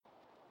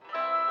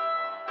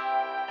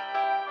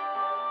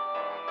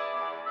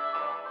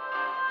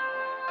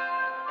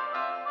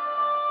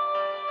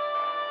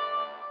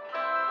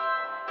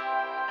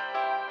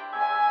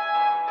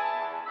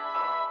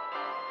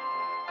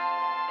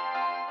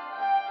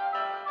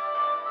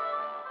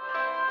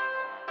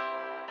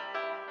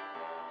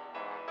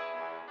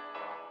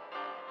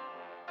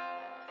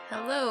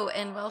Hello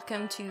and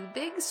welcome to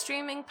Big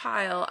Streaming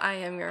Pile. I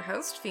am your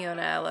host,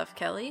 Fiona L.F.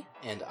 Kelly.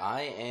 And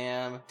I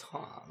am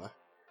Tom.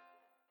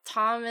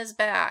 Tom is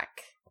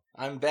back.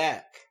 I'm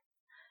back.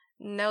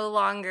 No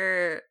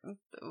longer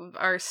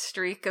our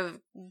streak of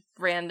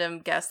random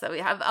guests that we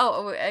have.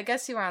 Oh, I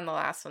guess you were on the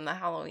last one, the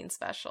Halloween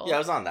special. Yeah, I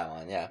was on that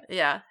one,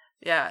 yeah.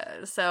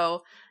 Yeah.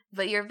 So,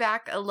 but you're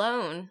back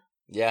alone.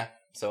 Yeah,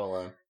 so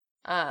alone.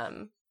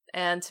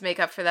 And to make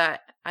up for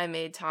that, I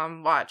made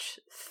Tom watch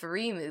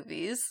 3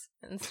 movies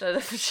instead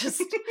of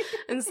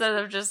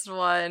just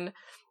one.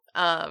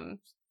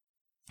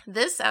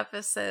 This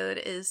episode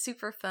is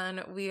super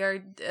fun. We are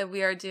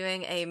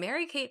doing a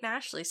Mary-Kate and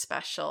Ashley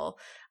special.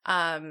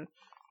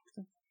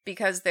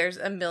 Because there's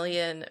a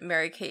million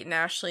Mary-Kate and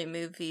Ashley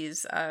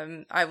movies.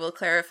 I will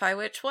clarify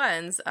which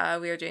ones.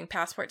 We are doing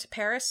Passport to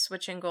Paris,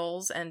 Switching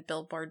Goals, and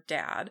Billboard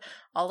Dad,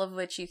 all of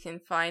which you can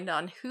find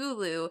on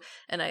Hulu.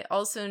 And I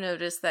also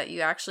noticed that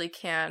you actually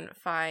can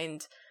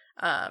find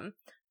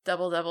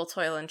Double Double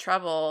Toil and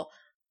Trouble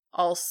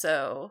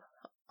also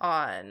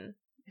on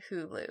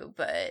Hulu,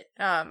 but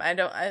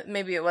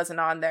maybe it wasn't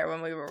on there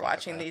when we were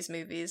watching these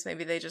movies.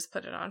 Maybe they just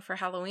put it on for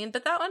Halloween,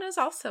 but that one is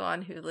also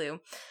on Hulu.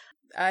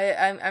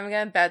 I'm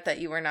gonna bet that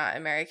you were not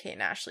a Mary-Kate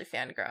and Ashley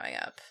fan growing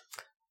up.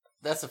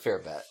 That's a fair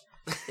bet.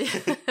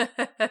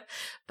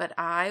 But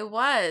I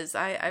was.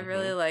 I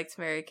really liked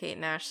Mary-Kate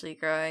and Ashley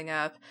growing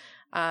up.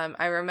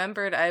 I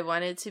remembered I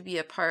wanted to be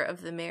a part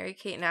of the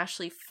Mary-Kate and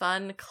Ashley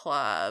Fun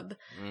Club,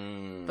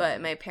 but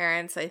my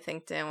parents, I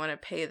think, didn't want to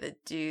pay the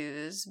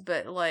dues.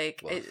 But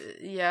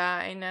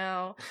I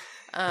know.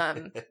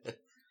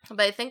 But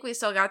I think we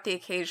still got the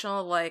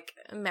occasional,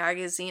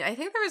 magazine. I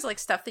think there was,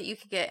 stuff that you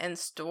could get in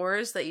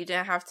stores that you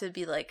didn't have to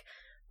be,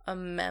 a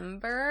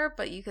member,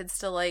 but you could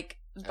still,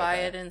 buy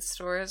it in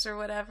stores or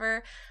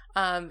whatever.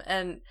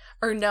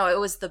 It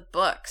was the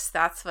books.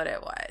 That's what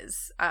it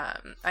was.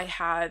 I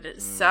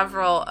had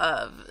several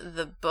of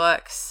the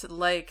books.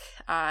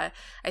 I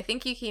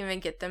think you can even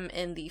get them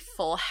in the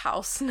Full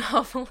House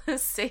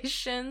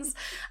novelizations.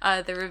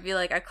 There would be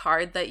a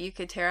card that you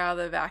could tear out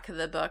of the back of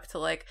the book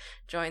to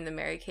join the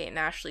Mary-Kate and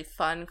Ashley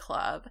Fun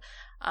Club,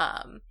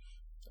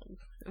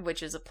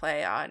 which is a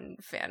play on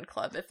fan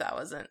club, if that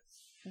wasn't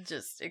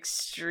just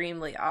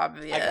extremely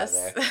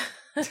obvious.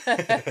 I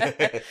got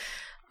there.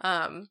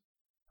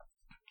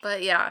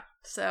 But yeah,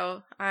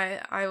 so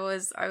I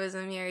was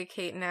a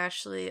Mary-Kate and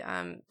Ashley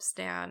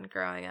stan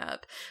growing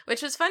up,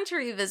 which was fun to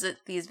revisit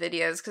these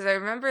videos because I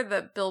remember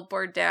that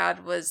Billboard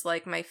Dad was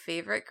my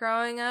favorite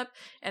growing up,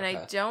 and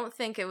I don't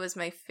think it was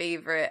my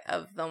favorite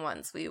of the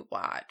ones we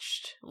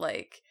watched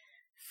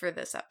for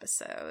this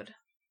episode.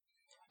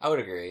 I would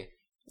agree.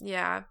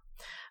 Yeah.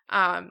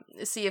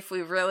 See, if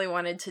we really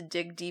wanted to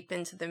dig deep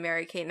into the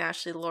Mary-Kate and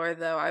Ashley lore,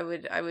 though, I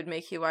would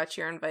make you watch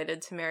You're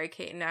Invited to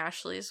Mary-Kate and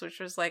Ashley's,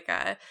 which was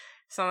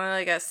something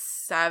like a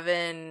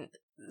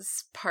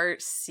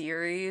 7-part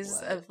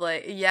series of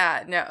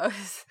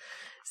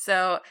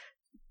So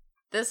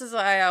this is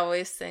why I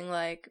always sing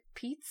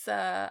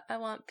pizza. I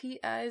want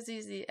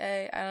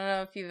P-I-Z-Z-A. I don't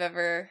know if you've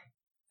ever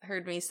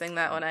heard me sing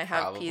that when I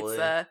have Probably.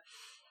 pizza.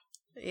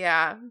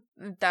 Yeah,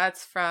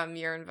 that's from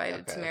You're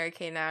Invited to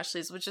Mary-Kate and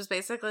Ashley's, which is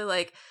basically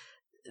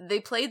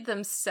they played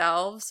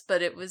themselves,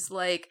 but it was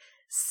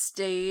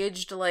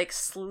staged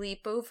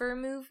sleepover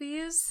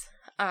movies.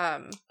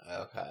 And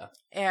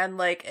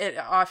it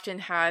often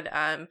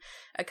had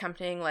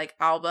accompanying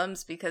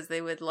albums because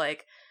they would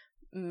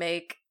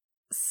make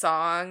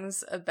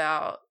songs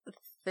about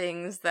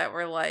things that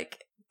were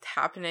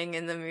happening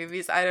in the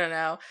movies. I don't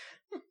know.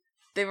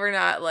 They were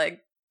not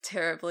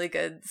terribly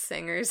good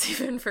singers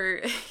even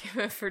for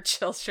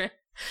children,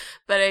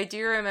 but I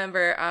do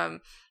remember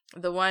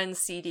the one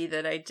CD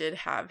that I did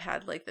have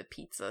had the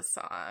pizza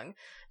song,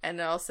 and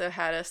it also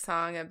had a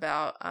song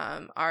about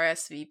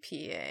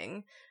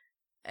RSVPing.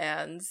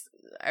 And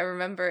I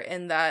remember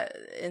in that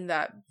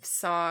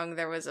song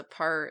there was a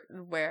part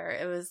where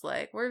it was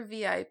we're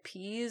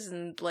VIPs,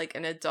 and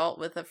an adult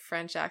with a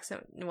French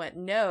accent went,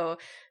 no,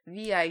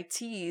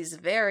 VITs,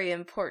 very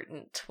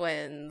important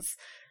twins.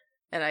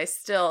 And I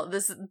still,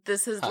 this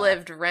has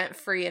lived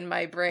rent-free in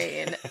my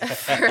brain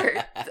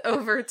for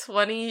over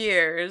 20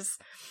 years.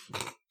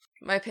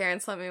 My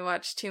parents let me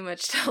watch too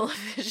much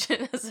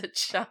television as a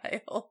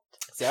child.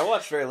 See, I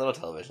watched very little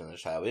television as a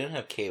child. We didn't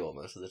have cable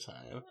most of the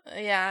time.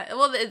 Yeah,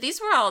 well,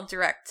 these were all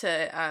direct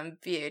to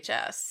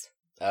VHS.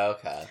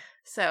 Okay.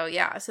 So,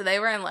 yeah, so they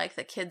were in,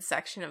 the kids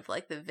section of,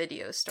 the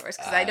video stores,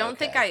 because I don't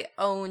think I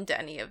owned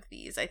any of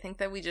these. I think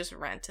that we just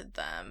rented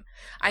them.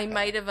 I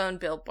might have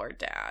owned Billboard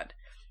Dad.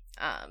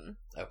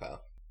 Okay.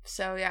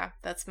 So yeah,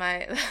 that's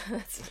my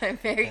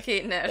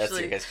Mary-Kate and Ashley. That's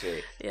your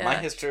history. Yeah. My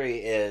history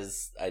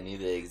is I knew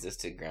they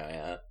existed growing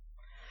up.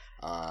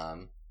 I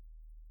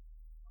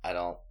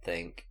don't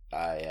think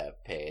I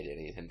paid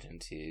any attention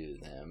to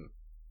them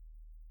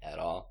at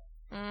all.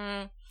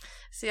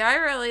 See, I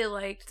really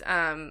liked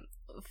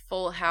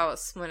Full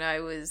House when I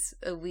was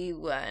a wee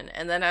one,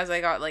 and then as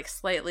I got like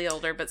slightly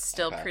older but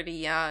still pretty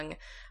young,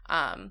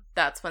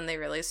 that's when they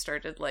really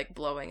started like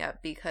blowing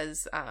up,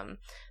 because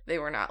they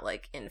were not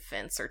like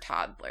infants or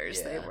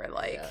toddlers. They were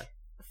like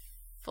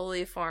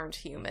fully formed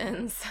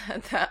humans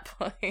at that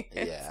point.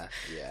 Yeah.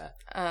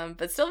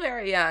 But still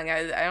very young.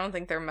 I don't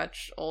think they're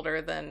much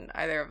older than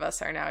either of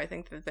us are now. I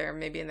think that they're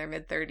maybe in their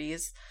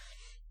mid-30s.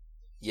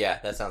 Yeah,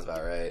 that sounds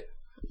about right.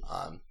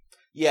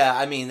 Yeah,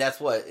 I mean, that's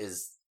what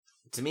is,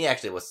 to me,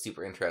 actually, what's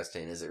super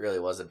interesting is it really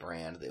was a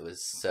brand that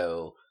was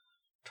so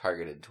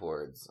targeted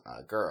towards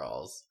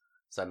girls.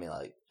 So, I mean,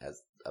 like,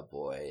 as a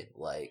boy,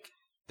 like,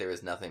 there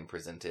was nothing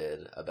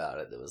presented about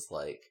it that was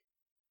like,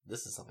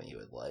 this is something you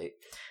would like.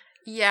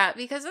 Yeah,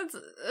 because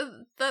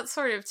that's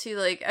sort of too,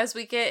 like, as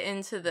we get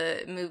into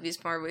the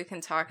movies more, we can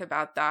talk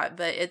about that,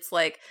 but it's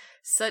like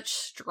such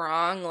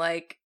strong,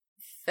 like,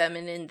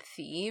 feminine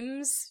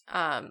themes,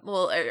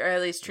 or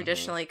at least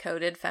traditionally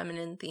coded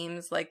feminine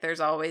themes. Like, there's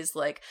always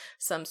like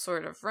some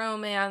sort of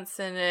romance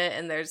in it,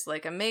 and there's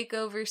like a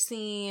makeover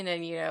scene,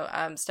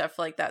 and stuff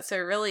like that. So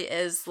it really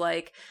is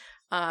like,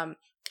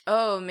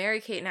 oh,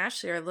 Mary-Kate and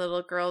Ashley are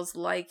little girls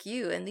like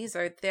you, and these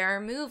are their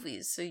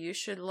movies, so you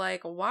should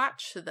like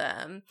watch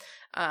them.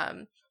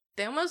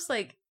 They almost,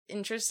 like,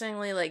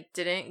 interestingly, like,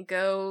 didn't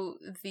go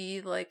the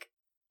like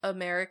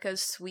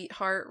America's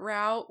sweetheart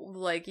route.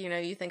 Like,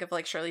 you think of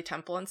like Shirley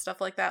Temple and stuff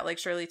like that. Like,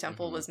 Shirley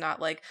Temple was not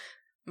like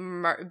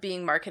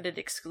being marketed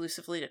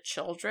exclusively to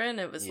children.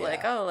 It was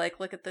like, oh, like,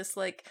 look at this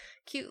like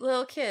cute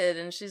little kid,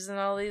 and she's in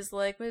all these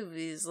like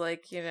movies,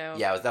 like, Yeah,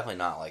 it was definitely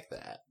not like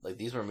that. Like,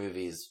 these were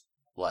movies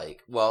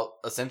like, well,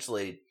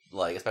 essentially,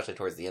 like, especially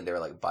towards the end, they were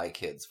like by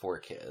kids for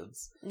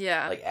kids.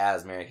 Yeah. Like,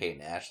 as Mary-Kate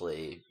and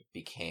Ashley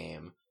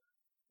became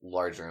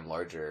larger and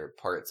larger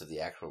parts of the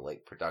actual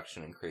like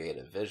production and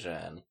creative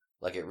vision,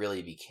 like, it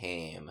really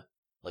became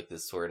like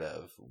this sort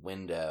of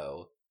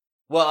window.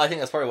 Well, I think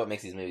that's part of what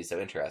makes these movies so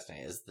interesting,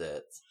 is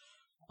that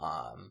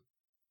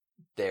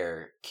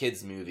they're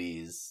kids'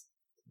 movies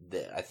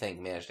that I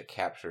think managed to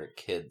capture a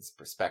kid's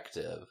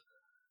perspective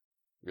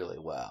really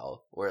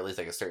well, or at least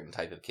like a certain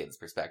type of kid's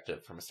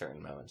perspective from a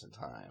certain moment in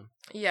time.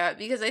 Yeah,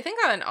 because I think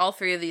on all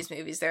three of these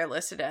movies, they're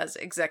listed as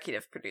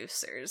executive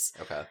producers.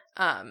 Okay.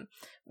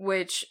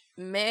 Which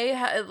may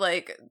have,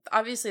 like,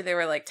 obviously they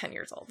were like 10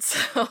 years old,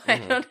 so I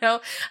don't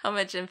know how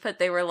much input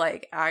they were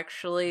like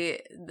actually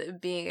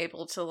being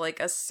able to like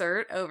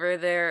assert over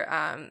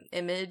their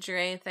image or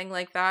anything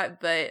like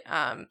that. But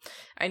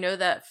I know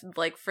that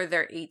like for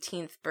their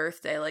 18th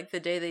birthday, like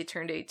the day they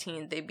turned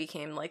 18, they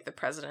became like the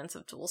presidents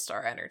of Dual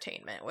Star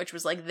Entertainment, which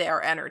was like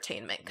their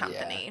entertainment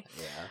company.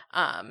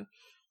 Yeah.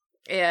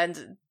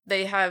 And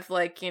they have,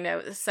 like,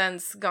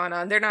 since gone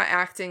on. They're not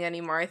acting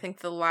anymore. I think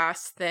the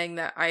last thing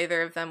that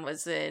either of them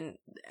was in,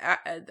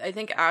 I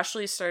think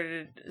Ashley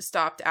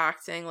stopped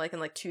acting, like, in,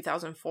 like,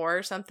 2004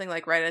 or something,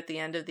 like, right at the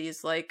end of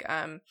these, like,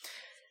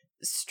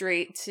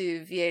 straight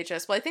to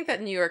VHS. Well, I think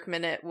that New York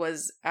Minute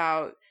was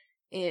out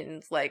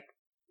in, like,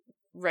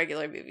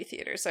 regular movie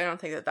theaters, so I don't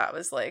think that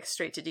was like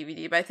straight to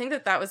DVD, but I think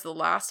that was the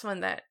last one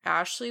that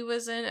Ashley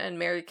was in, and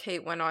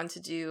Mary-Kate went on to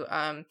do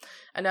a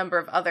number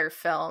of other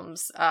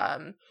films,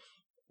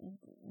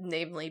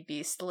 namely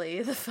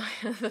Beastly, the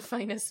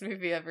finest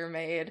movie ever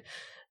made.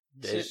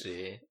 Is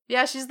she?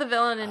 Yeah, she's the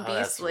villain in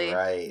Beastly. That's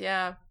right.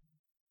 Yeah,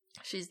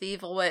 she's the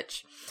evil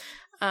witch.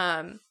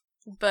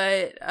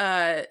 But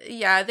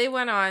yeah, they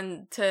went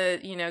on to,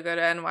 go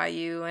to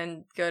NYU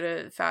and go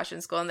to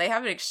fashion school, and they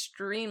have an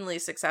extremely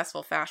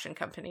successful fashion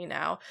company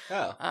now.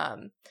 Oh.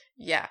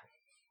 Yeah.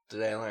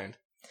 Today I learned.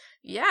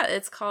 Yeah,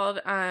 it's called,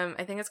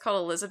 I think it's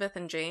called Elizabeth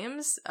and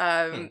James.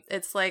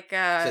 It's like,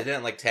 so they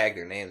didn't like tag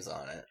their names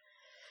on it.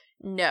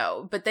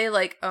 No, but they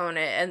like own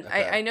it, and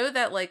okay. I know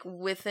that like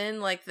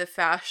within like the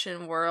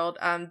fashion world,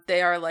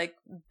 they are like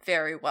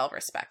very well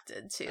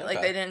respected too. Okay.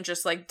 Like they didn't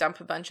just like dump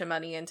a bunch of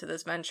money into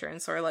this venture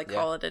and sort of like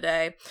call it a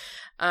day.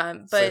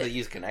 But so they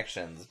use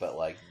connections, but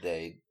like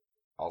they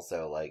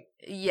also like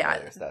know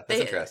their stuff.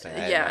 That's interesting. I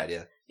had no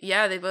idea.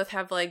 Yeah, they both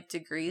have like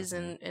degrees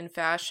in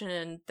fashion,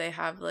 and they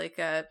have like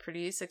a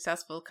pretty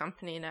successful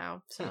company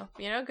now. So,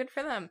 good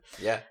for them.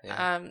 Yeah.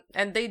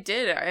 And they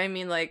did. I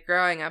mean, like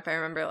growing up, I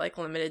remember like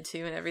Limited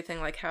 2 and everything,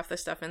 like half the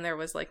stuff in there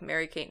was like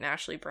Mary-Kate and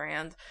Ashley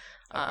brand.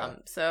 Okay.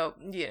 So,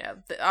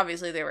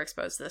 obviously they were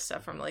exposed to this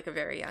stuff from like a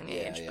very young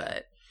age,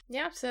 but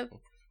yeah, so,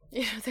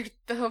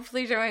 they're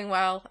hopefully doing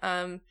well.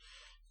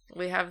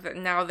 We have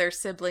now their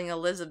sibling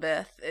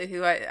Elizabeth,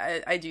 who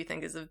I do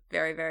think is a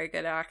very, very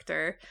good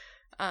actor.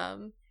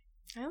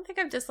 I don't think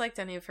I've disliked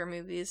any of her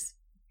movies,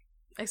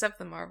 except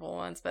the Marvel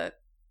ones, but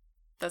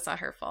that's not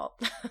her fault.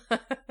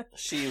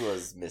 She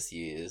was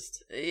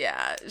misused.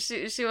 Yeah,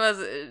 she was.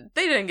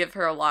 They didn't give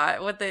her a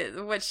lot.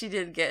 What she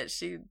did get,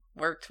 she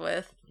worked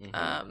with.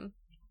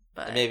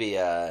 But maybe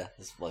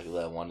this like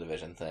the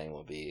WandaVision thing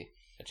will be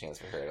a chance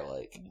for her to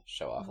like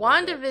show off.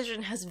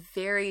 WandaVision has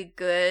very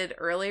good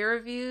early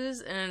reviews,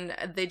 and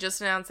they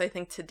just announced, I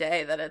think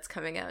today, that it's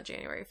coming out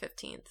January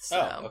 15th.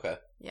 So, okay,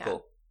 yeah,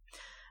 cool.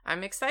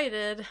 I'm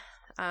excited.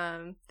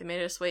 They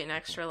made us wait an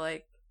extra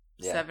like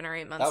 7 or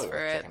 8 months for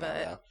it,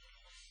 but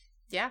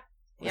yeah.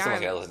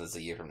 Someone's gotta listen to this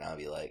a year from now and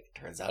be like,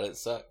 turns out it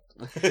sucked.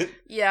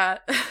 Yeah.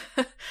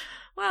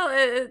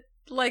 Well,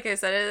 like I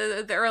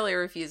said, the early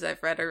reviews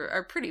I've read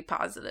are pretty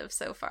positive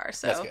so far.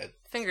 So that's good.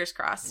 Fingers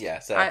crossed. Yeah,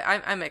 so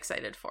I'm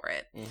excited for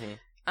it.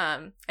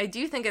 Mm-hmm. I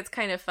do think it's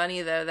kind of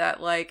funny though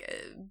that like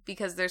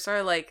because they're sort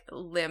of like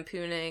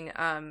lampooning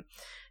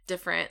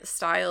different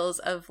styles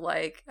of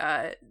like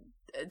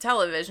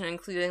television,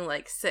 including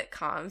like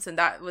sitcoms, and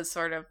that was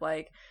sort of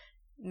like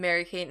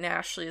Mary-Kate and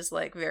Ashley's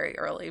like very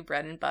early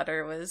bread and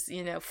butter was,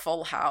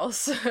 Full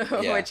House,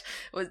 which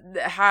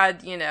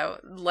had,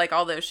 like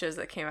all those shows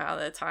that came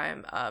out at the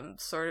time,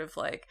 sort of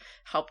like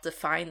helped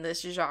define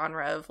this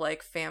genre of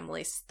like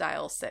family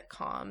style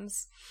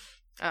sitcoms.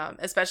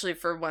 Especially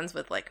for ones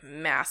with like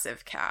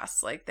massive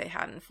casts like they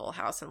had in Full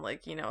House and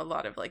like, a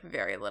lot of like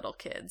very little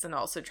kids and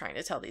also trying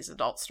to tell these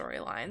adult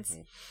storylines.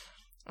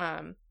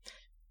 Mm-hmm.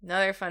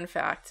 Another fun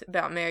fact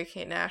about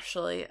Mary-Kate and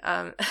Ashley,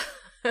 I'm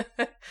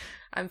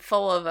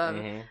full of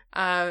them.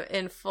 Mm-hmm.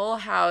 In Full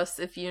House,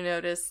 if you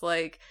notice,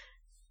 like,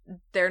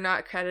 they're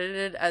not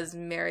credited as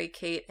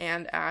Mary-Kate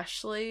and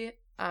Ashley.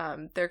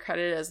 They're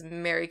credited as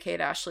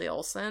Mary-Kate Ashley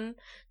Olsen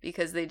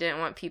because they didn't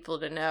want people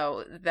to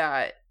know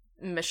that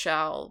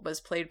Michelle was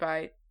played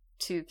by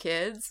 2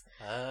 kids.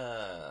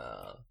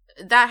 Oh.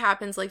 That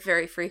happens, like,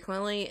 very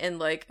frequently in,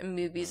 like,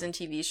 movies and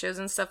TV shows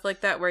and stuff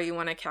like that where you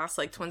want to cast,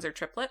 like, twins or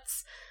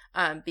triplets.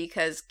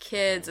 Because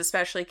kids,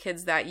 especially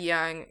kids that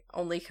young,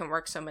 only can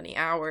work so many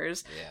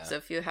hours. Yeah. So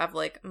if you have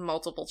like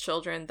multiple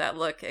children that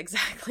look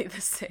exactly the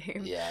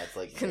same, it's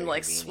like you can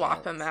like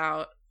swap them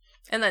out.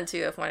 And then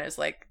too, if one is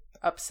like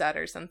upset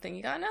or something,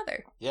 you got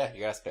another. Yeah,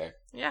 you got a spare.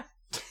 Yeah.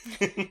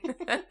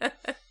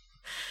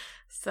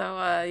 So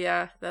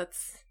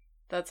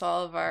that's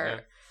all of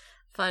our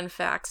fun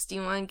facts. Do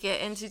you want to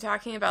get into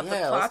talking about the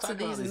plots of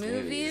these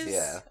movies?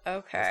 Yeah.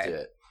 Okay. Let's do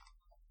it.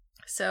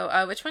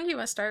 So which one do you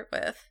want to start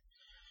with?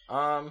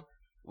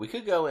 We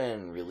could go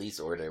in release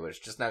order,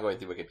 which, just not going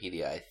through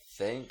Wikipedia, I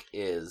think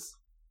is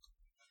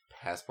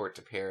Passport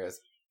to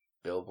Paris,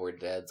 Billboard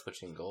Dad,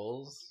 Switching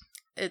Goals.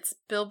 It's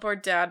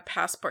Billboard Dad,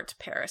 Passport to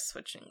Paris,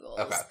 Switching Goals.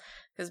 Okay.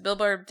 Because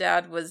Billboard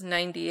Dad was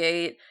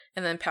 98,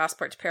 and then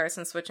Passport to Paris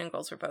and Switching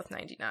Goals were both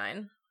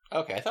 99.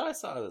 Okay, I thought I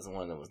saw this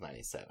one that was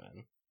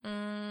 97.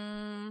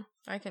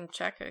 I can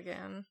check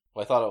again.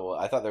 Well,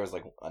 I thought there was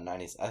like a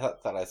 90. I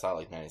thought I saw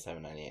like 97,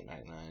 98,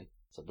 99.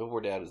 So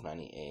Billboard Dad was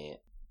 98.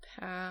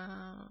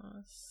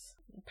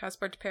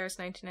 Passport to Paris,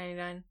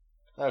 1999.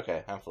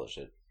 Okay, I'm full of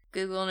shit.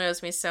 Google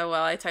knows me so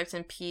well. I typed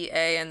in PA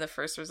and the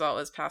first result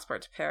was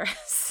Passport to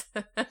Paris.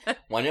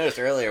 Well, I noticed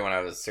earlier when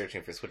I was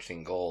searching for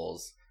Switching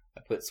Goals,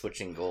 I put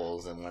Switching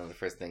Goals, and one of the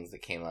first things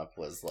that came up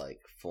was like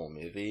full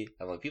movie.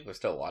 I'm like, people are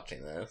still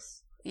watching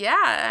this.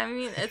 Yeah, I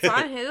mean, it's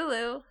on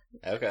Hulu.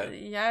 Okay.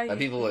 Yeah. But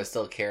people would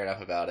still care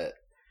enough about it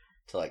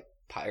to like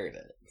pirate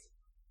it.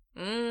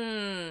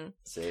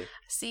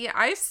 See,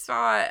 I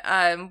saw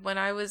it when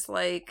I was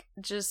like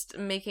just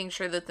making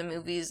sure that the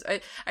movies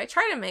I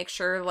try to make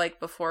sure like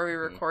before we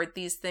record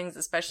these things,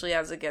 especially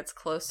as it gets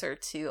closer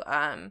to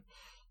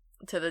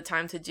the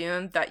time to do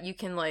them, that you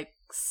can like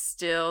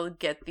still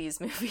get these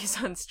movies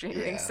on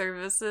streaming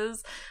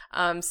services.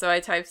 So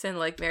I typed in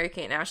like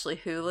Mary-Kate and Ashley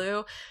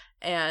Hulu.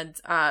 And,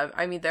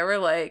 I mean, there were,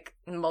 like,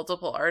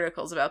 multiple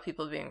articles about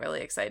people being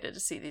really excited to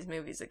see these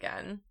movies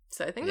again.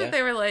 So I think that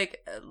they were,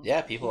 like...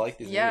 people like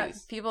these movies. Yeah,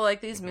 people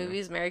like these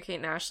movies. Mary-Kate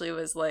and Ashley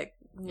was, like,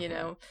 you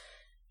know,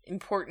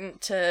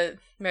 important to...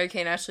 Mary-Kate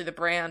and Ashley, the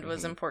brand,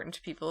 was important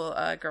to people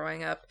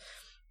growing up.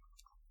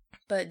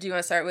 But do you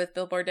want to start with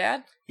Billboard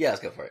Dad? Yeah,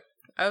 let's go for it.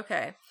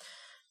 Okay.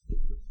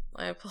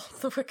 Let me pull up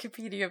the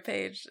Wikipedia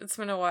page. It's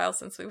been a while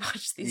since we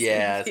watched these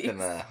movies. It's been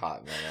a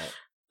hot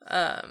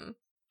minute.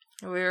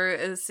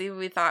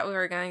 We thought we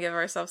were going to give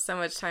ourselves so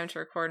much time to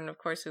record, and of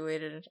course we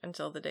waited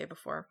until the day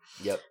before.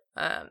 Yep.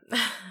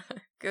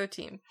 Go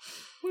team.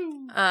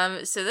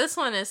 So this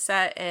one is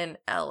set in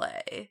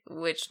LA,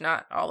 which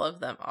not all of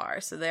them are.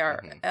 So they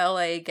are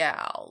LA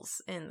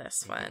gals in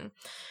this one.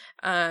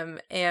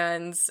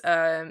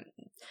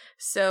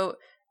 So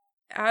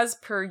as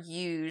per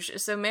usual,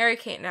 so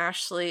Mary-Kate and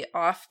Ashley,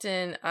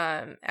 often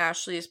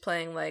Ashley is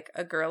playing like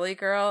a girly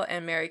girl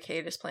and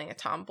Mary-Kate is playing a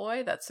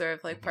tomboy. That's sort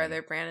of like part of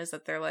their brand, is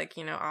that they're like,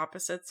 you know,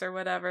 opposites or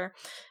whatever.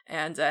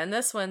 And in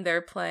this one they're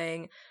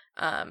playing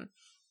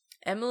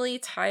Emily,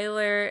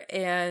 Tyler,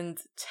 and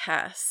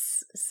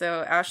Tess.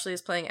 So Ashley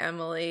is playing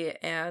Emily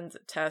and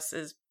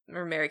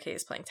Mary-Kate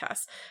is playing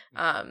Tess.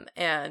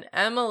 And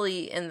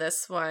Emily in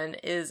this one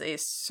is a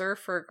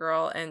surfer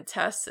girl, and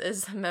Tess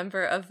is a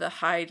member of the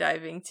high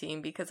diving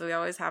team, because we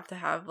always have to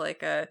have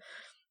like a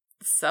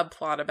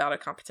subplot about a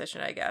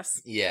competition, I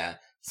guess. Yeah.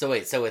 So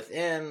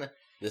within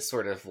this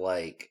sort of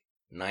like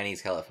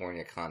 90s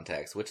California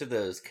context, which of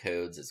those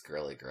codes is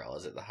girly girl?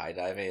 Is it the high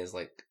diving is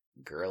like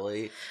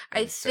girly,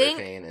 and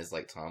surfing is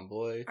like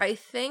tomboy? I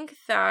think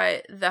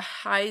that the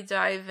high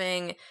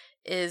diving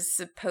is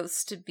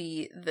supposed to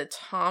be the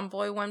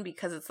tomboy one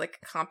because it's like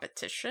a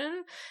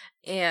competition,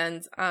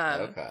 and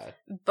okay.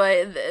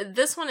 But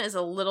this one is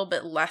a little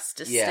bit less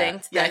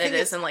distinct than it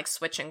is in like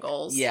Switching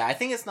Goals. Yeah, I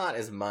think it's not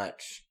as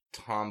much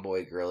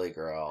tomboy girly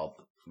girl,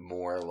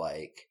 more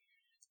like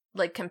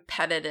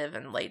competitive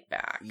and laid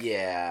back.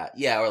 Yeah,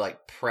 or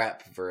like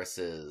prep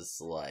versus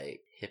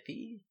like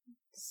hippie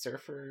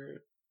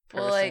surfer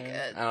person. Well, like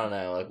I don't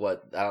know, like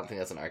what? I don't think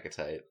that's an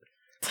archetype.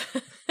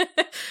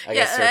 I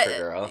guess surfer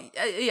girl.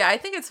 Yeah, I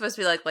think it's supposed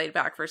to be like laid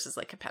back versus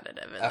like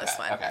competitive in this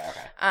one. Okay.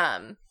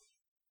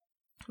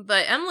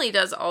 But Emily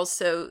does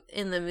also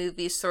in the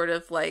movie sort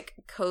of like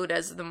code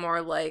as the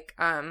more like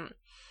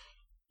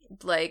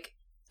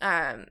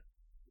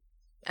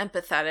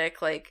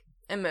empathetic, like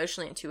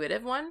emotionally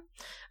intuitive one.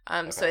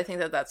 So I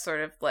think that's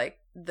sort of like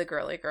the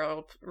girly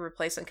girl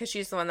replacement, because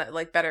she's the one that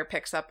like better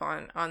picks up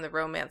on the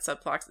romance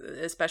subplots,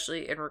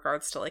 especially in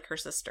regards to like her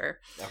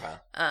sister.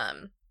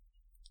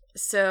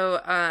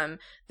 So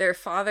their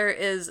father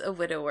is a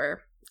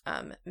widower.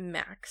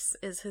 Max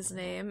is his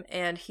name,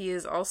 and he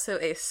is also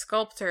a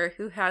sculptor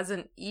who has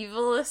an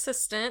evil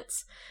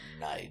assistant,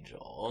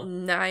 Nigel.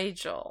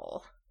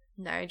 Nigel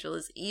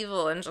is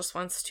evil and just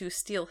wants to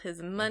steal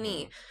his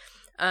money.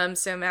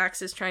 So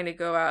Max is trying to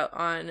go out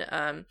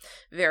on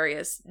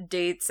various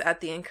dates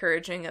at the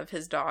encouraging of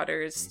his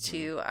daughters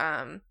to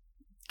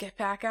get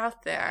back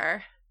out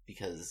there.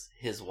 Because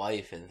his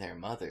wife and their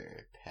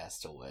mother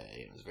passed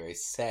away. It was very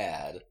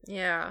sad.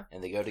 Yeah.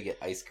 And they go to get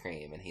ice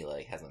cream, and he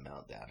like has a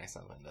meltdown or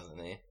something, doesn't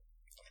he?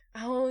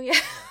 Oh, yeah.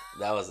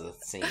 That was a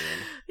scene.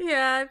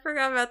 Yeah, I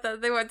forgot about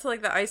that. They went to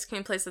like the ice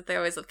cream place that they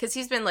always love, because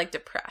he's been like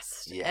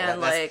depressed. Yeah,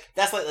 and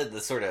that's like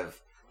the sort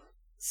of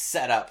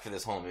setup for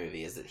this whole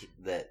movie is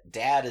that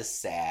dad is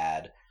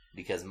sad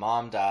because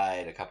mom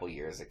died a couple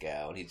years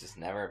ago, and he's just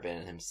never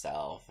been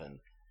himself, and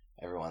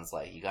everyone's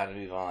like, you gotta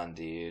move on,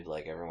 dude.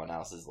 Like, everyone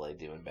else is, like,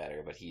 doing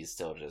better, but he's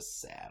still just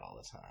sad all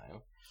the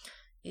time.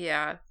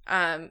 Yeah.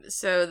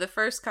 So the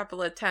first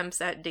couple attempts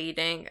at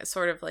dating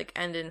sort of, like,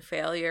 end in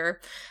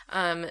failure.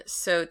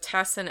 So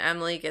Tess and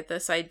Emily get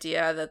this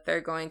idea that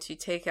they're going to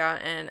take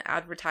out an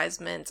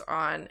advertisement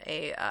on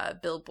a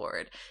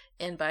billboard.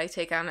 And by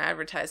take out an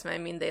advertisement, I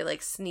mean they,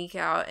 like, sneak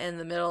out in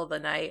the middle of the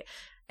night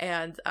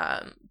and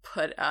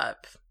put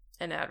up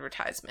an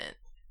advertisement.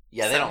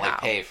 Yeah, they don't like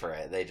pay for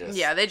it. They just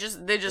they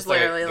just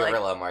literally like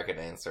guerrilla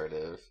marketing sort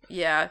of.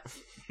 Yeah.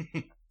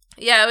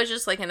 Yeah, it was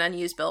just like an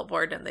unused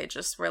billboard, and they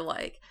just were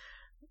like,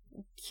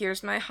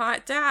 "Here's my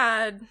hot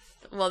dad."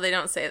 Well, they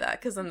don't say that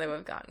because then they would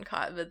have gotten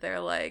caught. But they're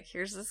like,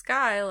 "Here's this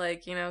guy,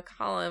 like, you know,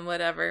 call him,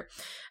 whatever."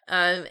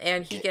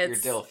 And he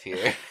gets your dilf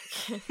here.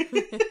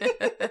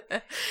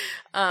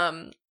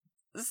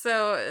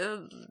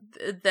 So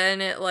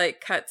then it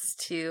like cuts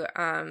to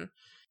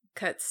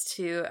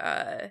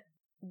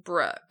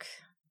Brooke.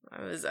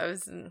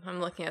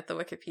 I'm looking at the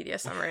Wikipedia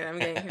summary and I'm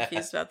getting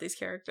confused about these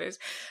characters.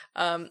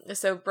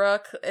 So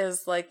Brooke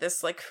is like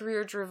this like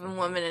career driven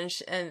woman,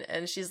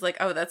 and she's like,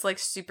 oh, that's like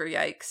super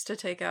yikes to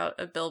take out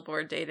a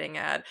billboard dating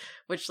ad,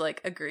 which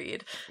like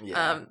agreed.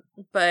 Yeah.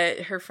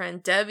 But her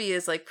friend Debbie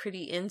is like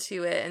pretty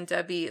into it, and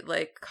Debbie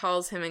like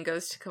calls him and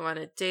goes to go on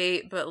a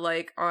date, but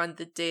like on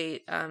the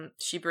date,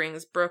 she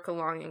brings Brooke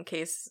along in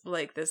case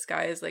like this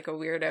guy is like a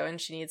weirdo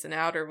and she needs an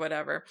out or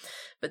whatever.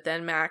 But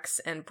then Max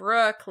and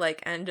Brooke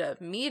like end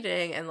up meeting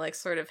and like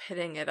sort of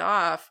hitting it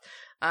off,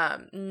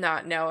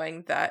 not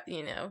knowing that,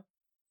 you know,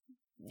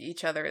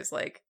 each other is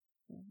like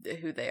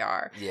who they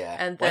are. Yeah.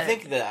 And well, I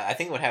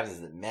think what happens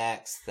is that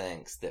Max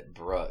thinks that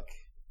Brooke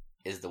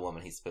is the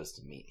woman he's supposed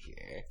to meet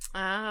here.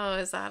 Oh,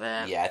 is that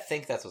it? Yeah, I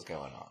think that's what's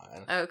going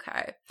on.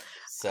 Okay.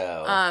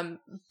 So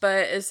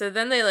but so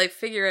then they like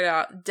figure it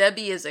out.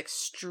 Debbie is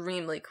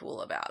extremely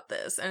cool about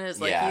this and is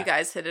like, you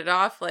guys hit it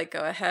off, like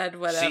go ahead,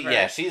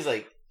 whatever.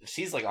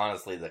 She's like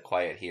honestly the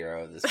quiet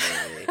hero of this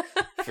movie.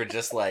 For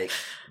just like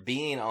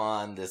being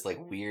on this like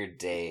weird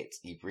date,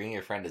 you bring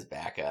your friend as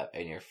backup,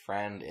 and your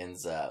friend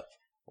ends up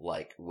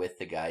like with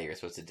the guy you're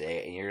supposed to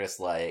date, and you're just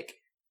like,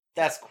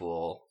 that's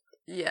cool.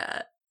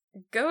 Yeah,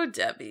 go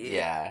Debbie.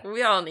 Yeah,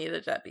 we all need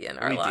a Debbie in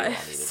our lives. We do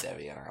all need a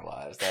Debbie in our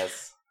lives.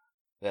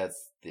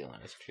 That's the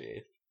honest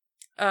truth.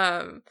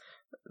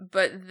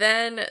 But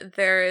then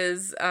there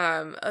is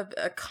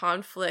a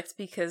conflict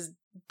because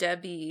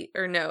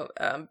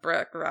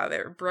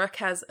Brooke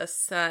has a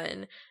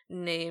son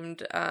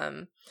named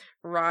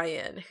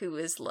Ryan, who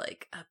is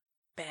like a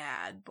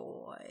bad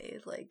boy,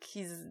 like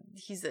he's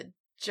a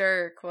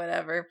jerk,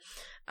 whatever.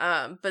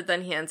 But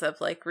then he ends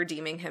up like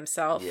redeeming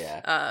himself.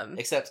 Yeah.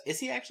 Except, is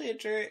he actually a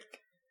jerk?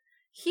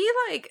 He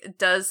like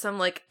does some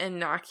like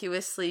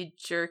innocuously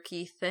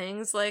jerky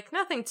things, like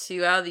nothing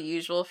too out of the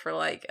usual for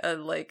like a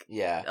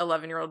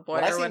 11-year-old boy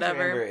or whatever. What I seem to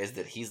remember is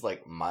that he's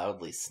like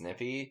mildly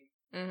snippy.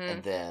 Mm-hmm.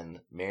 And then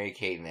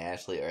Mary-Kate and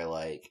Ashley are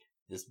like,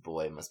 this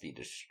boy must be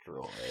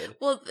destroyed.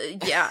 Well,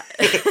 yeah.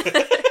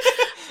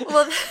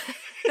 Well,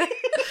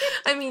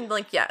 I mean,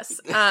 like,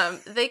 yes.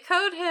 They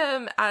code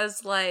him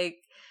as, like,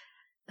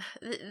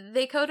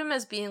 they code him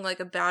as being like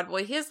a bad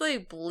boy. He has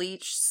like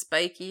bleached,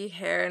 spiky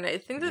hair, and I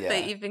think that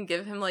they even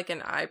give him like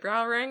an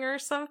eyebrow ring or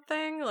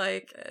something.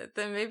 Like,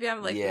 then maybe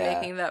I'm like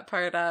making that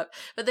part up,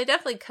 but they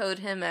definitely code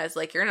him as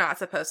like, you're not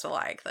supposed to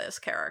like this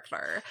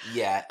character.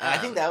 Yeah, and I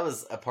think that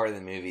was a part of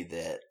the movie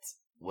that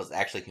was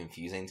actually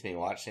confusing to me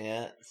watching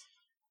it,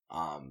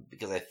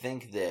 because I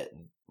think that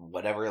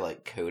whatever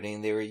like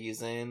coding they were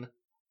using,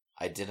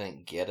 I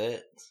didn't get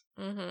it,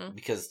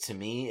 because to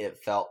me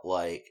it felt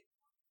like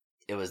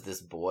it was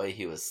this boy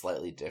who was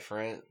slightly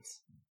different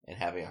and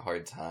having a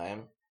hard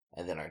time,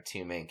 and then our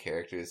two main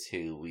characters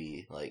who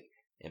we like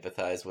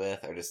empathize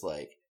with are just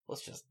like,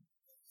 let's just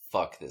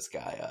fuck this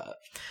guy up.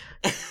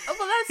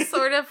 Well, that's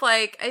sort of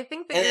like, I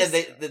think and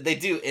they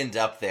do end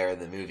up there in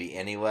the movie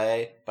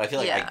anyway, but I feel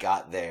like I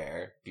got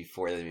there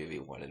before the movie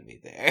wanted me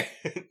there.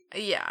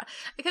 Yeah,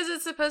 because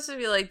it's supposed to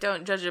be like,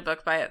 don't judge a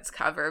book by its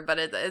cover, but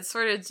it's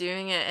sort of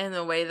doing it in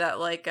the way that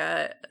like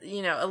a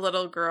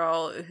little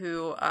girl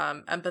who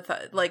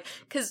empathize, like,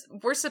 because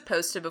we're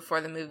supposed to,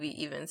 before the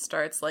movie even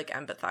starts, like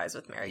empathize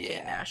with Mary-Kate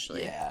and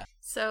Ashley. Yeah.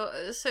 So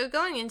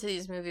going into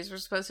these movies, we're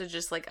supposed to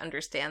just like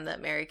understand that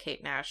Mary-Kate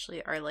and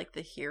Ashley are like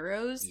the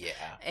heroes. Yeah.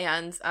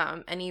 And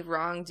any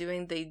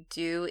wrongdoing they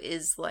do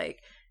is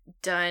like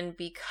done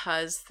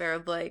because they're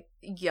like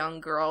young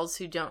girls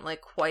who don't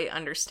like quite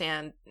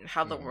understand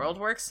how the world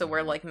works, so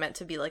we're like meant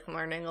to be like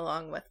learning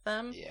along with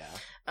them.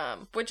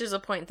 Which is a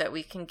point that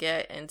we can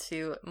get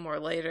into more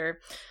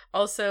later.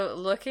 Also,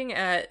 looking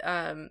at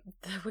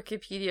the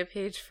Wikipedia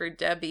page for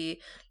Debbie,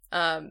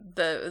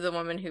 the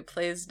woman who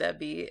plays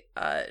Debbie,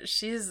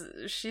 she's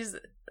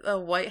a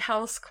White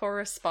House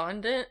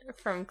correspondent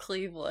from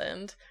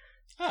Cleveland.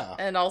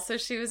 And also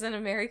she was in a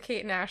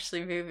Mary-Kate and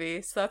Ashley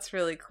movie, so that's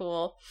really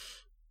cool.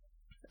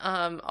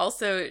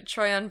 Also,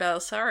 Troian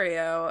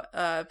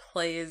Bellisario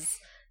plays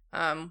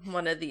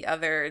one of the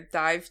other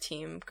dive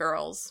team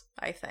girls,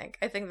 I think.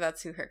 I think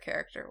that's who her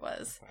character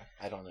was. Okay.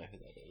 I don't know who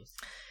that is.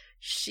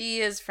 She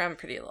is from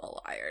Pretty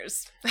Little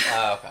Liars.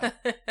 Oh,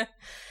 okay.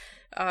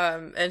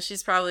 And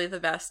she's probably the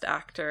best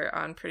actor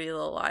on Pretty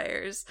Little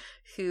Liars,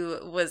 who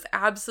was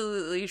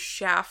absolutely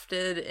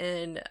shafted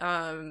in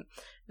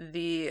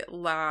the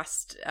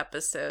last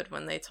episode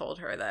when they told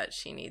her that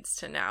she needs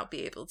to now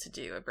be able to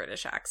do a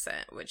British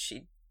accent, which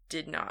she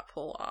did not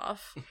pull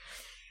off.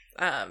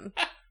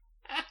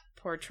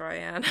 Poor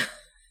Troian.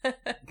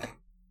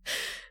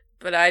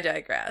 But I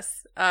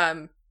digress.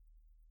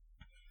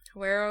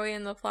 Where are we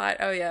in the plot?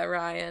 Oh yeah,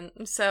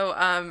 Ryan. So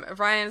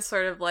Ryan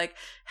sort of like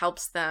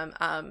helps them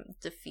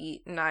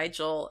defeat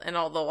Nigel, and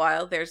all the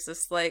while there's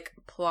this like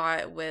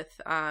plot with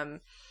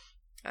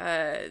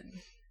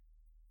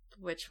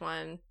which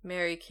one?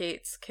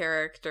 Mary-Kate's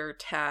character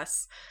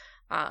Tess.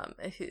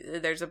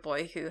 There's a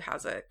boy who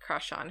has a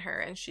crush on her,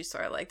 and she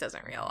sort of like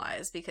doesn't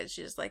realize, because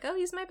she's like, oh,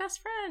 he's my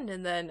best friend,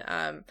 and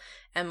then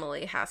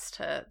Emily has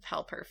to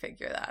help her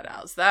figure that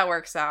out, so that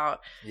works out.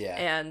 Yeah.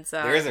 And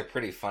there is a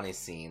pretty funny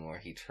scene where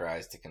he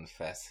tries to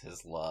confess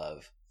his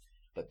love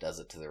but does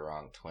it to the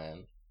wrong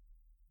twin.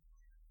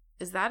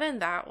 Is that in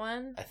that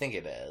one? I think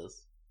it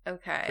is.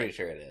 Okay. Pretty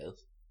sure it is.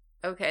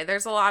 Okay,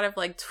 there's a lot of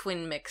like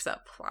twin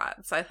mix-up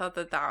plots. I thought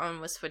that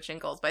one was switching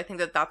goals, but I think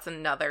that that's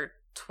another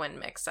twin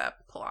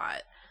mix-up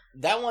plot.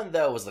 That one,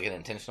 though, was like an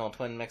intentional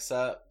twin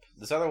mix-up.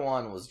 This other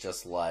one was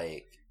just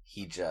like,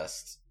 he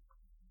just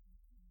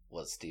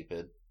was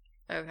stupid.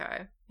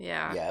 Okay,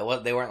 yeah. Yeah,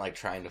 they weren't like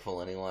trying to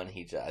fool anyone.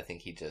 I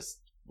think he just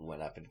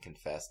went up and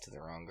confessed to the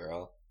wrong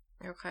girl.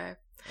 Okay.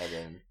 And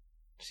then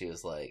she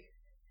was like,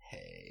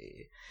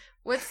 hey.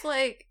 What's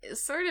like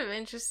sort of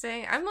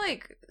interesting, I'm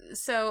like,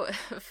 so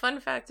fun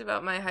fact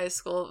about my high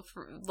school,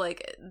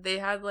 like they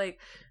had like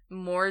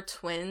more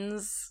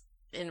twins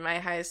in my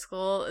high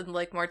school, and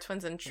like more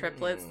twins and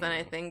triplets than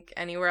I think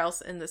anywhere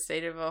else in the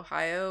state of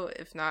Ohio,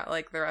 if not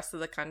like the rest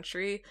of the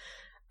country.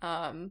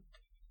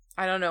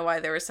 I don't know why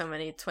there were so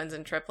many twins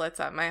and triplets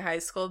at my high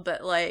school,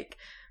 but like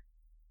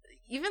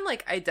even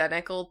like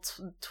identical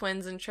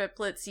twins and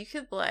triplets, you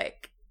could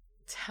like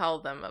tell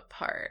them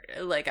apart,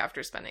 like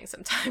after spending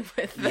some time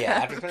with them. Yeah,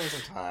 after spending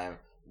some time.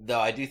 Though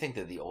I do think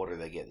that the older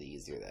they get, the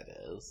easier that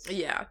is.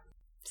 Yeah.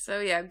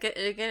 So yeah,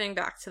 getting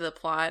back to the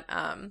plot,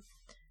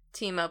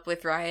 team up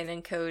with Ryan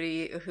and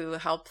Cody, who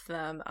helped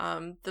them.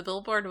 The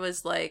billboard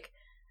was like,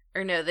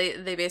 or no,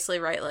 they basically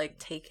write like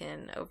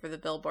taken over the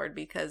billboard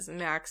because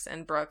Max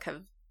and Brooke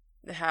have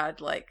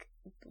had like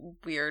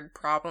weird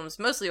problems,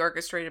 mostly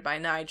orchestrated by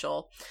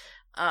Nigel.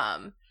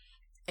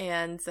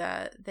 And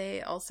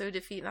they also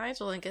defeat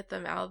Nigel and get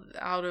them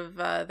out of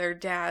their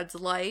dad's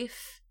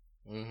life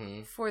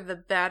for the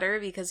better,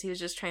 because he was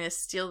just trying to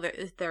steal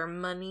their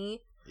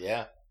money.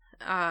 Yeah.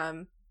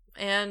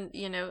 And,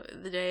 you know,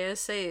 the day is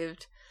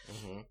saved.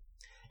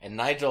 And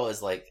Nigel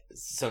is like,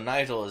 so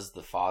Nigel is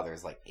the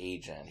father's like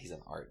agent. He's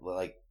an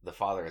the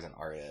father is an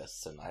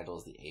artist, so Nigel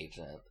is the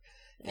agent.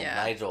 And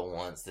Nigel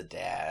wants the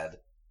dad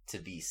to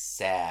be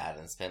sad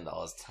and spend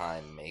all his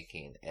time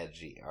making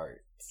edgy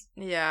art.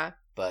 Yeah.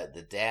 But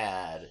the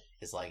dad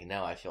is like,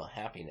 no, I feel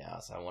happy now,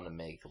 so I want to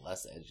make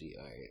less edgy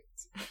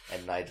art.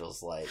 And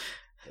Nigel's like,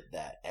 But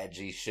that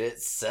edgy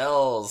shit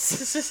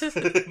sells.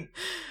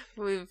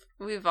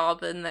 We've all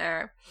been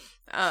there.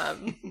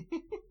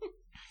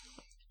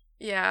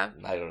 Yeah.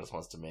 Nigel just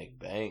wants to make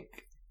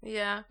bank.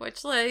 Yeah,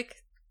 which,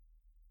 like,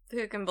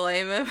 who can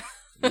blame him?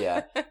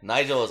 Yeah.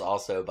 Nigel is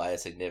also, by a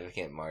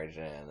significant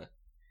margin,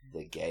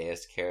 the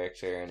gayest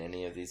character in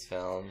any of these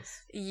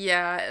films.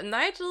 Yeah,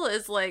 Nigel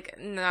is, like,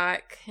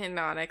 not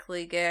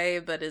canonically gay,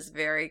 but is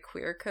very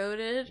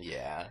queer-coded.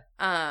 Yeah.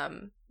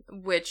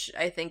 Which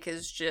I think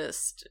is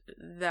just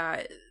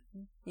that,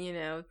 you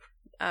know,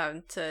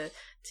 to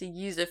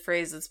use a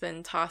phrase that's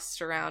been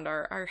tossed around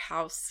our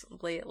house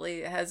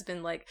lately, it has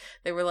been like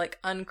they were like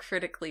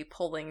uncritically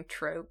pulling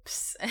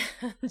tropes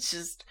and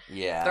just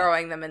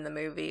throwing them in the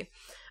movie.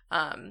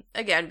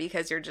 Again,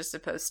 because you're just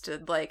supposed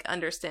to like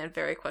understand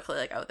very quickly,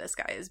 like, oh, this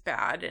guy is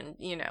bad, and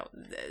you know,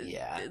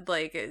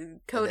 like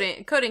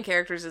coding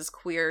characters as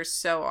queer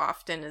so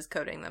often as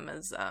coding them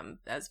as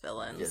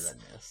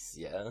villains.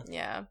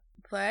 Yeah.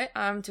 But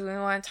do we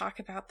want to talk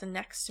about the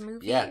next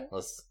movie? Yeah,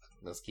 let's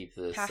keep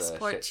this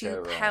Passport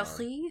to Paris.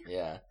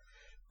 Yeah.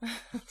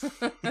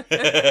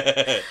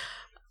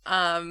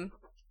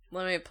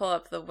 Let me pull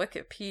up the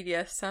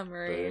Wikipedia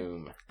summary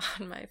Boom.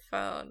 on my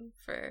phone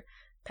for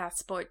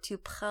Passport to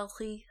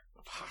Paris.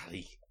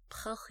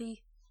 Paris.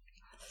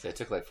 So it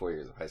took like 4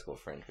 years of high school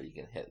French, but you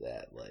can hit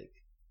that like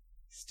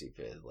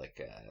stupid like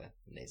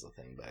nasal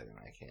thing better than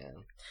I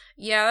can.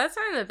 Yeah, that's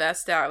I'm the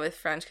best at with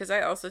French, because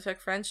I also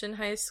took French in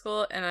high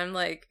school, and I'm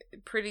like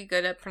pretty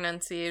good at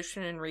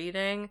pronunciation and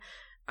reading.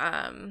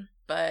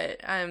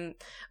 But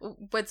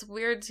what's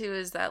weird too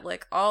is that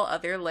like all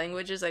other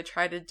languages I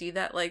try to do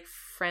that like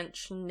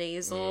French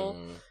nasal.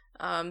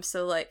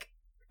 So like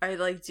I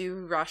like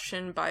do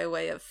Russian by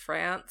way of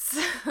France.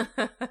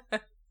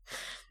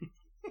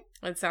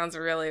 It sounds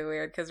really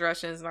weird because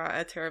Russian is not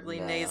a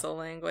terribly nasal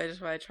language,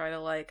 but I try to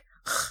like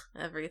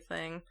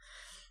everything.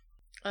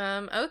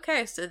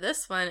 Okay, so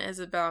this one is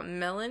about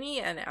Melanie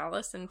and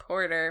Allison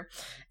Porter,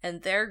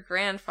 and their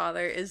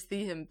grandfather is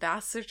the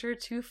ambassador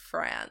to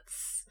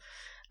France.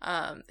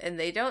 And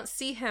they don't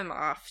see him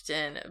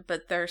often,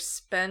 but they're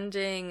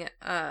spending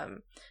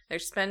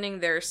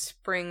their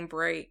spring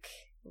break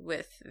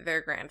with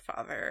their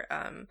grandfather,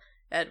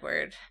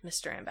 Edward,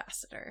 Mr.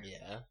 Ambassador.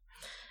 Yeah.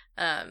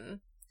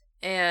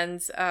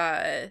 And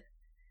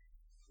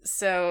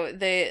so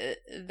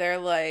they're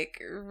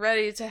like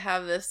ready to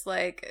have this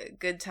like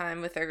good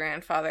time with their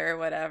grandfather or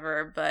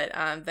whatever, but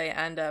they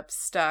end up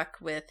stuck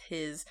with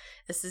his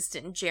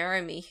assistant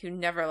Jeremy, who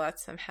never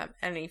lets them have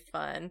any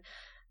fun.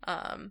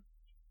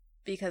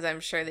 Because I'm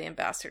sure the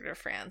ambassador to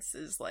France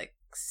is like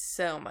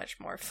so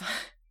much more fun.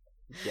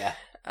 Yeah.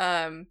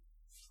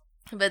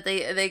 But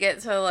they get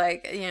to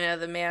like, you know,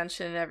 the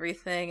mansion and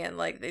everything, and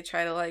like they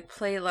try to like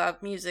play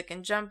loud music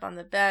and jump on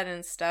the bed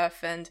and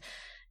stuff, and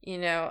you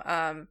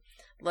know,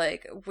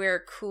 like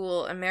wear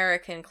cool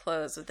American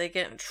clothes, but they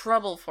get in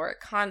trouble for it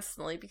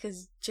constantly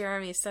because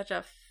Jeremy's such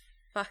a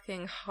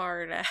fucking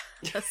hard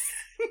ass.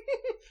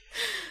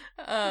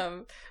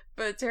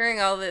 But during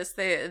all this,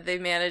 they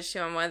manage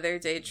to, on one of their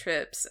day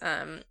trips,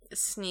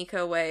 sneak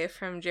away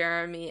from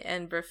Jeremy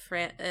and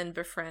befriend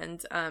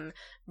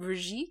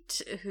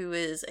Brigitte, who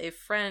is a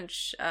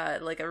French,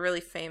 like a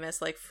really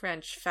famous like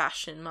French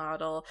fashion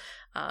model,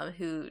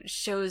 who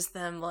shows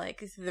them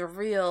like the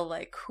real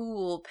like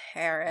cool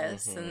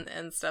Paris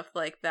and stuff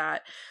like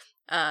that.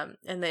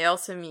 And they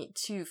also meet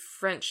two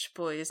French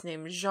boys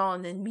named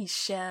Jean and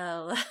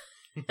Michel.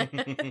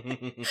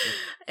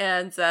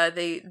 And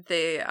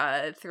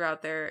they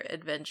throughout their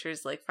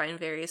adventures like find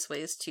various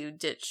ways to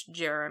ditch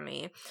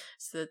Jeremy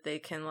so that they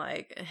can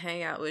like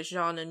hang out with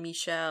Jean and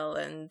Michel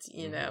and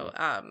you know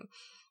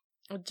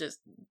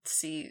just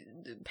see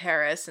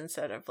Paris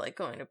instead of like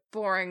going to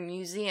boring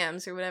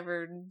museums or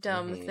whatever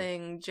dumb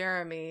thing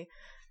Jeremy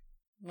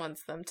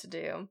wants them to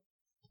do.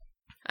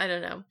 I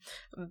don't know.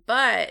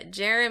 But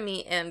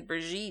Jeremy and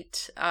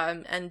Brigitte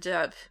end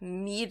up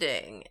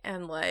meeting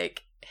and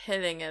like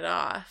hitting it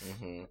off.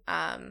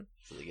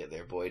 So they get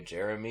their boy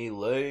Jeremy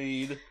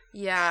laid.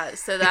 Yeah,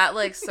 so that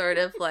like sort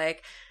of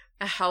like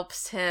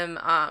helps him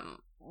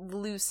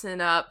loosen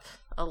up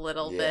a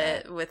little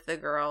bit with the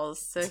girls,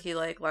 so he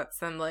like lets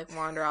them like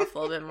wander off a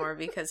little bit more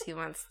because he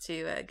wants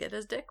to get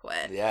his dick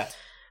wet. Yeah.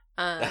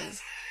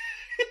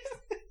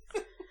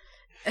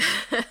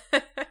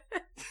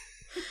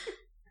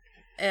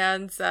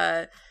 And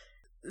so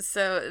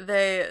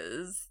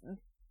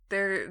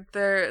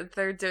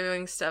they're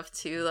doing stuff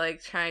too,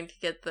 like trying to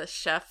get the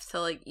chef to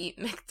like eat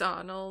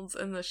McDonald's,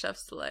 and the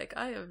chef's like,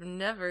 I have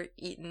never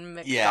eaten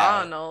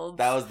McDonald's.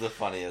 Yeah, that was the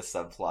funniest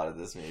subplot of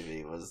this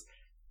movie, was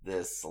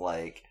this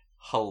like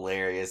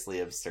hilariously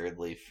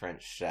absurdly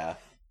French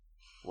chef.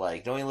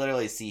 Like, don't we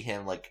literally see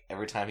him like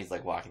every time he's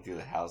like walking through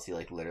the house, he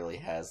like literally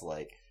has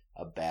like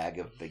a bag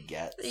of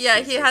baguettes. Yeah,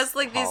 he has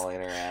like these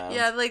around.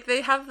 Yeah, like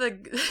they have the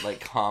like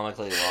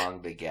comically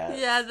long baguettes.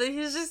 Yeah,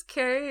 he's just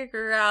carrying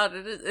around,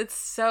 and it's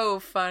so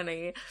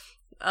funny.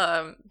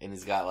 And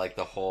he's got like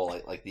the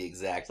whole like the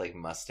exact like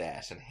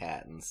mustache and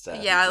hat and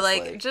stuff. Yeah,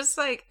 just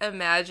like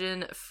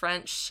imagine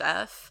French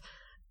chef,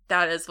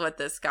 that is what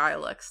this guy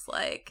looks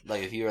like.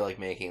 Like, if you were, like,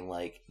 making,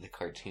 like, the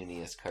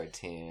cartooniest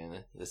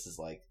cartoon, this is,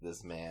 like,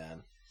 this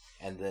man.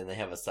 And then they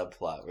have a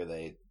subplot where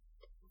they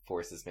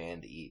force this man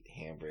to eat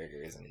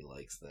hamburgers and he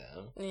likes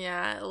them.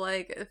 Yeah,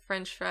 like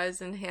French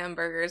fries and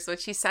hamburgers,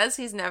 which he says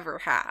he's never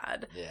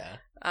had. Yeah.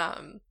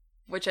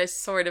 Which I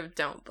sort of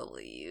don't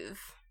believe.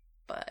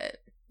 But,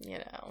 you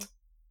know,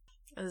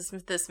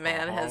 this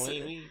man has...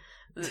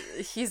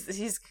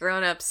 He's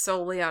grown up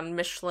solely on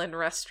Michelin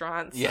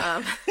restaurants.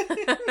 Yeah.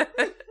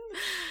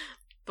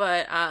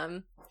 But,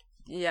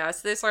 yeah,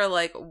 so they sort of,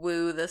 like,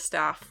 woo the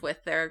staff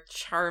with their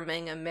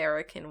charming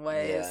American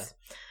ways.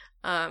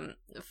 Yeah.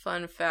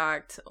 Fun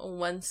fact,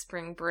 one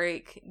spring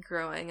break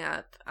growing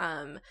up,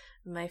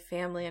 my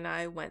family and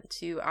I went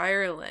to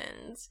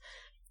Ireland.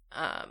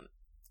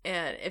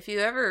 And if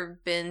you've ever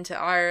been to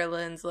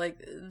Ireland,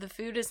 like, the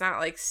food is not,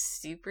 like,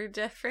 super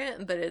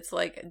different, but it's,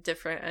 like,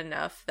 different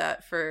enough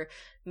that for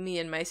me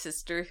and my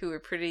sister, who were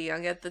pretty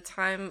young at the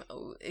time,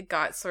 it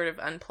got sort of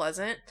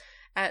unpleasant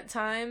at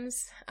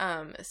times.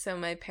 So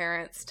my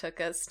parents took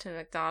us to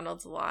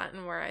McDonald's a lot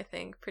and were, I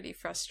think, pretty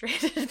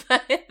frustrated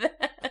by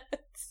that.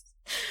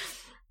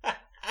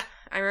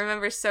 I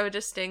remember so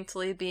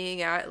distinctly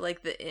being at,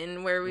 like, the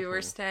inn where we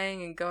were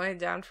staying and going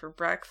down for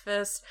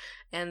breakfast,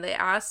 and they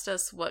asked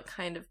us what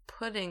kind of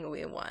pudding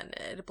we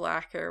wanted,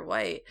 black or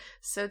white.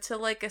 So to,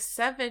 like, a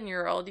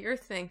 7-year-old, you're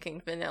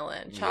thinking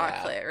vanilla and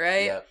chocolate,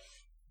 right? Yep.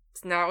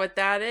 It's not what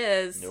that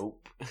is.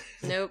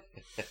 Nope.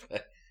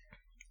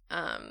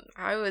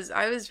 I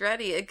was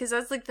ready, because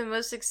that's, like, the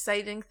most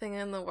exciting thing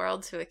in the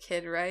world to a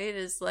kid, right?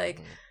 Is, like,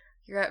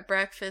 you're at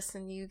breakfast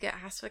and you get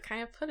asked what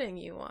kind of pudding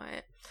you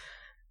want.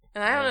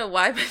 And I don't know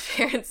why my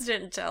parents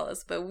didn't tell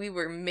us, but we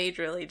were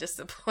majorly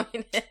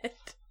disappointed.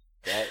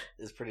 That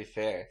is pretty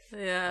fair.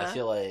 Yeah. I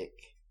feel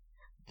like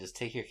just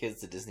take your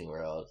kids to Disney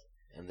World,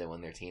 and then when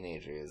they're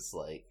teenagers,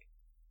 like,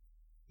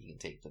 you can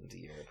take them to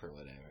Europe or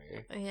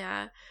whatever.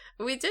 Yeah.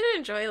 We did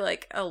enjoy,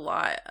 like, a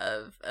lot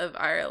of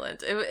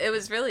Ireland. It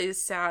was really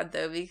sad,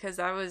 though, because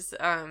that was,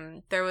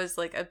 there was,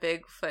 like, a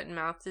big foot and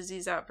mouth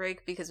disease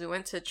outbreak, because we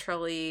went to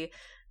Tralee.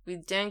 We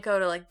didn't go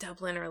to, like,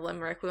 Dublin or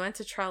Limerick. We went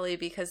to Tralee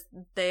because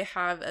they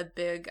have a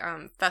big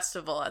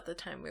festival at the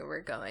time we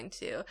were going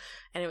to.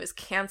 And it was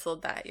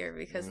canceled that year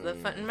because of the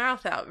foot and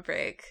mouth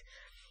outbreak.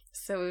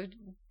 So,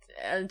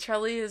 and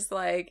Tralee is,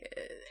 like,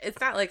 it's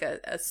not, like,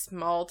 a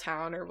small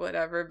town or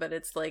whatever, but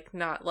it's, like,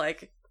 not,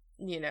 like,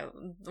 you know,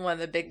 one of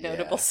the big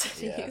notable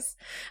cities.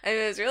 Yeah. I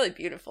mean, it was really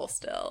beautiful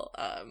still.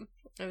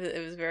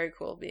 It was very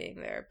cool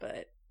being there,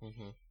 but,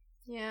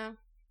 yeah,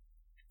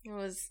 it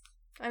was...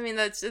 I mean,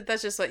 that's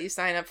just what you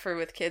sign up for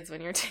with kids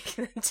when you're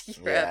taking them to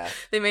Europe. Yeah.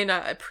 They may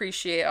not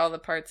appreciate all the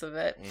parts of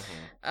it.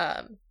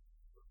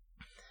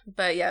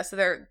 But yeah, so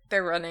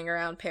they're running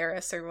around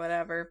Paris or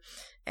whatever.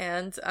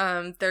 And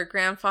their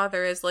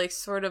grandfather is, like,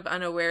 sort of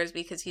unawares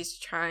because he's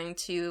trying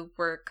to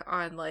work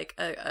on, like,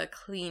 a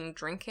clean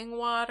drinking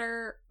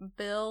water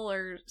bill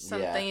or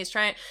something. Yeah. He's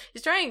trying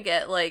to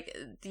get, like,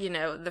 you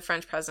know, the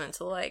French president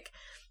to, like,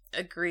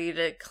 agree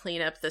to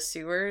clean up the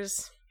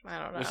sewers. I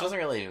don't know. Which doesn't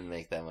really even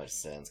make that much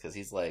sense, because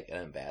he's, like, an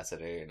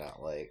ambassador,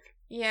 not, like...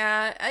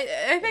 Yeah,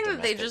 I think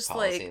that they just,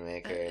 like...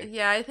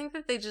 I think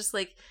that they just,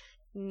 like,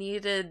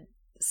 needed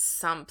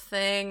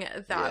something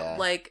that,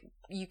 like,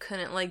 you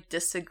couldn't, like,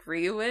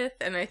 disagree with,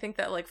 and I think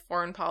that, like,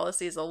 foreign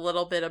policy is a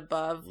little bit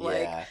above,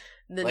 like...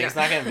 Like, it's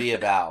not gonna be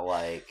about,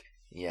 like,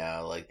 you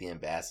know, like, the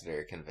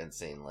ambassador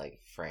convincing,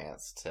 like,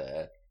 France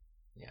to,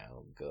 you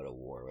know, go to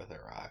war with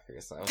Iraq or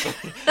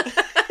something.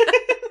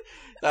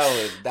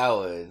 That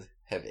would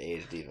have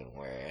aged even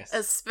worse.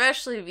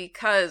 Especially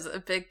because a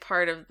big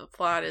part of the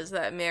plot is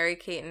that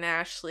Mary-Kate and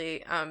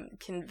Ashley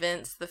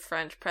convinced the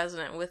French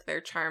president with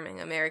their charming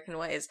American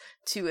ways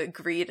to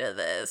agree to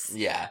this.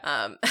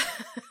 Yeah.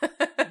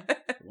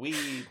 We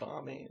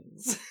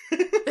bombings.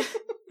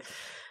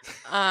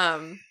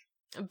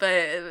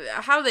 But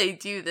how they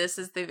do this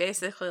is they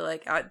basically,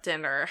 like, at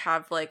dinner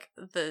have, like,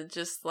 the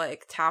just,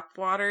 like, tap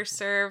water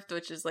served,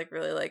 which is, like,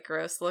 really, like,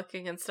 gross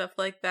looking and stuff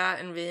like that,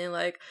 and being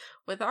like,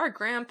 with our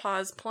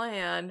grandpa's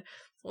plan,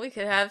 we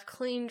could have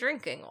clean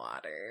drinking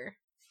water.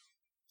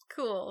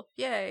 Cool.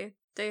 Yay.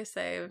 Day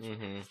saved.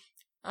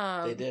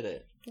 They did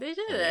it. They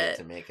They get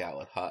to make out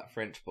with hot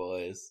French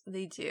boys.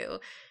 They do.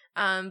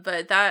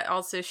 But that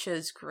also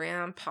shows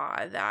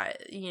Grandpa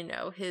that, you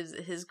know,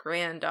 his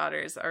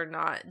granddaughters are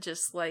not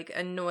just, like,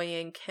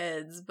 annoying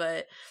kids,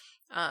 but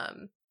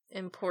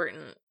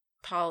important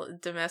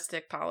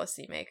domestic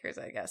policymakers,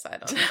 I guess. I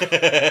don't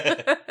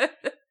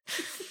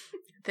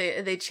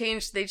know. They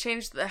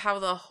changed how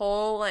the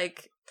whole,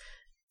 like,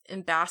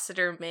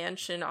 ambassador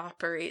mansion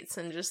operates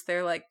in just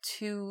their, like,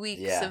 2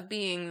 weeks of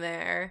being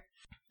there.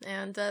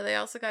 And they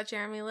also got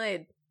Jeremy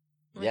laid.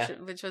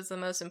 Which was the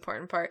most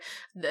important part.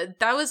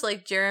 That was,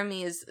 like,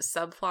 Jeremy's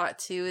subplot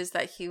too, is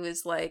that he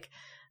was like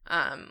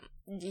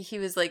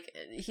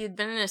he had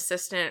been an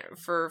assistant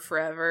for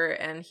forever,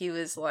 and he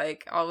was,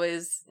 like,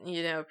 always,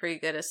 you know, a pretty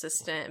good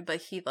assistant,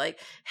 but he, like,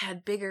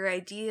 had bigger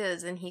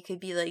ideas and he could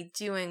be, like,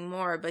 doing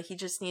more, but he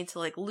just needed to,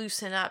 like,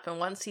 loosen up, and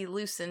once he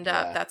loosened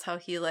up, that's how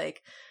he,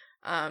 like,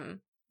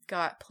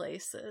 got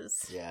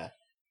places. Yeah.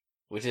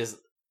 Which is,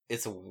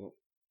 it's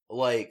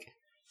like,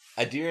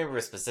 I do remember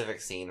a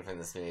specific scene from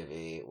this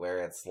movie where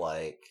it's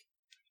like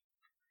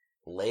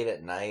late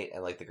at night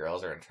and like the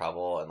girls are in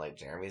trouble and like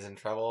Jeremy's in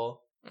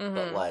trouble,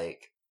 but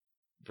like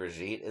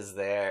Brigitte is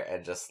there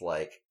and just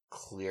like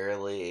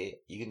clearly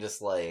you can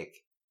just like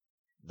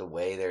the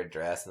way they're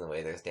dressed and the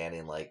way they're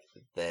standing, like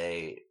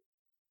they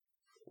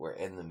were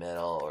in the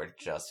middle or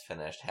just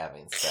finished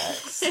having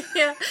sex.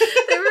 Yeah,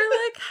 they were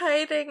like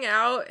hiding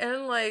out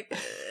and like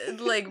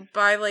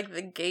by like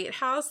the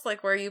gatehouse,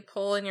 like where you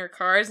pull in your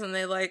cars, and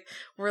they like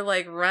were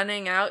like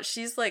running out.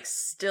 She's like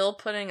still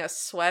putting a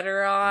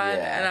sweater on,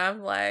 and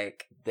I'm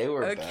like, they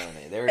were okay.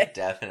 boning. They were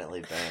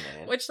definitely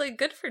boning. Which like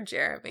good for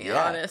Jeremy,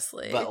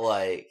 honestly. But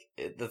like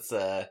it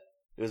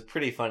was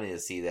pretty funny to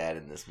see that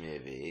in this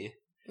movie.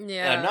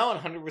 Yeah, and I'm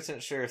not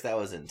 100% sure if that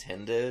was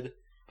intended,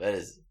 but it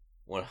is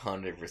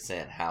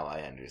 100% how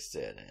I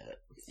understood it.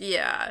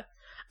 Yeah.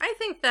 I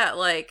think that,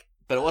 like...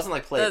 But it wasn't,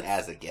 like, played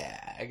as a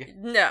gag.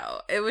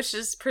 No. It was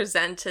just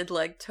presented,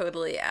 like,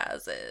 totally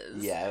as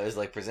is. Yeah, it was,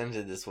 like,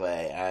 presented this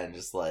way, and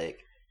just, like,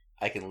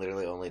 I can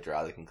literally only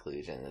draw the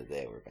conclusion that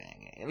they were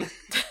banging.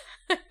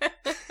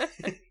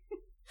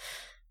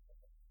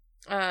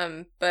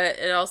 But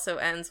it also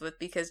ends with,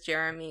 because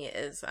Jeremy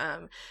is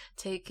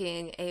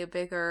taking a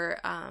bigger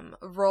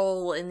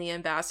role in the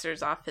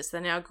ambassador's office,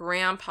 that now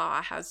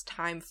Grandpa has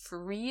time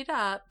freed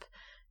up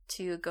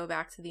to go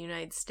back to the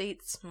United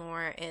States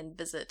more and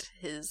visit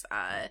his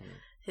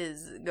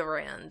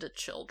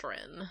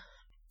grandchildren.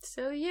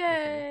 So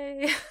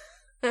yay!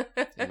 And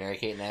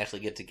Mary-Kate and Ashley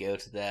get to go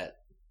to that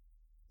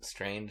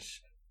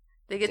strange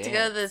They get dance. to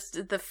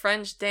go to the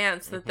French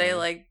dance that they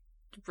like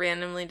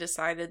randomly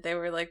decided they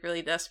were like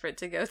really desperate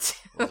to go to.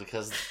 Well,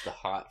 because the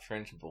hot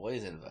French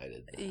boys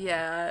invited them.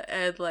 Yeah,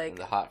 and like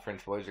the hot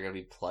French boys are going to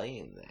be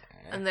playing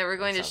there. And they were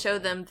going to show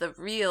them the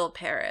real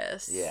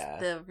Paris. Yeah.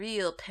 The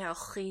real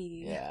Paris.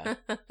 Yeah.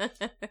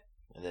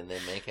 And then they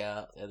make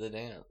out at the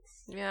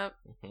dance. Yep.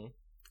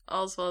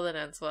 All's well that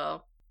ends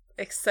well.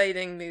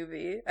 Exciting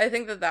movie. I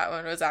think that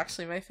one was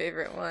actually my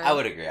favorite one. I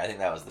would agree. I think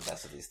that was the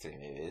best of these three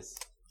movies.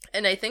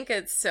 And I think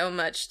it's so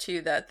much,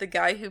 too, that the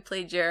guy who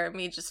played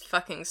Jeremy just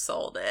fucking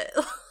sold it.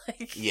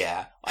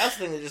 Yeah. I also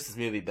think that just this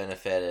movie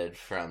benefited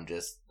from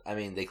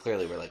they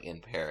clearly were, like, in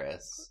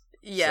Paris.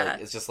 Yeah.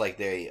 So it's just, like,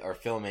 they are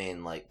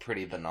filming, like,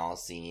 pretty banal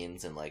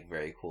scenes in, like,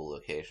 very cool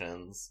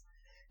locations.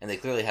 And they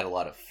clearly had a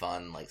lot of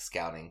fun, like,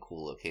 scouting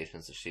cool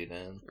locations to shoot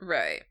in.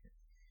 Right.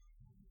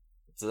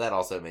 So that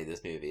also made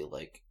this movie,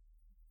 like,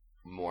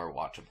 more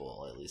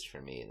watchable, at least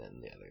for me,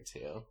 than the other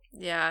two.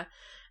 Yeah.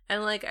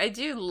 And, like, I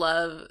do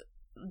love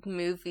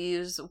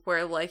movies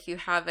where, like, you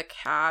have a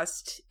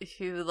cast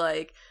who,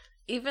 like,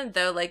 even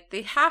though, like,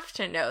 they have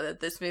to know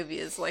that this movie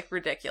is, like,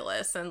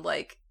 ridiculous and,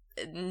 like,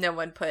 no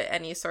one put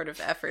any sort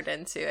of effort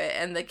into it,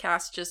 and the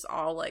cast just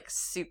all, like,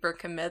 super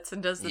commits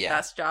and does the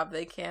best job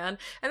they can.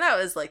 And that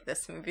was, like,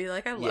 this movie.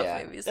 Like, I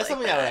love movies That's like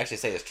something that. I would actually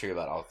say is true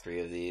about all three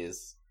of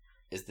these,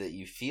 is that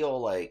you feel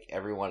like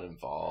everyone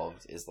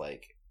involved is,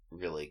 like,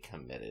 really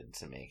committed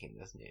to making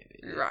this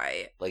movie.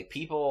 Right. Like,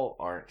 people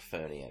aren't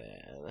phoning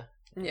it in.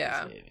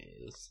 Yeah. These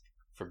movies,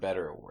 for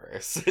better or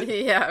worse.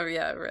 yeah,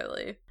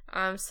 really.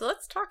 So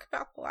let's talk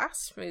about the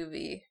last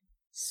movie,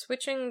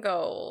 Switching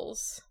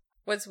Goals.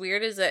 What's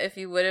weird is that if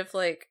you would have,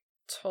 like,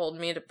 told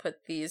me to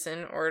put these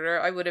in order,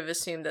 I would have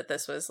assumed that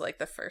this was, like,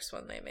 the first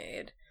one they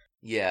made.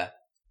 Yeah.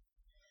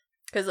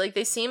 Because, like,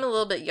 they seem a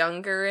little bit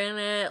younger in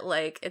it.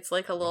 Like, it's,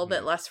 like, a little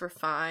bit less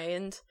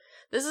refined.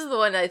 This is the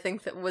one I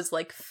think that was,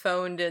 like,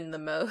 phoned in the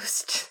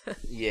most.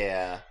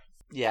 Yeah.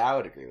 Yeah, I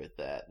would agree with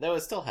that. Though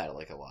it still had,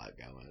 like, a lot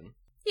going.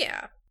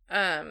 Yeah.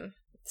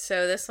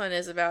 So this one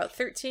is about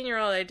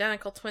 13-year-old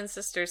identical twin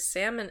sisters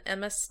Sam and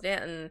Emma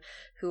Stanton,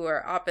 who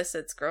are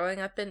opposites growing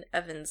up in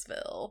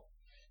Evansville.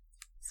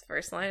 It's the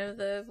first line of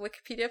the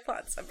Wikipedia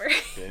plot summary.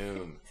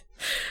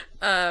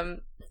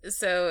 Boom.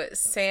 So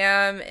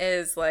Sam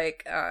is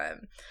like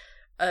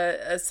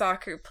a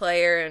soccer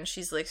player, and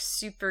she's like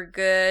super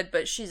good,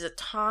 but she's a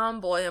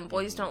tomboy, and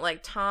boys don't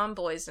like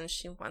tomboys, and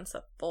she wants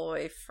a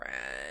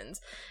boyfriend.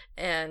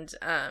 And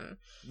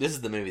this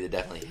is the movie that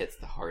definitely hits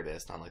the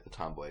hardest on, like, the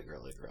tomboy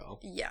girly girl.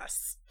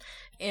 Yes.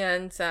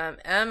 And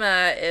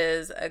Emma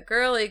is a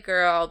girly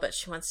girl, but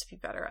she wants to be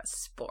better at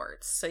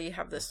sports. So you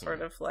have this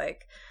sort of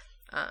like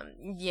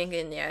yin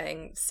and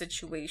yang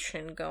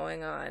situation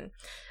going on.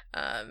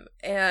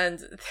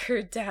 And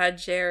their dad,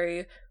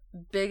 Jerry,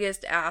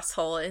 biggest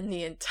asshole in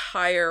the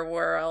entire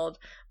world,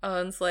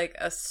 owns like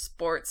a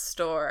sports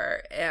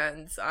store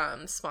and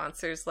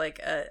sponsors like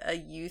a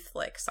youth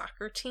like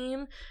soccer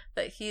team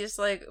that he's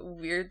like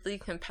weirdly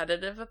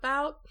competitive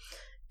about.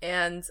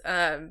 And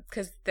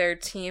because their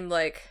team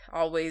like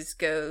always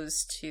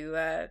goes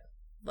to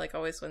like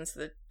always wins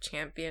the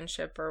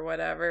championship or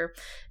whatever.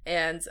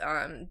 And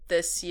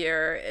this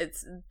year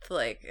it's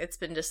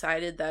been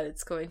decided that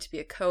it's going to be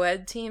a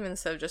co-ed team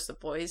instead of just a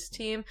boys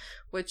team,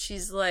 which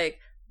he's like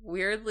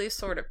weirdly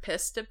sort of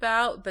pissed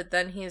about. But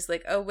then he's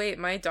like, oh wait,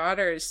 my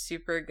daughter is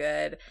super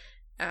good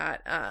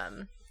at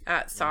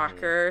at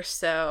soccer,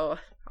 so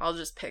I'll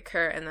just pick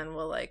her and then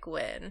we'll like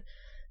win.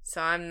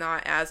 So I'm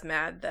not as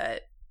mad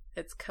that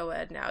it's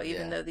co-ed now,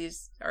 even though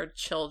these are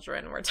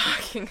children we're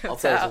talking about.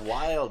 Also, it's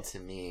wild to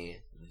me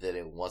that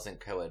it wasn't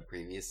co-ed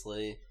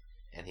previously,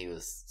 and he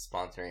was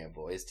sponsoring a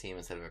boys' team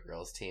instead of a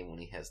girls' team when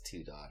he has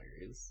 2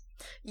 daughters.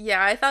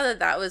 Yeah, I thought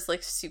that was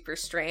like super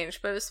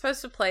strange, but it was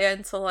supposed to play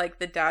into like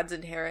the dad's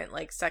inherent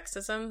like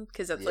sexism,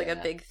 because that's like a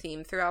big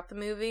theme throughout the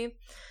movie.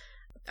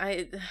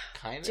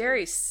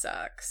 Jerry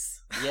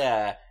sucks.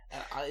 Yeah,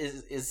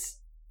 is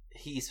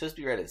he supposed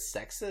to be read as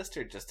sexist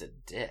or just a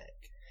dick?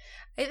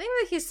 I think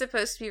that he's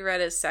supposed to be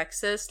read as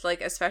sexist,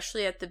 like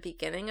especially at the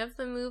beginning of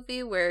the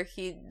movie, where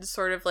he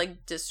sort of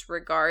like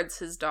disregards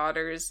his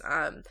daughter's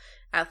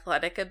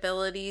athletic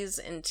abilities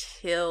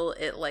until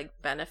it like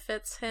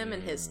benefits him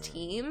and his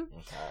team.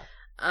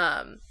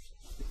 Okay.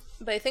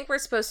 But I think we're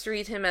supposed to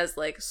read him as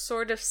like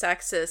sort of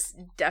sexist,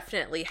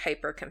 definitely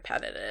hyper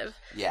competitive.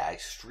 Yeah,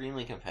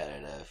 extremely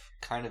competitive,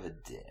 kind of a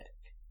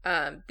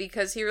dick.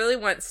 Because he really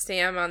wants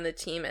Sam on the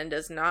team and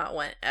does not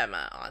want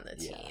Emma on the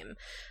team.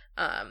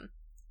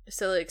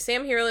 So, like,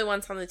 Sam he really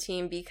wants on the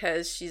team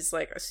because she's,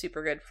 like, a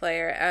super good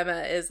player.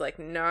 Emma is, like,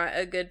 not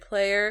a good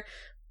player,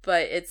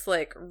 but it's,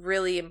 like,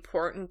 really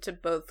important to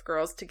both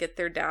girls to get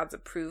their dad's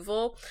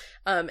approval.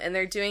 And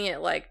they're doing it,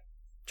 like,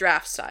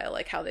 draft style,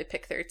 like how they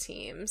pick their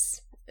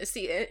teams.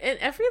 See, in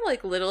every,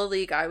 like, little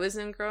league I was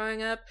in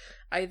growing up,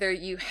 either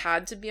you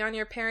had to be on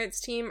your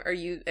parents' team or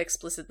you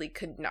explicitly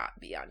could not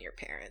be on your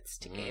parents'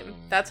 team.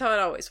 That's how it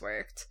always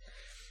worked.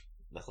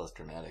 That's less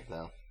dramatic,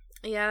 though.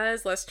 Yeah, that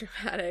is less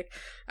dramatic.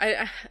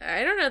 I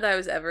don't know that I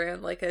was ever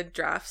in, like, a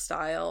draft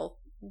style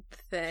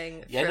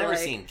thing. Yeah, I've never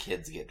seen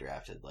kids get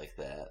drafted like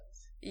that.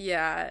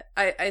 Yeah,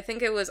 I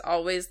think it was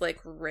always, like,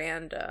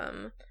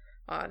 random,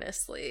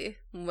 honestly,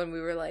 when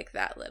we were, like,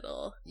 that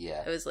little.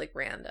 Yeah. It was, like,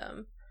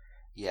 random.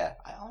 Yeah,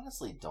 I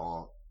honestly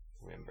don't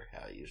remember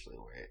how it usually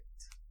worked.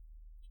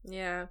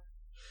 Yeah.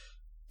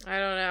 I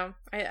don't know.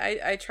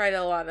 I tried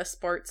a lot of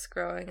sports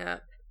growing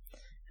up.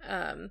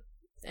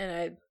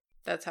 And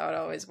that's how it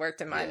always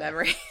worked in my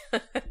memory.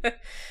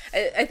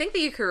 I think that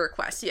you could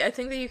request. Yeah, I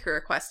think that you could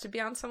request to be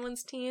on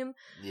someone's team.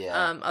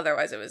 Yeah.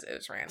 Otherwise, it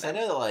was random. I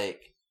know that,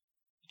 like,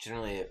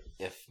 generally,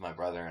 if my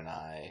brother and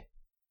I,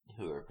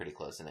 who are pretty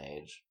close in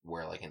age,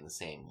 were like in the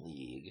same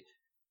league,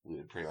 we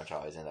would pretty much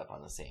always end up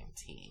on the same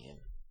team,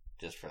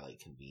 just for like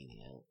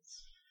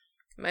convenience.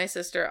 My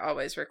sister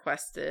always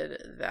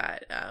requested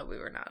that we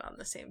were not on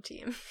the same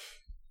team.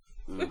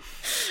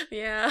 Oof.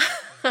 Yeah.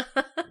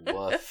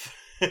 Woof.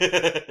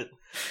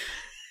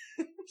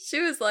 She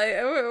was like,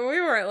 we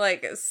weren't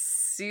like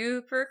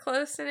super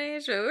close in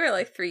age, but we were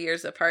like 3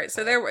 years apart.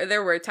 So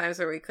there were times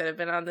where we could have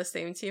been on the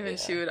same team, and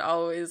she would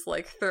always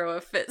like throw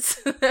a fit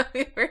so that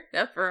we were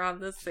never on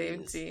the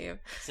same team.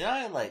 So now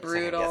I'm like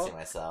brutal. Second guessing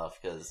myself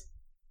because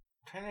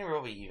I'm trying to remember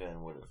what we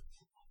even would have.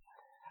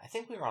 I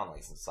think we were on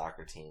like some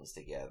soccer teams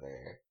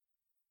together,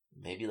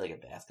 maybe like a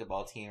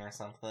basketball team or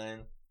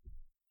something.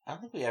 I don't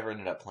think we ever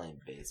ended up playing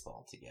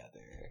baseball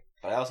together.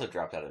 But I also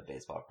dropped out of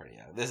baseball pretty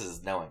young.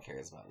 No one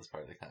cares about this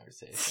part of the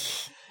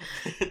conversation.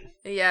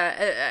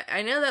 Yeah,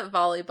 I know that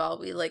volleyball,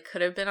 we like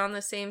could have been on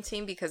the same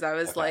team because I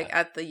was like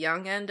at the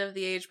young end of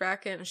the age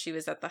bracket and she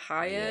was at the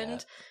high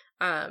end.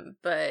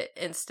 But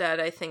instead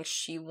I think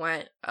she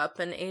went up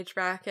an age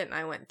bracket and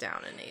I went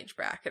down an age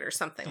bracket or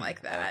something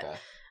like that.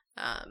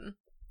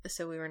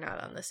 So we were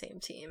not on the same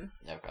team.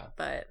 Okay.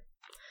 But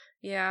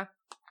yeah.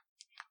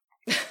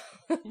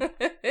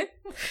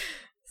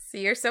 See,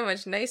 you're so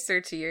much nicer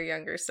to your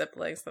younger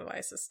siblings than my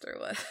sister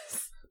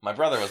was. My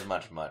brother was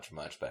much, much,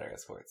 much better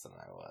at sports than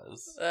I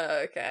was.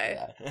 Okay.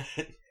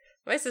 Yeah.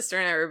 My sister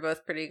and I were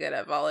both pretty good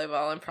at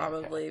volleyball and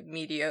probably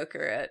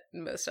mediocre at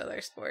most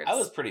other sports. I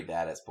was pretty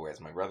bad at sports.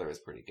 My brother was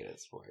pretty good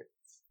at sports.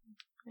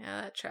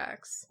 Yeah, that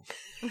tracks.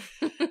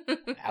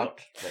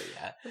 Ouch, but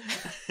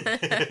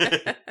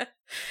yeah.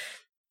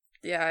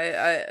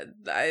 Yeah,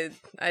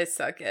 I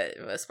suck at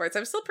most sports.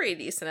 I'm still pretty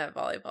decent at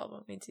volleyball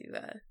when we do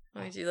that.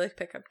 When we do like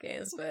pickup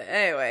games. But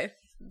anyway,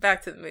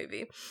 back to the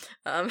movie.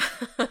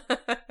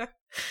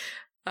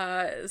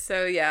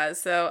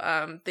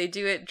 So they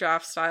do it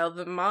draft style.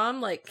 The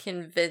mom like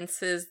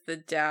convinces the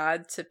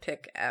dad to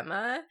pick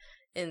Emma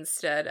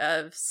instead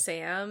of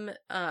Sam.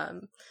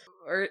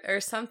 Or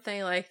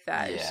something like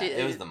that. Yeah,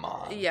 it was the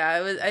mom. Yeah,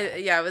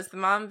 it was the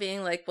mom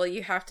being like, well,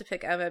 you have to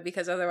pick Emma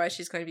because otherwise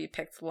she's going to be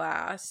picked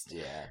last.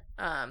 Yeah.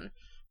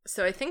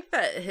 So I think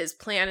that his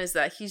plan is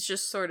that he's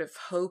just sort of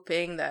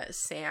hoping that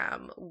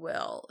Sam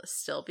will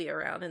still be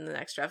around in the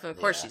next draft. And of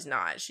course she's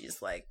not.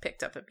 She's like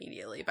picked up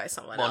immediately by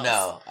someone else.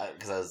 Well, no,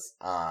 because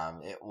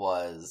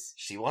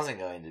she wasn't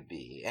going to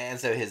be. And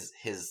so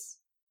his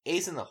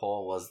ace in the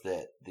hole was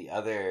that the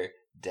other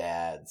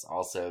dads,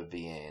 also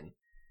being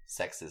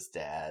sexist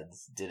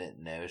dads,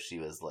 didn't know she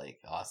was like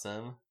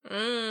awesome.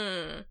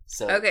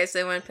 So okay, so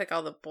they want to pick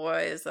all the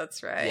boys.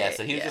 That's right. Yeah,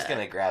 so he was just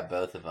gonna grab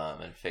both of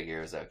them and figure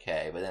it was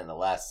okay. But then the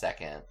last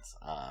second,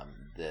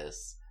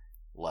 this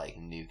like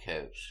new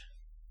coach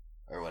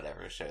or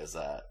whatever shows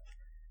up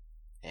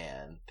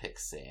and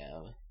picks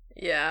Sam.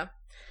 Yeah.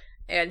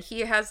 and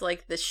he has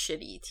like the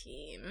shitty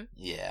team.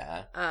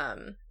 Yeah.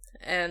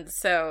 And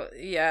so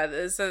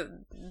yeah, so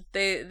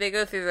they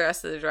go through the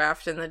rest of the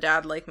draft, and the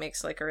dad like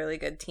makes like a really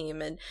good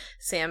team, and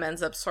Sam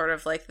ends up sort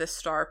of like the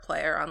star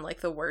player on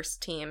like the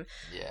worst team.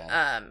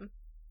 Yeah.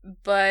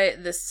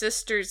 But the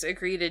sisters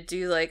agree to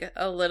do like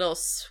a little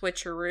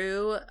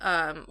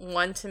switcheroo.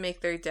 One, to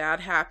make their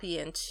dad happy,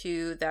 and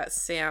two, that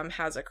Sam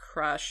has a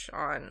crush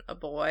on a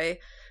boy,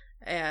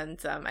 and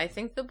I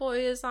think the boy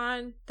is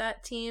on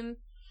that team.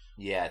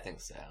 Yeah, I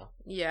think so.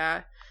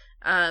 Yeah.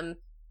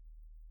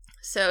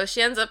 So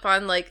she ends up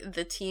on like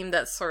the team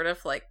that's sort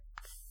of like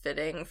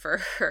fitting for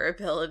her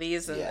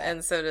abilities,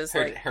 and so does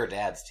her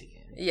dad's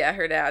team. Yeah,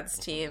 her dad's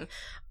team.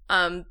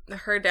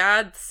 Her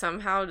dad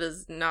somehow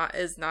is not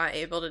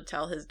able to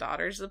tell his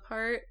daughters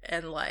apart,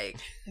 and like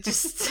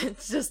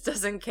just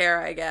doesn't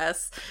care, I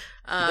guess.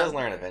 He does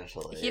learn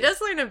eventually. He does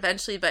learn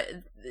eventually,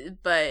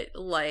 but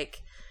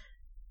like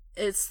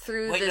it's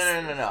through this.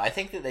 No. I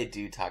think that they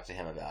do talk to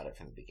him about it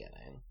from the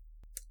beginning.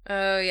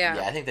 Oh yeah.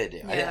 Yeah, I think they do.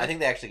 Yeah. I think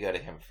they actually go to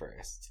him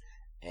first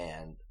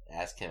and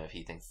ask him if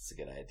he thinks it's a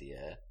good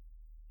idea,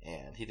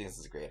 and he thinks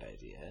it's a great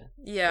idea.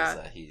 Yeah.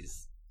 Because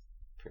he's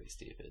pretty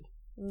stupid.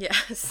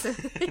 Yes.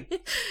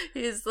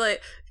 He's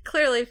like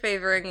clearly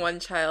favoring one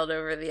child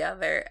over the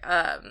other.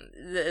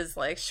 Is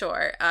like,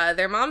 sure.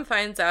 Their mom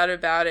finds out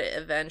about it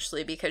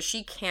eventually because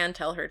she can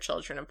tell her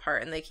children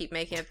apart, and they keep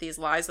making up these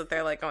lies that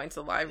they're like going to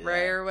the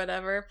library or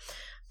whatever.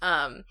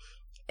 So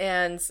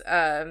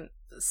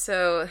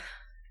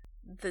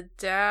the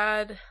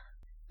dad,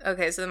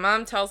 okay, so the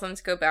mom tells them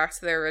to go back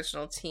to their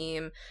original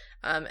team.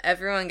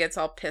 Everyone gets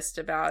all pissed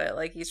about it.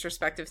 Like, each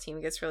respective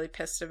team gets really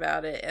pissed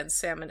about it, and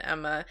Sam and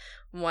Emma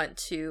want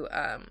to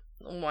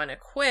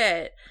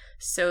quit.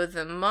 So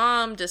the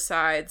mom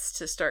decides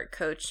to start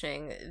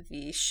coaching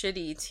the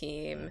shitty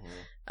team,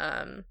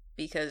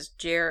 because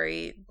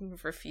Jerry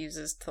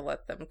refuses to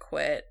let them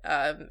quit.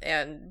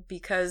 And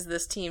because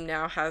this team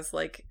now has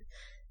like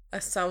a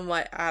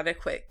somewhat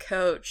adequate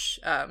coach,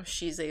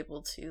 she's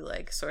able to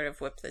like sort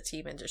of whip the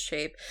team into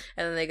shape,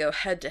 and then they go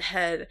head to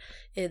head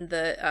in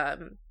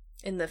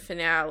the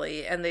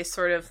finale, and they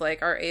sort of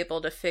like are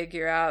able to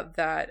figure out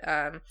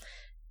that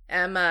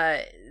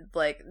Emma,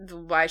 like,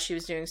 why she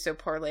was doing so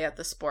poorly at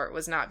the sport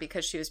was not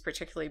because she was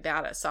particularly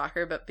bad at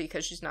soccer, but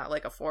because she's not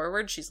like a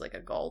forward, she's like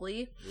a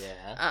goalie.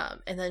 Yeah.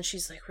 And then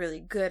she's like really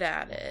good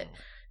at it.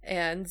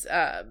 And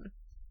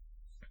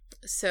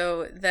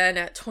so then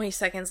at 20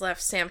 seconds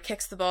left, Sam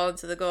kicks the ball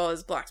into the goal,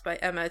 is blocked by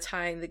Emma,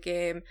 tying the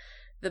game.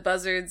 The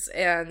Buzzards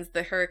and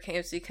the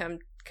Hurricanes become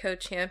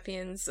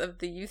co-champions of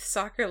the Youth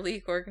Soccer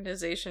League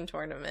organization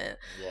tournament.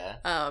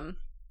 Yeah.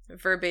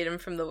 Verbatim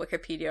from the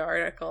Wikipedia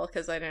article,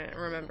 because I didn't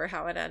remember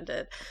how it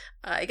ended.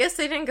 I guess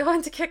they didn't go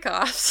into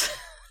kickoffs.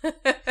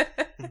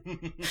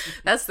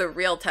 That's the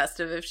real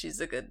test of if she's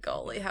a good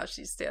goalie, how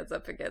she stands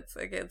up against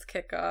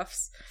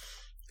kickoffs.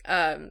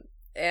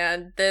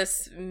 And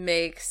this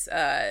means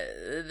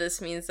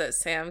that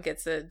Sam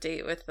gets a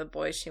date with the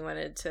boy she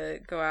wanted to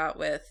go out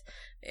with,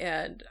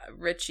 and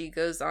Richie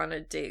goes on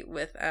a date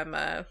with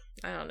Emma.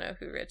 I don't know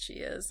who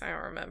Richie is. I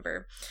don't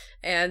remember.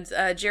 And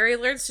Jerry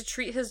learns to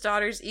treat his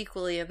daughters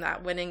equally, and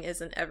that winning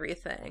isn't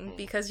everything,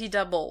 because he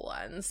double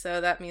won. So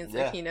that means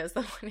that he knows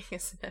that winning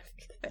isn't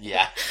everything.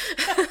 Yeah.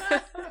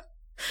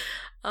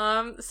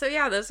 So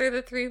yeah, those are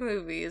the three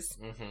movies.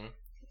 Mm-hmm.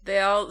 They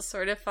all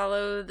sort of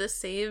follow the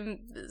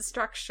same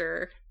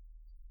structure.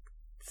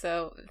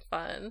 So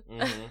fun.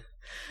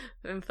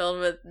 Mm-hmm. And filled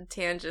with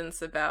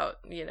tangents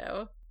about,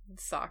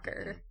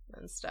 soccer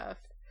and stuff.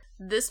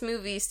 This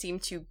movie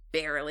seemed to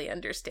barely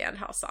understand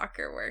how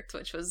soccer worked,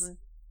 which was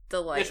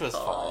delightful. Which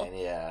was fine,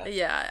 yeah.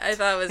 Yeah, I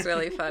thought it was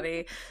really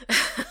funny.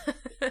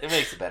 It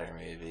makes a better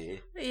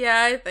movie.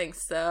 Yeah, I think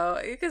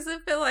so. Because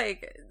if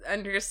it,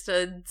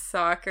 understood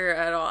soccer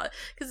at all.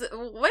 Because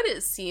what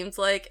it seems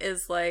like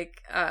is,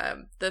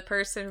 the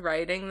person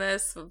writing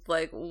this,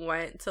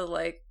 went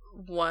to,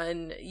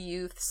 one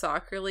youth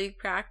soccer league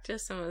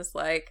practice and was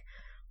like,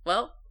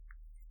 well,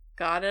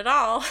 got it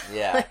all.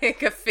 Yeah. I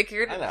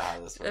figured I know how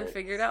this works. I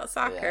figured out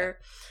soccer.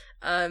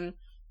 Yeah.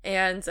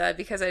 And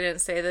because I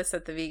didn't say this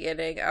at the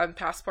beginning,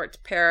 Passport to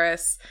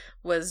Paris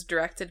was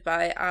directed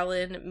by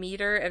Alan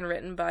Meter and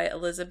written by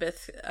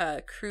Elizabeth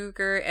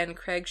Kruger and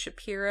Craig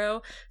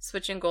Shapiro.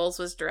 Switching Goals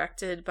was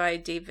directed by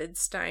David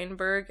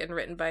Steinberg and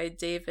written by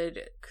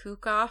David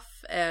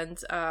Kukoff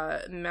and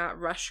Matt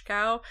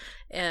Rushkow.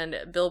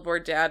 And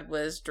Billboard Dad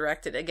was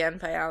directed again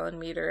by Alan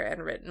Meter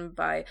and written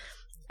by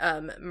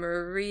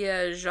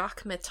Maria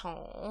Jacques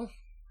Metton.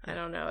 I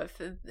don't know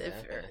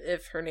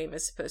if her name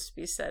is supposed to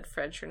be said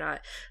French or not,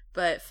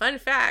 but fun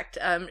fact,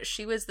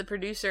 she was the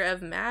producer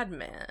of Mad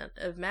Men,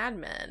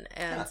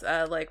 and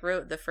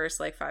wrote the first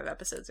 5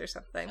 episodes or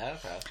something.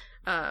 Okay.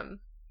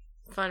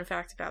 Fun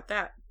fact about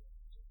that.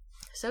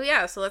 So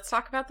let's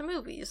talk about the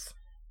movies.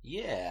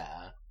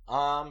 Yeah.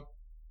 I'll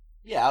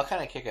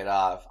kind of kick it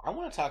off. I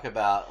want to talk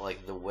about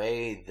the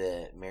way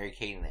that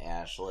Mary-Kate and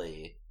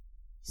Ashley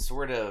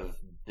sort of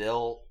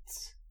built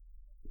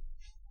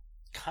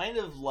kind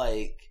of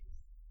a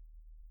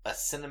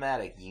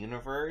cinematic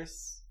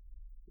universe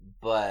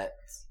but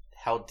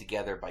held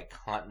together by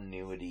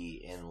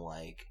continuity in,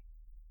 like,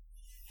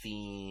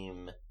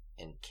 theme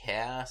and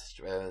cast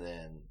rather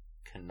than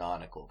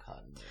canonical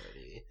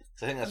continuity.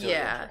 So I think that's really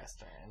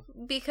interesting.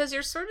 Because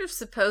you're sort of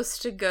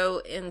supposed to go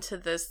into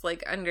this,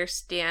 like,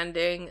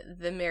 understanding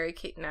the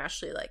Mary-Kate and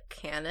Ashley, like,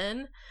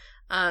 canon.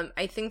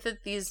 I think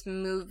that these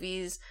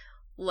movies,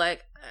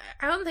 like,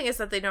 I don't think it's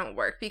that they don't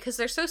work, because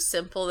they're so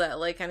simple that,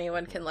 like,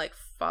 anyone can, like,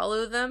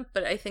 follow them,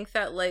 but I think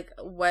that, like,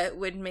 what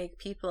would make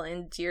people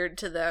endeared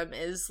to them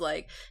is,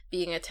 like,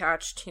 being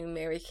attached to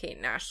Mary-Kate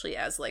and Ashley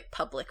as, like,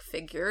 public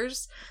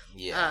figures.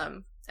 Yeah.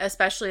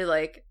 Especially,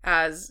 like,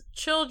 as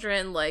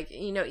children, like,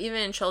 you know,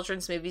 even in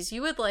children's movies,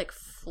 you would, like,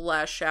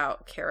 flesh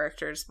out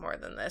characters more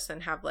than this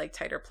and have, like,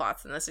 tighter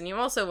plots than this, and you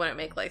also wouldn't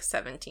make, like,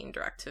 17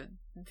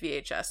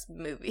 direct-to-VHS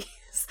movies.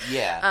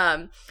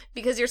 Yeah.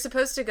 Because you're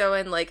supposed to go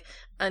in, like,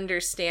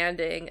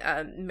 understanding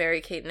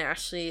Mary-Kate and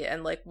Ashley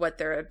and, like, what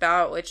they're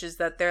about, which is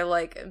that they're,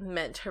 like,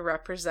 meant to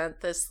represent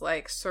this,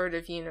 like, sort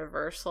of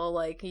universal,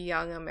 like,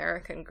 young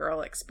American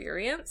girl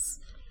experience.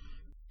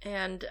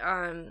 And,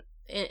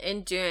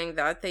 in doing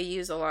that, they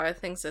use a lot of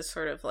things as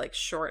sort of like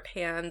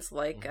shorthands,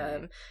 like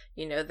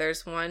you know,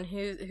 there's one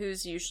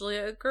who's usually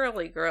a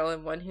girly girl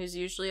and one who's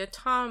usually a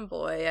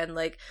tomboy, and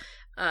like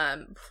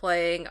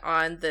playing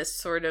on this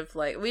sort of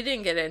like, we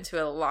didn't get into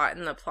it a lot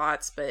in the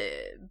plots,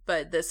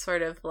 but this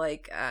sort of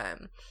like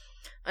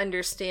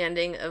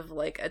understanding of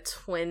like a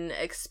twin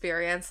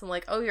experience, and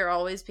like, oh, you're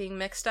always being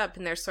mixed up,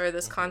 and there's sort of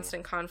this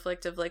constant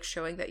conflict of like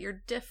showing that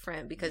you're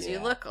different because you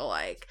look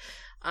alike.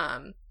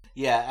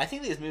 Yeah, I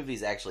think these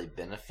movies actually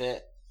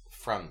benefit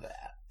from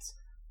that.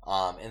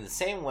 In the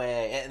same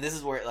way, and this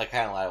is where, like,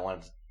 kind of I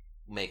wanted to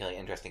make an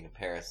interesting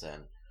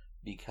comparison,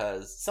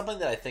 because something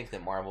that I think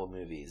that Marvel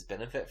movies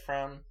benefit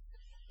from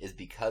is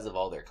because of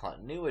all their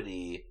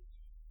continuity,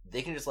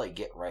 they can just, like,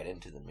 get right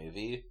into the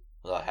movie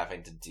without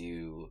having to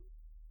do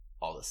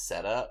all the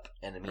setup,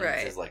 and it means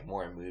there's, like,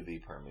 more movie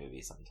per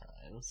movie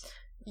sometimes.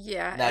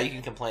 Yeah. Now, you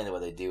can complain that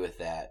what they do with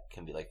that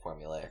can be, like,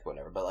 formulaic or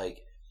whatever, but,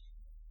 like,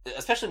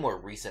 especially more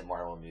recent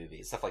Marvel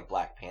movies, stuff like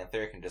Black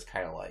Panther can just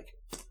kind of, like,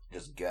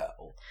 just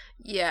go.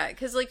 Yeah,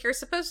 because, like, you're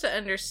supposed to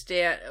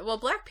understand... Well,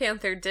 Black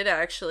Panther did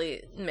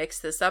actually mix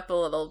this up a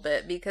little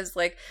bit, because,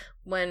 like,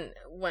 when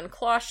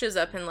Klaue shows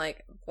up in,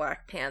 like,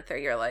 Black Panther,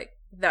 you're like,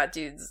 that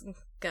dude's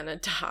gonna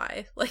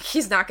die. Like,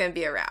 he's not gonna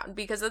be around,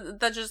 because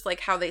that's just, like,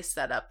 how they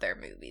set up their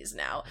movies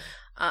now.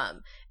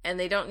 And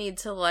they don't need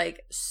to,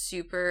 like,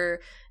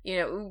 super, you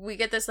know, we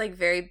get this, like,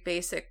 very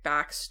basic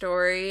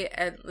backstory,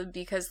 and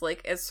because,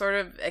 like, it's sort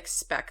of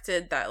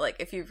expected that, like,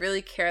 if you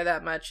really care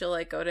that much, you'll,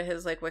 like, go to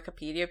his, like,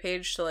 Wikipedia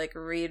page to, like,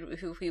 read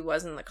who he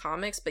was in the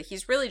comics, but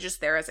he's really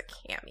just there as a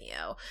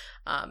cameo.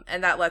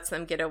 And that lets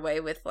them get away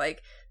with,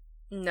 like,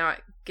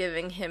 not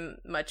giving him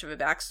much of a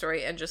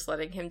backstory and just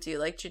letting him do,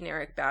 like,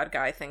 generic bad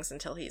guy things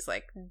until he's,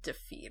 like,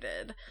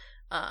 defeated.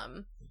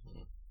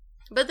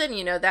 But then,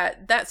 you know,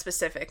 that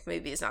specific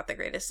movie is not the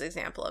greatest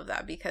example of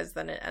that, because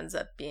then it ends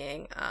up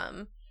being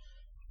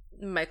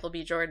Michael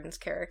B. Jordan's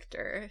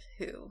character,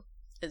 who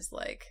is,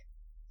 like,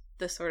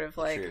 the sort of,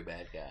 like... true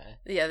bad guy.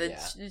 Yeah,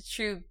 the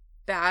true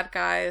bad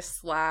guy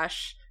 /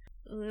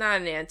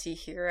 not an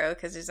anti-hero,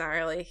 because he's not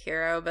really a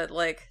hero, but,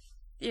 like,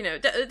 you know,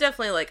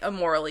 definitely, like, a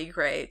morally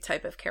gray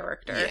type of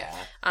character.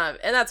 Yeah.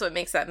 And that's what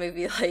makes that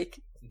movie, like,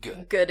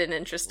 good and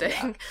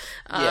interesting.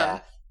 Yeah.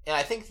 And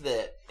I think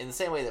that in the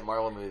same way that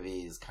Marvel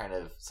movies kind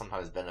of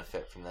sometimes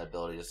benefit from the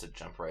ability just to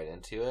jump right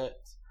into it,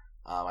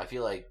 I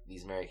feel like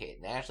these Mary-Kate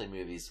and Ashley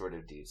movies sort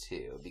of do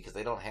too, because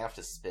they don't have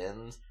to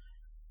spend,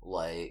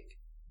 like,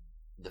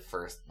 the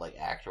first, like,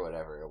 act or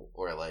whatever,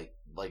 or like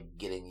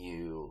getting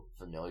you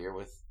familiar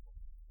with,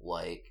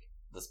 like,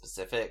 the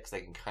specifics. They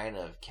can kind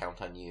of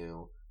count on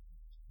you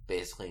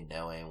basically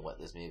knowing what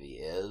this movie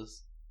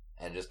is,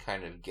 and just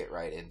kind of get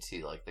right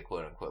into, like, the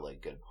quote-unquote,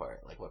 like, good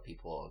part, like what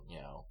people, you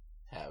know,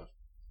 have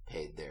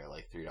paid their,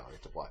 like,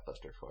 $3 to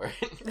Blockbuster for.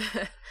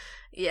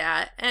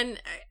 Yeah,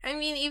 and I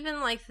mean,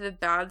 even, like, the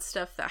bad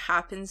stuff that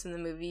happens in the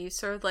movie, you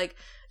sort of, like,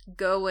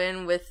 go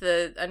in with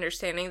the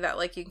understanding that,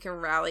 like, you can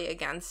rally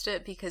against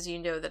it because you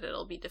know that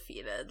it'll be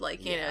defeated.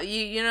 Like, you know,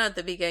 you know at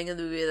the beginning of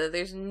the movie that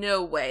there's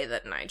no way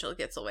that Nigel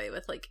gets away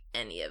with, like,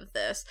 any of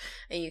this,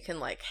 and you can,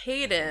 like,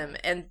 hate him,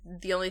 and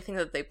the only thing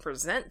that they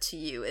present to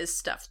you is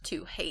stuff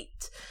to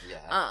hate.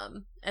 Yeah.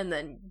 And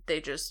then they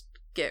just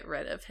get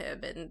rid of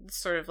him and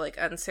sort of, like,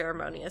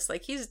 unceremonious,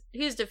 like, he's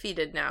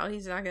defeated now,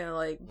 he's not gonna,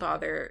 like,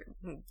 bother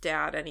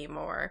Dad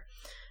anymore.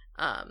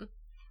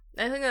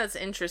 I think that's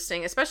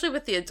interesting, especially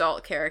with the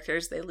adult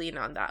characters. They lean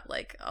on that,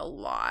 like, a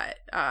lot,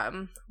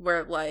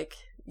 where, like,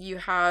 you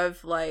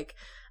have, like,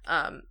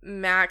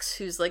 Max,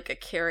 who's, like, a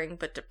caring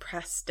but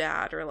depressed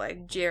dad, or,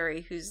 like,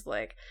 Jerry, who's,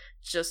 like,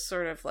 just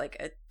sort of, like,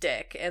 a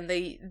dick, and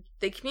they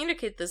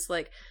communicate this,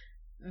 like,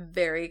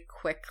 very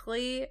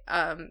quickly,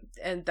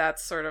 and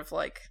that's sort of,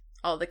 like,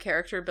 all the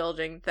character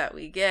building that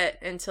we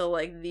get until,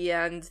 like, the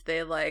end.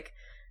 They, like,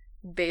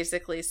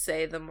 basically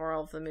say the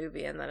moral of the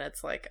movie, and then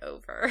it's, like,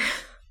 over.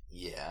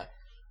 Yeah.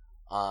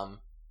 Do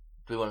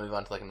we want to move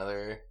on to, like,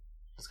 another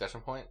discussion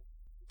point?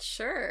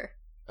 Sure.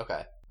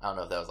 Okay. I don't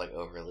know if that was, like,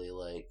 overly,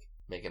 like,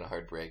 making a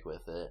hard break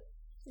with it.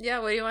 Yeah,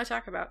 what do you want to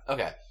talk about?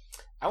 Okay.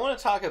 I want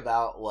to talk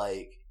about,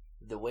 like,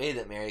 the way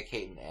that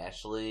Mary-Kate and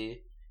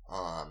Ashley,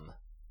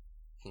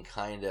 can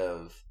kind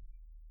of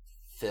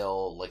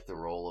fill, like, the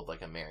role of,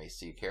 like, a Mary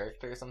Sue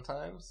character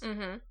sometimes.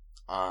 Mm-hmm.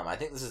 I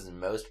think this is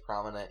most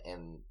prominent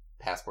in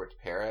Passport to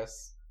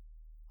Paris.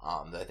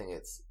 I think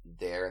it's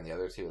there in the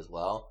other two as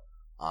well.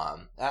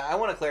 I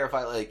want to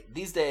clarify, like,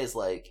 these days,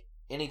 like,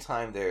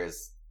 anytime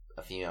there's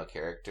a female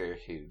character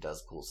who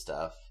does cool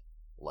stuff,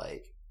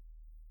 like,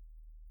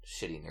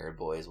 shitty nerd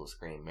boys will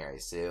scream Mary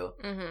Sue.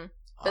 Mm-hmm.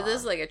 But this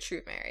is, like, a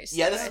true Mary Sue.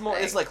 Yeah, this is more,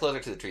 it's, like, closer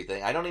to the true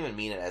thing. I don't even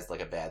mean it as,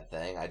 like, a bad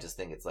thing. I just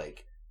think it's,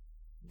 like,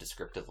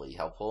 descriptively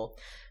helpful.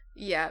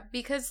 Yeah,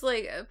 because,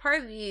 like,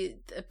 part of the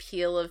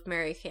appeal of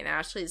Mary-Kate and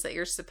Ashley is that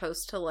you're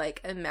supposed to,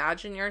 like,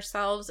 imagine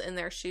yourselves in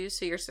their shoes,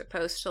 so you're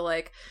supposed to,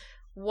 like,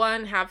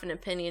 one, have an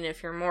opinion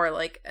if you're more,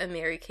 like, a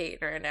Mary-Kate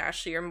or an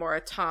Ashley, or more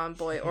a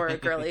tomboy or a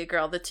girly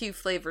girl, the two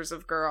flavors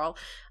of girl.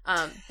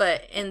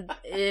 But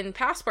in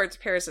Passport to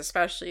Paris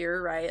especially,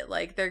 you're right,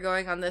 like, they're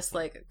going on this,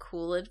 like,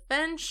 cool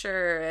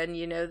adventure, and,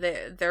 you know,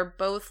 they're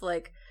both,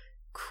 like,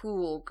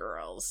 cool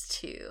girls,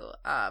 too.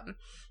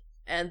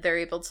 And they're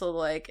able to,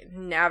 like,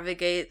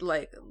 navigate,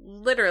 like,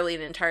 literally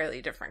an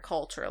entirely different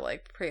culture,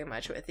 like, pretty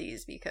much with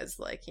ease, because,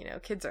 like, you know,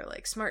 kids are,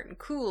 like, smart and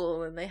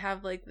cool, and they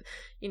have, like,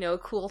 you know, a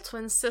cool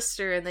twin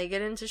sister, and they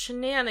get into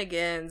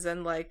shenanigans,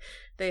 and, like,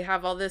 they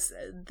have all this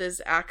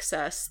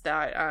access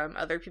that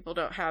other people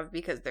don't have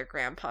because their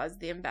grandpa's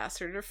the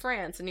ambassador to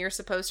France, and you're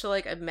supposed to,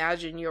 like,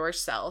 imagine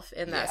yourself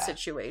in that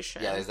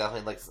situation. Yeah, there's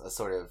definitely, like, a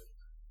sort of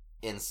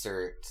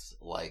insert,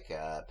 like,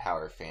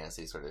 power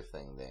fantasy sort of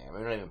thing there. I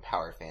mean, not even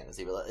power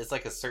fantasy, but it's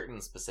like a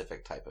certain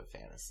specific type of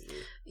fantasy.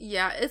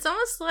 Yeah, it's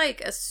almost like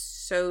a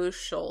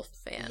social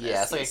fantasy.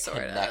 Yeah, it's like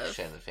a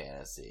connection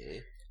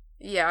fantasy.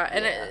 Yeah,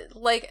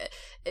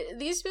 and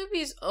these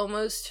movies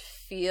almost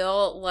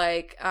feel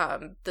like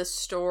the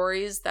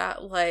stories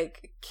that,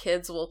 like,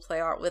 kids will play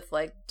out with,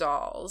 like,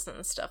 dolls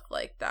and stuff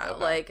like that.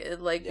 Okay.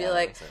 Like be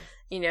like,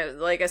 you know,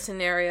 like a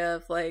scenario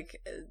of,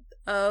 like,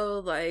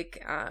 oh,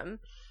 like,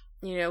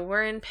 you know,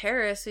 we're in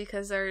Paris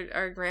because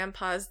our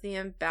grandpa's the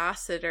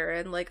ambassador,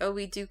 and, like, oh,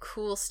 we do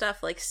cool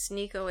stuff, like,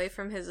 sneak away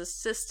from his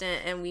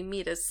assistant, and we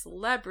meet a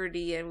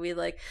celebrity, and we,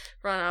 like,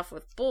 run off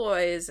with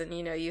boys, and,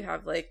 you know, you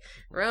have, like,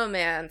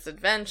 romance,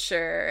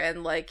 adventure,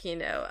 and, like, you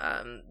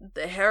know,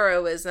 the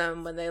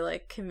heroism when they,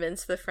 like,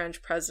 convince the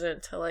French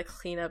president to, like,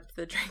 clean up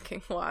the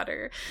drinking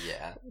water.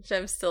 Yeah. Which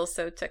I'm still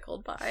so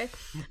tickled by.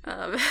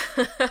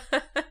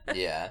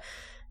 Yeah.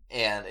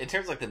 And in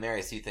terms of, like, the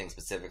Mary Sue thing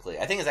specifically,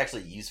 I think it's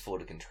actually useful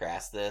to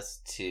contrast this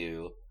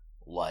to,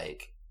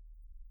 like,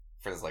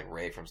 for instance, like,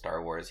 Rey from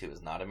Star Wars, who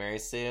is not a Mary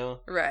Sue.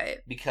 Right.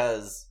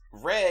 Because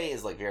Rey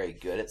is, like, very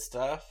good at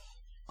stuff,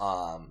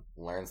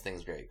 learns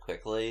things very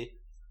quickly,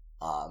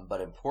 but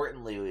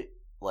importantly,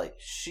 like,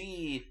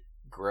 she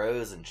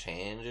grows and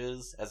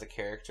changes as a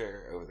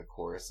character over the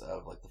course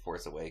of, like, The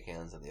Force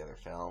Awakens and the other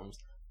films.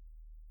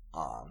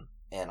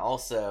 And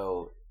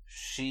also,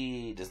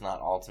 she does not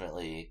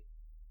ultimately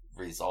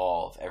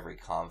resolve every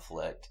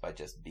conflict by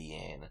just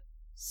being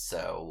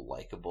so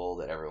likable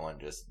that everyone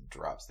just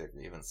drops their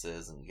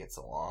grievances and gets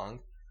along.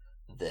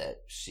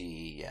 That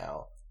she, you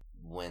know,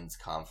 wins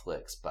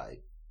conflicts by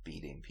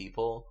beating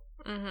people,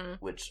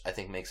 which I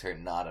think makes her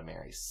not a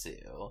Mary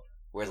Sue.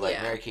 Whereas, like,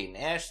 Mary-Kate and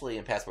Ashley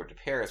in Passport to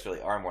Paris really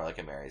are more like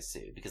a Mary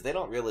Sue, because they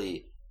don't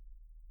really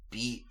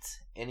beat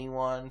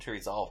anyone to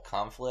resolve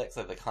conflicts.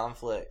 Like, the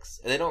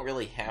conflicts, they don't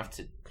really have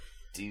to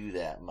do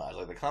that much.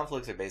 Like, the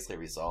conflicts are basically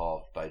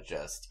resolved by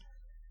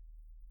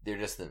they're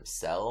just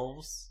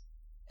themselves.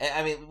 And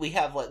I mean, we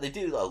have, like, they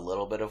do a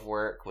little bit of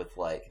work with,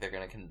 like, they're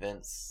gonna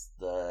convince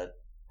the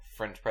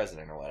French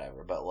president or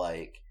whatever, but,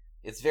 like,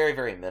 it's very,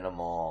 very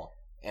minimal,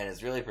 and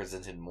it's really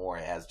presented more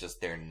as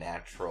just their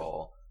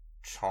natural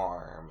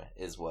charm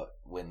is what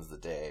wins the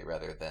day,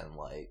 rather than,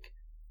 like,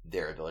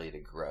 their ability to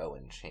grow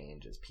and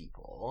change as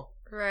people.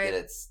 Right.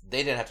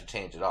 They didn't have to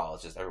change at all.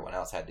 It's just everyone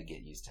else had to get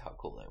used to how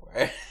cool they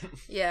were.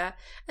 Yeah.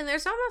 And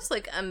there's almost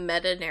like a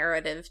meta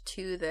narrative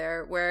too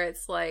there, where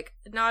it's like,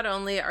 not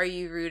only are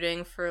you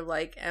rooting for,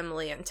 like,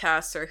 Emily and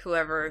Tess or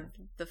whoever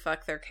the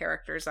fuck their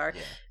characters are,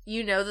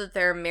 you know that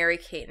they're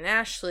Mary-Kate and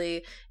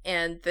Ashley,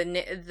 and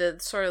the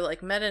sort of,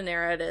 like, meta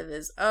narrative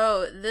is,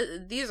 oh,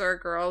 these are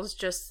girls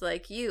just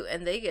like you,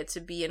 and they get to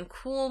be in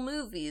cool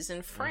movies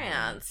in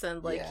France,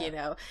 and, like, you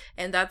know,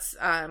 and that's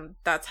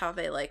how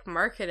they, like,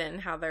 market it,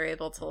 and how they're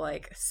able to,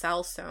 like,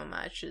 sell so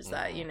much, is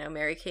that, you know,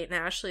 Mary-Kate and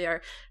Ashley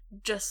are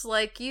just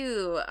like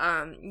you,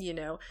 you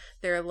know,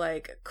 they're,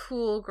 like,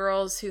 cool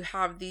girls who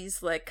have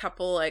these, like,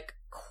 couple, like,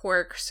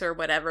 quirks or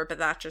whatever, but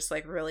that just,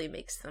 like, really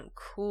makes them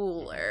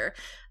cooler.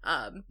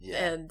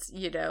 And,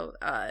 you know,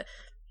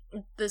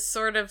 this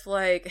sort of,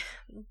 like,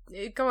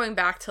 going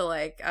back to,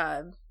 like,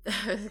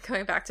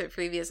 going back to a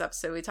previous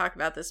episode, we talked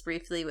about this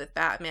briefly with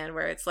Batman,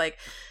 where it's like,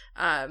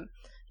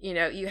 you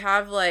know, you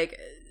have like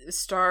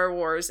Star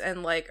Wars,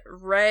 and like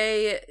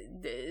Rey,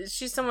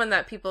 she's someone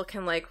that people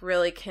can like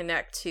really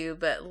connect to,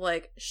 but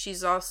like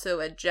she's also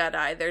a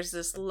Jedi. There's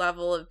this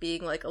level of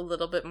being like a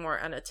little bit more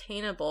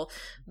unattainable,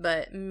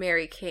 but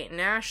Mary-Kate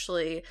and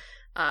Ashley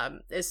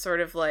is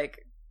sort of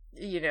like,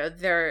 you know,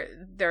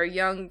 they're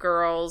young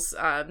girls.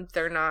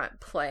 They're not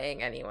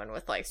playing anyone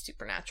with like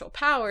supernatural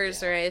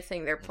powers or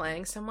anything. They're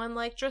playing someone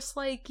like just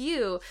like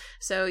you.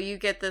 So you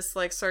get this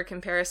like sort of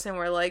comparison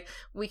where like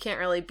we can't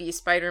really be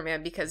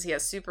Spider-Man because he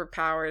has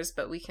superpowers,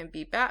 but we can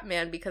be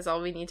Batman because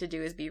all we need to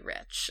do is be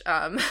rich.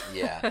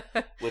 Yeah,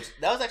 which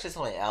that was actually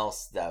something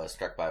else that I was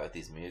struck by with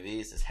these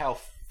movies, is how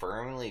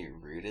firmly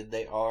rooted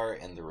they are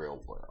in the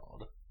real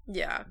world.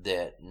 Yeah.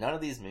 That none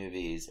of these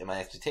movies, and my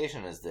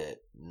expectation is that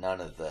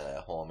none of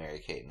the whole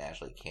Mary-Kate and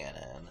Ashley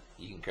canon,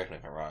 you can correct me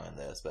if I'm wrong on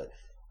this, but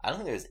I don't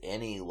think there's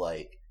any,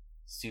 like,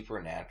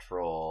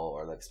 supernatural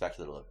or, like,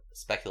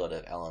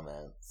 speculative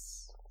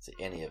elements to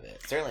any of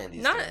it. Certainly in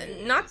these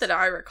movies. Not that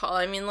I recall.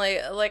 I mean,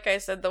 like I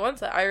said, the ones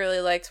that I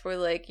really liked were,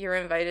 like, You're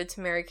Invited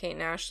to Mary-Kate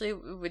and Ashley,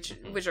 which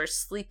are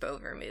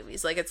sleepover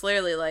movies. Like, it's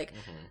literally, like,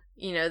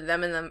 you know,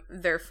 them and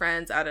their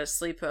friends at a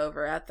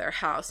sleepover at their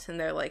house, and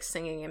they're, like,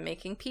 singing and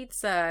making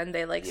pizza, and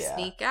they, like,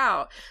 sneak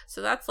out.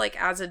 So that's, like,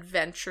 as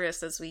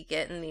adventurous as we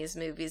get in these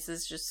movies,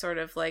 is just sort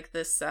of, like,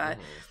 this,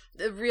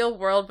 the real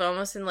world, but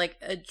almost in, like,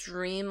 a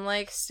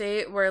dream-like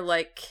state where,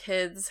 like,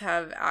 kids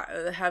have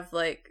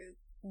like,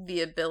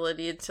 the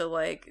ability to,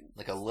 like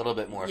a little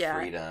bit more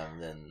freedom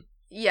than...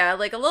 Yeah,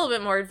 like, a little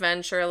bit more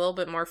adventure, a little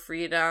bit more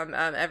freedom.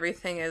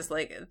 Everything is,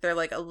 like, they're,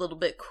 like, a little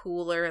bit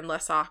cooler and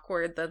less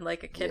awkward than,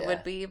 like, a kid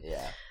would be.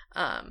 Yeah.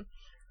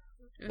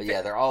 But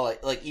yeah, they're all,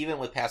 like, even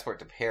with Passport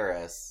to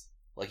Paris,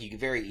 like, you could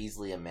very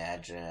easily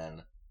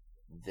imagine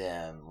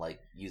them,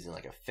 like, using,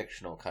 like, a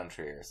fictional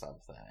country or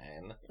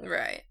something.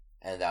 Right.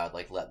 And that would,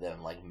 like, let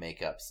them, like,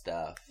 make up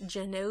stuff.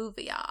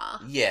 Genovia.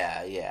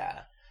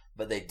 Yeah.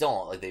 But they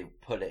don't. Like, they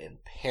put it in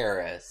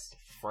Paris,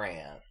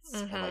 France,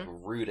 and, like,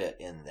 root it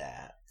in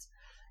that.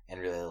 And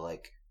really,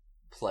 like,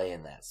 play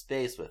in that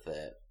space with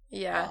it.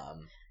 Yeah.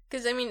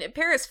 Because, I mean,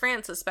 Paris,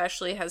 France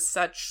especially has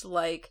such,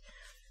 like,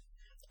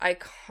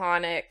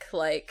 iconic,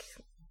 like,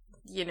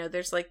 you know,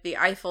 there's, like, the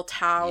Eiffel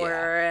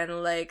Tower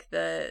and, like,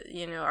 the,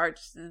 you know, Arc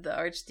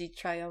de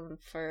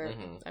Triomphe, or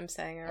I'm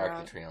saying it wrong.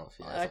 Arc de Triomphe,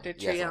 yeah. Arc de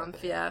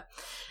Triomphe, yeah.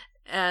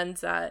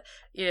 And,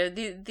 you know,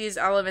 these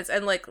elements,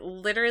 and, like,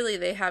 literally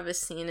they have a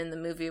scene in the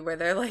movie where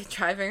they're, like,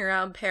 driving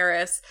around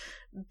Paris.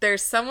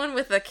 There's someone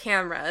with a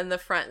camera in the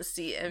front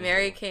seat, and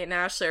Mary-Kate and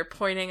Ashley are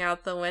pointing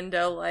out the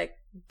window, like,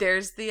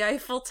 there's the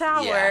Eiffel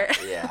Tower.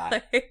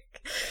 Yeah.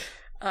 Like,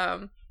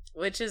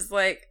 which is,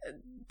 like,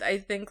 I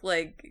think,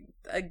 like,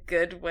 a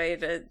good way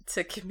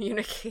to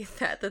communicate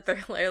that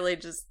they're literally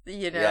just,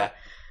 you know,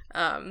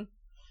 that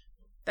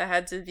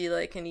had to be,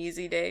 like, an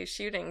easy day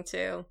shooting,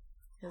 too.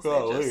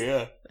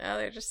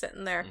 They're just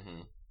sitting there.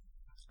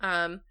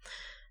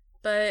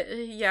 But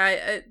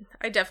yeah,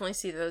 I definitely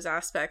see those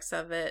aspects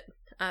of it.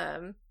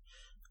 And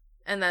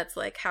that's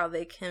like how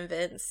they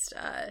convinced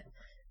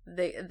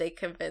they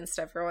convinced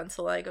everyone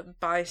to like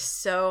buy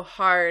so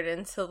hard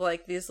into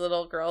like these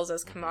little girls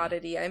as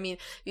commodity. I mean,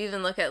 you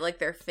even look at like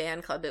their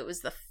fan club, it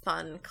was the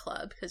fun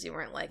club, because you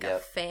weren't like a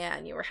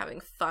fan, you were having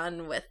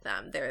fun with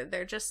them.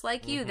 They're just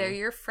like you, they're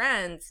your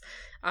friends.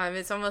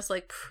 It's almost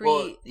like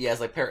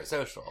it's like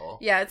parasocial.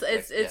 Yeah,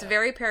 it's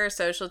very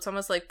parasocial. It's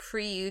almost like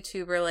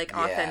pre-YouTuber like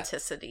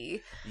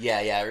authenticity.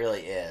 Yeah, it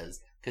really is.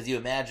 Because you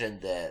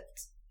imagine that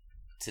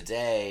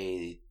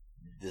today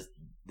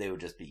they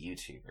would just be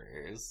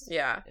YouTubers.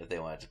 Yeah. If they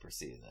wanted to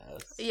pursue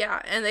this.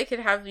 Yeah, and they could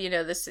have, you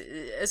know, this,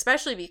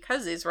 especially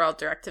because these were all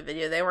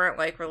direct-to-video. They weren't,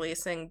 like,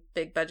 releasing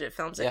big-budget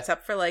films,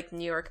 except for, like,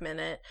 New York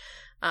Minute.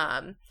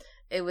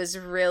 It was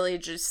really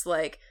just,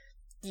 like,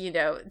 you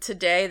know,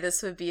 today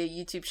this would be a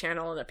YouTube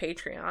channel and a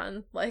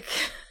Patreon. Like...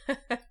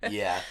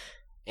 Yeah.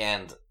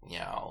 And, you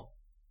know,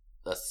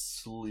 a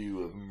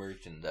slew of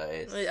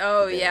merchandise.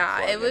 Oh,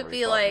 yeah. It would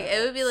be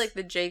like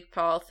the Jake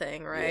Paul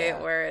thing, right?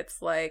 Yeah. Where it's,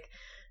 like...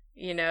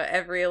 You know,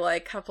 every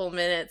like couple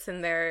minutes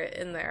in their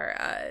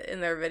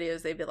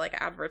videos, they'd be like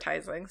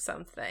advertising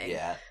something.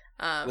 Yeah.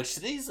 Which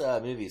to these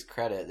movies'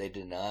 credit, they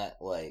did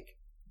not like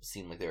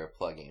seem like they were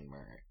plugging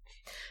merch.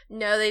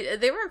 No,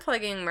 they weren't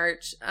plugging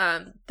merch.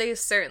 They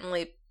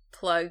certainly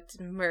plugged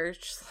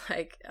merch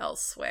like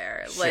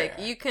elsewhere. Sure. Like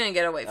you couldn't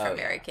get away from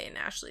Mary-Kate and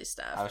Ashley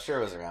stuff. I'm sure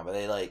it was around, but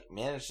they like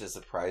managed to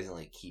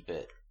surprisingly keep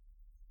it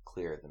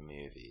clear of the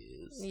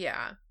movies.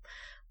 Yeah.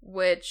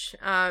 Which,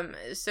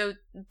 so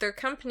their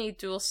company,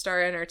 Dual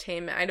Star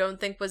Entertainment, I don't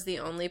think was the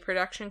only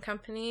production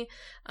company.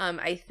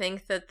 I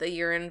think that the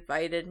You're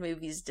Invited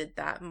movies did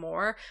that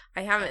more.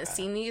 I haven't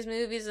seen these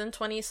movies in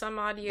 20 some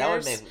odd years. That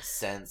would make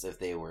sense if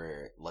they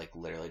were, like,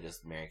 literally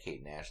just Mary-Kate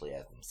and Ashley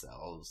as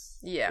themselves.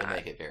 Yeah. It would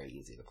make it very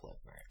easy to plug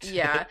merch.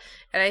 Yeah.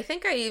 And I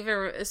think I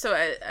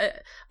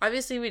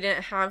obviously we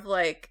didn't have,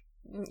 like,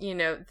 you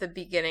know, the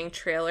beginning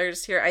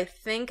trailers here. I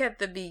think at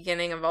the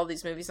beginning of all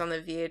these movies on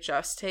the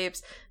VHS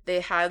tapes,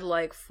 they had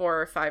like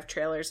 4 or 5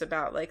 trailers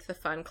about like the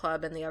Fun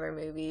Club and the other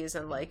movies,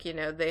 and like, you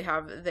know, they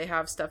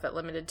have stuff at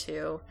Limited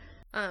too.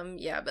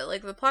 Yeah, but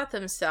like the plot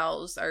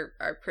themselves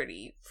are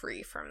pretty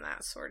free from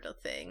that sort of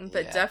thing.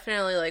 But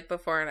definitely like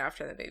before and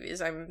after the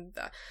movies,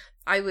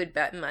 I would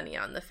bet money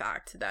on the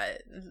fact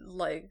that,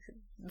 like,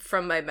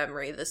 from my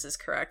memory, this is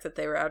correct, that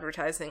they were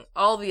advertising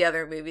all the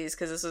other movies,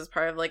 because this was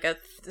part of like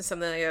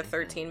something like a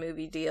 13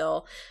 movie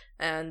deal,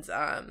 and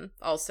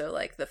also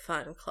like the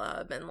Fun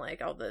Club and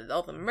like all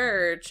the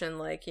merch, and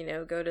like, you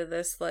know, go to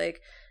this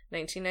like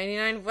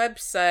 1999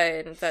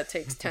 website and that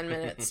takes 10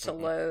 minutes to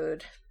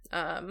load.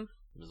 It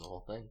was a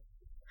whole thing.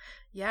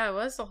 Yeah, it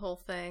was a whole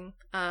thing.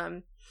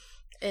 And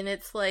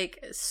it's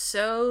like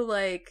so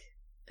like,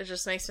 it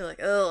just makes me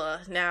like,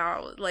 ugh,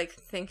 now, like,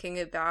 thinking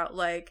about,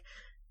 like,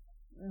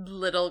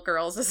 little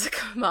girls as a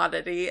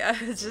commodity.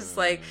 It's just,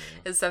 like,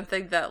 it's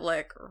something that,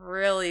 like,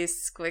 really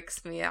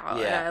squicks me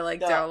out, and I, like,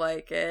 don't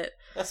like it.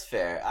 That's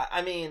fair.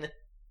 I mean,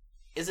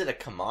 is it a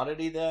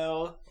commodity,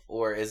 though?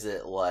 Or is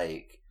it,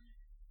 like,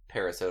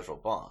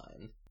 parasocial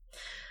bond?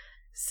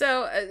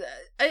 So,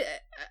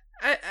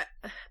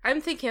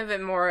 I'm thinking of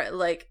it more,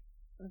 like,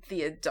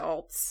 the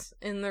adults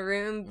in the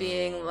room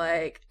being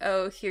like,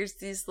 oh, here's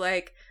these,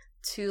 like,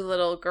 2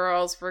 little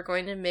girls, we're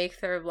going to make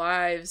their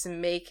lives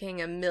making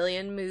 1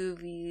 million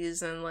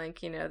movies, and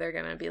like, you know, they're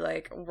gonna be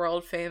like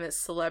world famous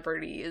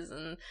celebrities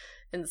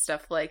and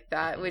stuff like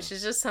that, which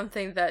is just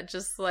something that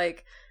just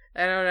like,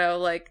 I don't know,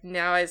 like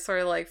now I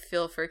sort of like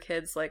feel for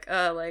kids, like,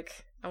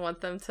 like I want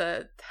them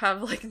to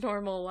have like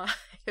normal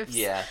lives.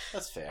 Yeah,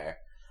 that's fair.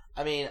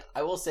 I mean,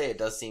 I will say it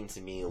does seem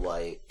to me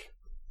like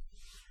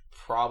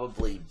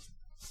probably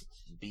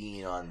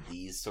being on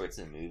these sorts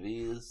of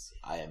movies,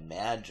 I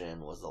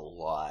imagine, was a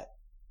lot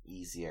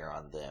easier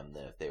on them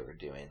than if they were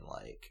doing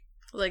like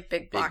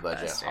big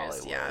budget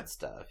Hollywood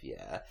stuff.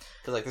 Yeah,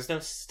 because like there's no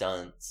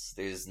stunts,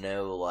 there's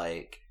no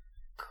like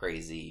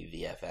crazy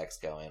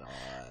VFX going on.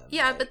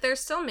 Yeah, like, but they're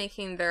still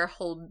making their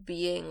whole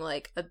being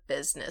like a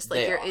business.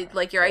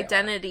 Like your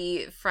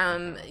identity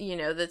from you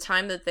know, the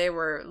time that they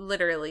were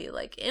literally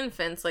like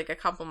infants, like a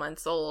couple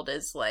months old,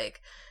 is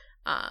like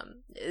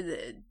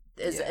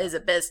is a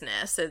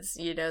business. It's,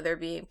 you know, they're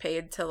being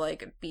paid to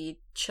like be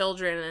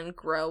children and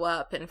grow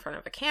up in front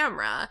of a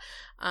camera,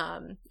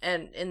 and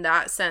in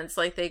that sense,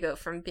 like they go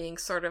from being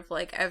sort of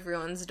like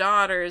everyone's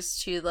daughters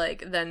to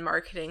like then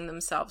marketing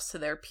themselves to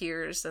their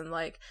peers and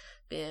like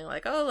being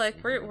like, oh,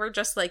 like we're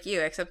just like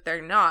you, except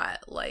they're not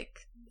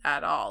like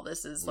at all.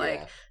 This is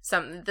like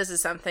this is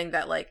something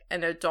that like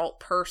an adult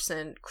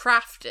person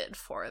crafted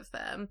for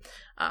them,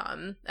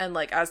 and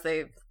like as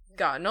they've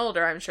gotten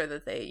older, I'm sure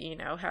that they, you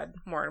know, had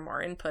more and more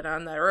input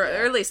on that, or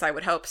at least I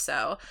would hope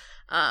so.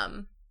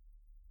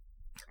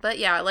 But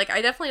yeah, like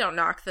I definitely don't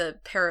knock the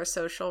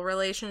parasocial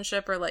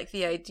relationship, or like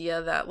the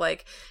idea that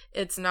like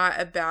it's not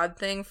a bad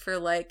thing for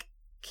like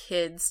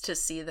kids to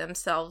see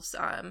themselves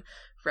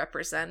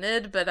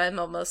represented, but I'm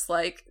almost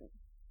like,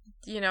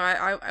 you know,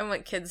 I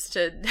want kids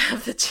to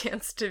have the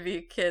chance to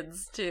be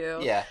kids too.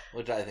 Yeah,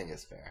 which I think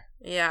is fair.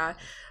 Yeah.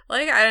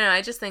 Like, I don't know,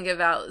 I just think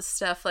about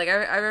stuff, like,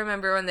 I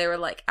remember when they were,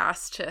 like,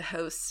 asked to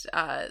host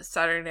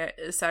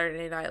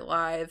Saturday Night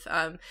Live,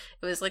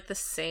 it was, like, the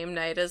same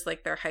night as,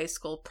 like, their high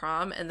school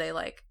prom, and they,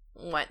 like,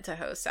 went to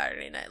host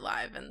Saturday Night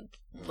Live and,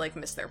 like,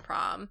 missed their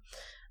prom,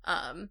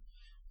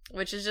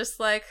 which is just,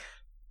 like,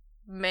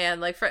 man,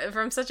 like,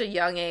 from such a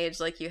young age,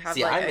 like, you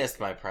have, I missed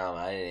my prom.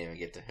 I didn't even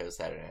get to host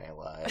Saturday Night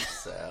Live,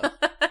 so...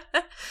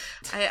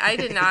 I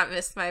did not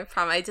miss my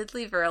prom. I did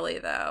leave early,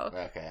 though.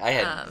 Okay. I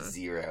had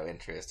zero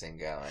interest in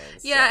going.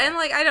 Yeah, and,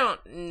 like, I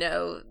don't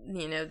know,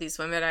 you know, these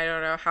women. I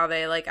don't know how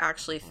they, like,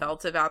 actually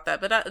felt about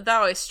that. But that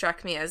always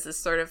struck me as this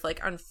sort of, like,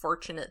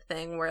 unfortunate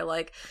thing where,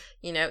 like,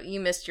 you know, you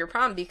missed your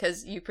prom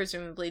because you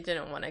presumably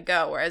didn't want to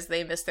go, whereas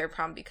they missed their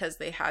prom because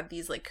they had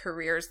these, like,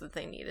 careers that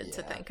they needed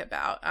to think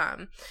about.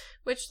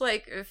 Which,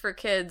 like, for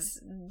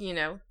kids, you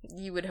know,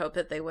 you would hope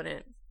that they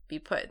wouldn't be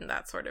put in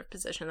that sort of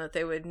position, that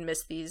they would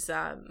miss these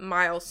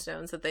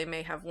milestones that they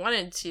may have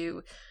wanted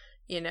to,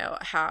 you know,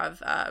 have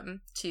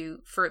to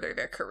further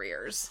their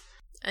careers.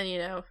 And, you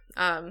know,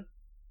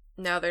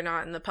 now they're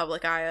not in the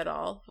public eye at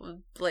all,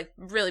 like,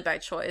 really by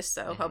choice,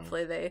 so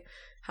hopefully they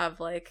have,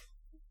 like,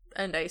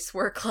 a nice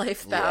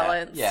work-life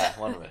balance. Yeah,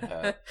 one would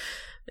hope.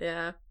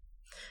 Yeah.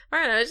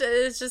 I don't know,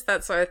 it's just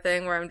that sort of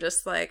thing where I'm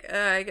just like,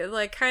 I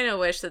like kind of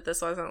wish that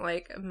this wasn't,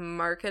 like,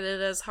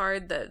 marketed as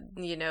hard, that,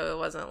 you know, it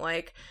wasn't,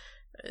 like,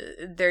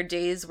 their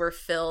days were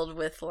filled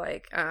with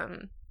like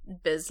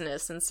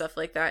business and stuff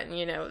like that, and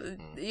you know,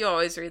 you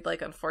always read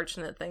like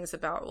unfortunate things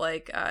about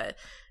like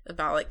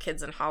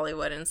kids in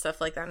Hollywood and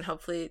stuff like that, and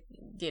hopefully,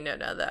 you know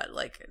that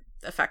like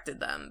affected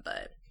them.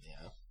 But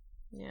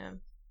yeah,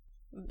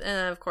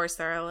 and of course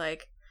there are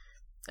like,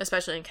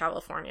 especially in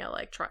California,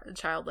 like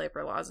child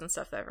labor laws and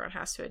stuff that everyone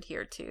has to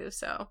adhere to,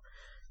 so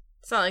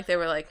it's not like they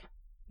were like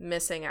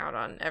missing out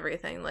on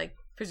everything. Like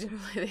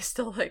presumably they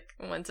still like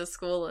went to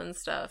school and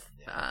stuff.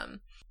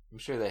 I'm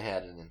sure they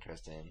had an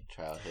interesting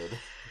childhood.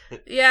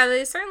 Yeah,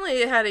 they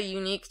certainly had a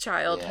unique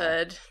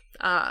childhood.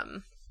 Yeah.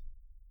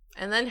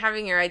 And then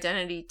having your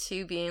identity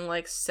too being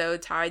like so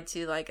tied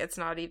to like it's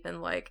not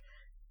even like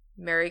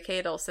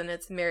Mary-Kate Olsen,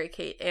 it's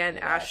Mary-Kate and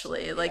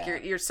Ashley. Like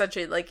you're such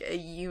a like a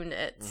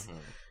unit.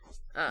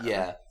 Mm-hmm.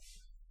 Yeah,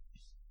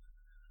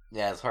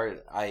 it's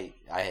hard. I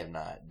have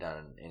not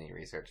done any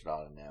research at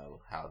all to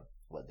know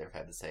what they've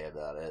had to say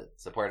about it.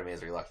 So part of me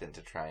is reluctant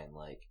to try and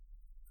like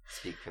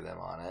speak for them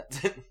on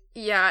it.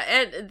 Yeah,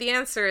 and the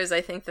answer is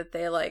I think that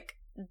they like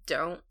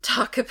don't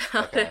talk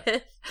about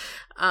it.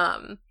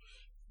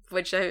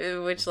 Which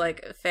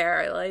like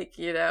fair, like,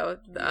 you know,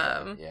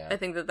 I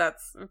think that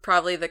that's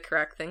probably the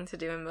correct thing to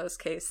do in most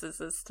cases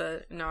is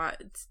to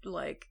not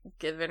like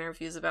give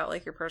interviews about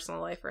like your personal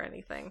life or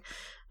anything.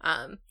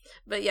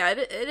 But yeah,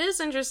 it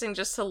is interesting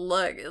just to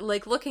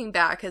looking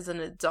back as an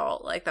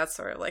adult, like that's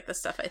sort of like the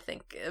stuff I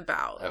think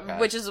about,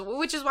 which is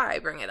why I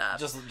bring it up.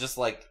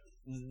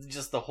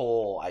 Just the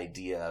whole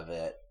idea of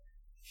it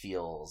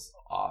feels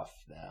off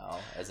now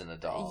as an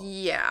adult.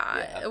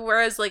 Yeah.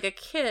 Whereas like a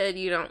kid,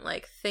 you don't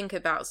like think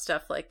about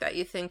stuff like that.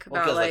 You think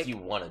about like you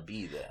want to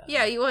be that.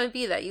 Yeah, you want to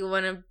be that. You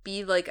want to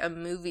be like a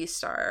movie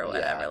star or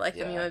whatever.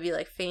 Them. You want to be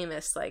like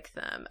famous like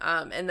them.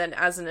 And then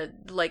as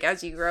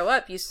you grow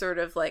up, you sort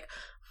of like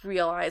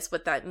realize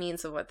what that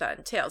means and what that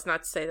entails.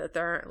 Not to say that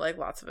there aren't like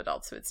lots of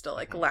adults who would still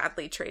like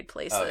gladly trade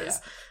places.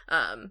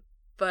 Oh, yeah.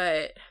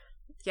 But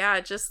yeah,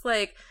 just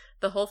like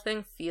the whole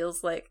thing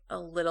feels like a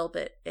little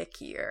bit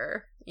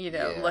ickier, you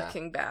know,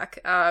 looking back.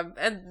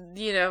 And,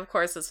 you know, of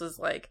course, this was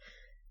like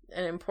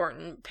an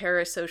important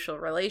parasocial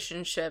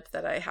relationship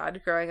that I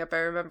had growing up. I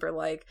remember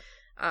like,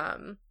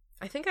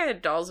 I think I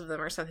had dolls of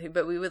them or something,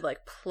 but we would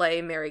like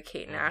play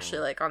Mary-Kate and Ashley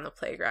like on the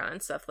playground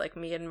and stuff. Like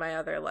me and my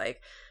other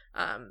like,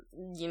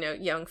 you know,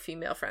 young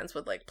female friends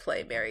would like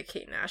play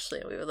Mary-Kate and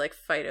Ashley, and we would like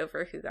fight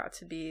over who got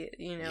to be,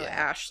 you know,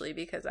 Ashley,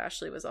 because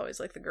Ashley was always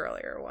like the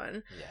girlier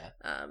one.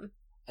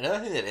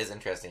 Another thing that is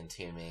interesting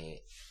to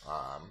me,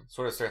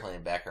 sort of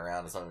circling back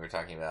around to something we were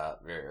talking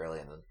about very early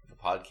in the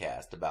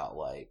podcast about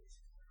like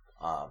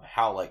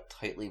how like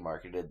tightly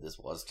marketed this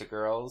was to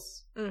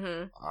girls,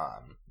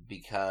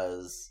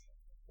 because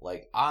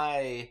like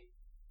I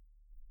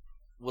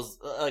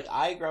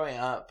growing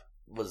up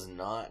was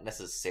not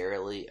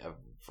necessarily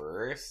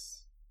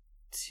averse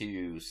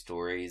to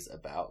stories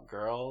about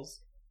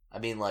girls. I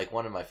mean, like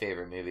one of my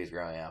favorite movies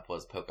growing up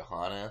was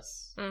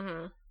Pocahontas.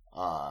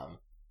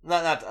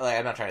 Not like,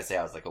 I'm not trying to say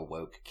I was like a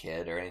woke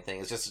kid or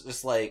anything. It's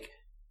just like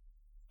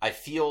I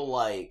feel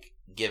like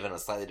given a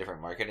slightly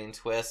different marketing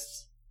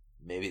twist,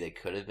 maybe they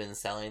could have been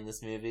selling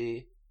this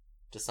movie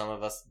to some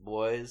of us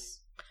boys.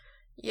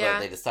 Yeah, but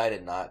they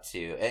decided not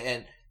to,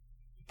 and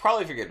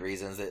probably for good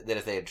reasons. That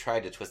if they had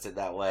tried to twist it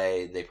that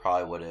way, they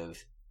probably would have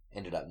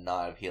ended up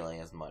not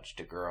appealing as much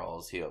to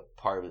girls. Who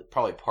part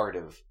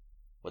of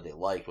what they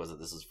liked was that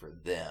this was for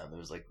them. It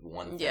was like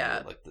one thing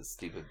that like the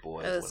stupid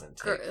boys wouldn't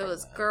take. It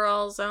was them.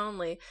 Girls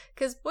only,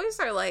 because boys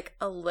are like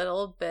a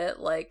little bit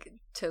like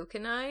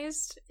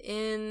tokenized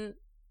in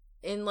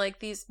like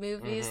these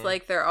movies.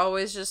 Like they're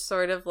always just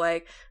sort of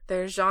like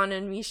they're Jean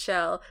and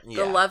Michelle,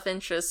 the love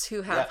interests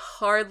who have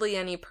hardly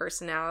any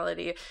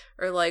personality,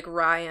 or like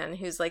Ryan,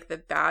 who's like the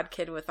bad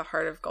kid with a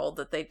heart of gold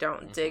that they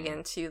don't dig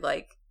into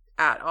like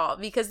at all,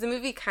 because the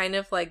movie kind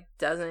of like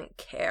doesn't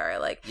care.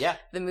 Like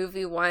the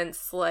movie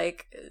wants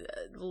like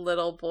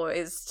little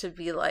boys to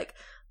be like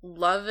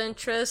love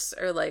interests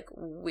or like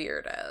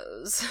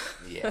weirdos.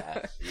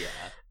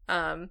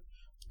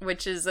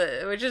 Which is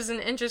an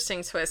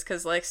interesting twist,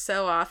 because like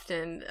so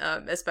often,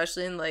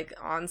 especially in like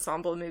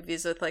ensemble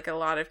movies with like a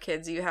lot of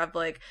kids, you have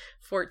like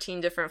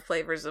 14 different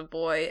flavors of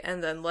boy,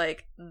 and then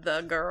like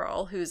the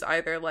girl who's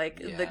either like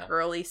the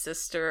girly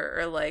sister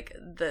or like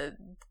the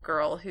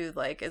girl who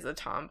like is a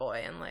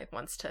tomboy and like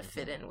wants to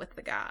fit in with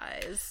the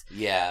guys.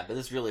 Yeah, but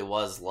this really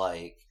was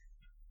like,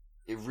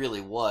 it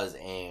really was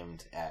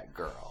aimed at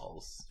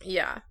girls.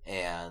 Yeah.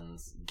 And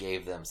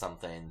gave them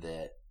something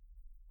that,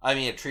 I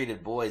mean, it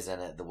treated boys in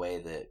it the way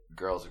that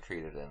girls are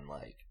treated in,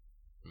 like,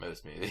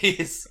 most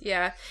movies.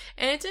 Yeah,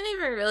 and it didn't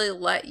even really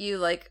let you,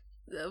 like,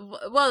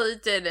 well,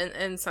 it did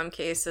in some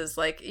cases,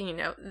 like, you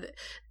know,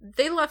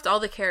 they left all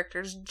the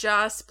characters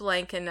just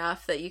blank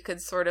enough that you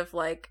could sort of,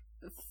 like,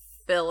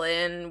 fill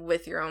in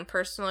with your own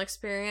personal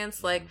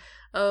experience, like,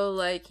 oh,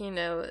 like, you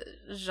know,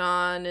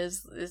 Jean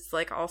is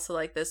like also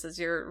like this as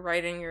you're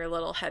writing your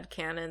little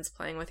headcanons,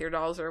 playing with your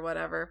dolls or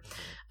whatever.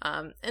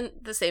 And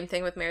the same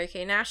thing with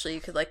Mary-Kate and Ashley.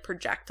 You could like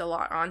project a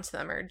lot onto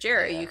them, or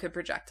Jerry, you could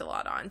project a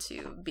lot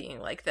onto being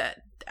like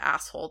that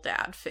asshole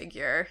dad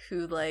figure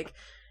who like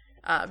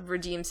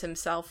redeems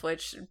himself,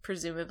 which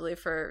presumably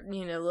for,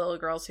 you know, little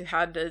girls who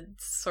had a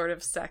sort of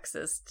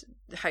sexist,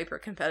 hyper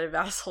competitive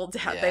asshole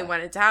dad they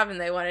wanted to have,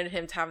 and they wanted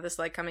him to have this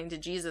like coming to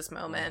Jesus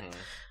moment.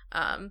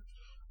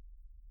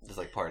 just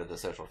like part of the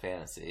social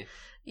fantasy.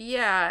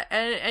 Yeah,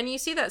 and you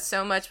see that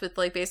so much with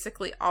like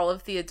basically all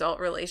of the adult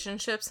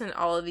relationships in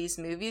all of these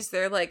movies.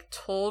 They're like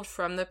told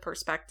from the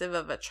perspective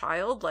of a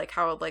child, like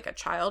how like a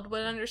child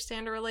would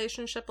understand a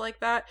relationship like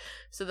that.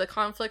 So the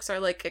conflicts are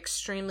like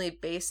extremely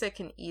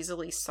basic and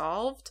easily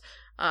solved,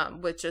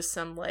 with just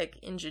some like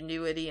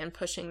ingenuity and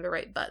pushing the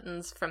right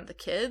buttons from the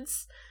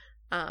kids.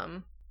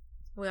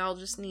 We all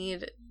just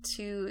need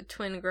two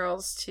twin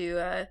girls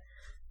to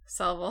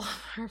solve all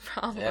of our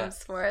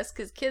problems for us,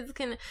 because kids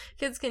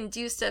can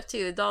do stuff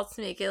too. Adults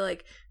make it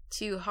like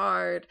too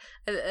hard.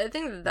 I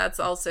think that's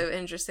also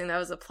interesting. That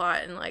was a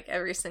plot in like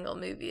every single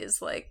movie, is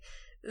like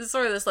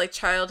sort of this like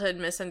childhood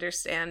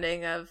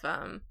misunderstanding of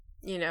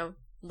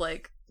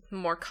like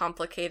more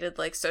complicated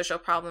like social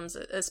problems,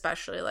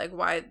 especially like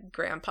why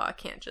grandpa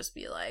can't just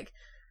be like,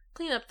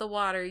 clean up the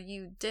water,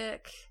 you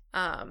dick.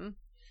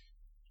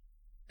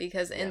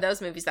 Because in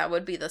those movies, that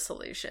would be the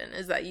solution,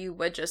 is that you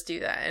would just do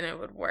that and it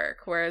would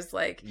work. Whereas,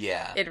 like,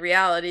 in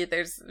reality,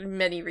 there's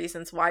many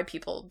reasons why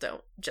people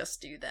don't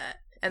just do that.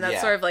 And that's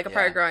sort of like a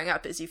part of growing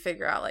up, is you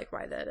figure out, like,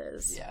 why that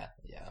is. Yeah.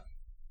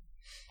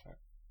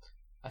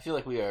 I feel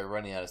like we are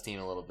running out of steam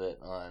a little bit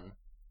on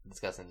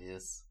discussing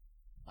these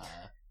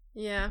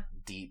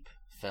deep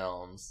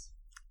films.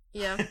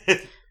 Yeah,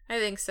 I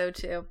think so,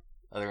 too.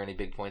 Are there any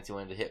big points you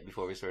wanted to hit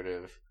before we sort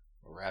of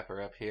wrap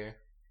her up here?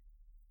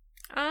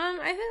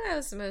 I think that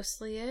was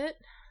mostly it.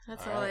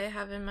 That's all I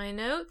have in my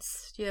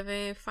notes. Do you have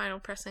any final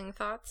pressing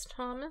thoughts,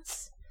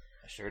 Thomas?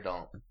 I sure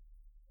don't.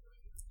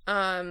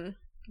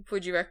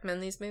 Would you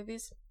recommend these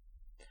movies?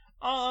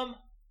 You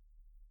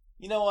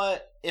know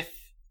what? If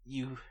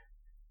you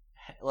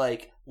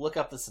like look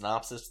up the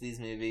synopsis to these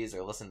movies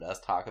or listen to us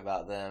talk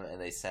about them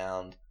and they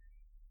sound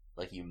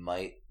like you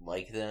might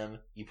like them,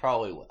 you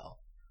probably will.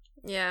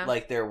 Yeah.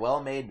 Like, they're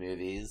well-made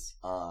movies.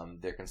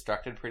 They're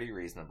constructed pretty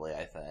reasonably,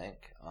 I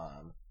think.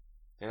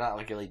 They're not,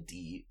 like, really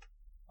deep.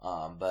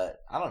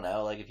 But, I don't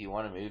know, like, if you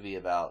want a movie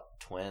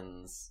about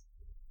twins,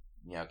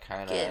 you know,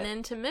 kind of... Getting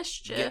into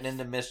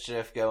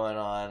mischief, going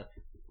on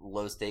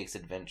low-stakes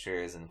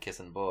adventures and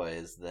kissing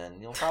boys,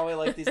 then you'll probably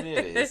like these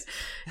movies.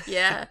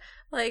 Yeah.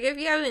 Like, if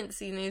you haven't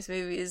seen these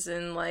movies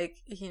in, like,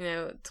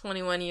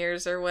 21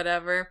 years or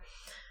whatever,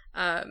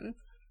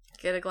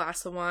 get a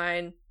glass of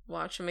wine,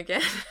 watch them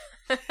again.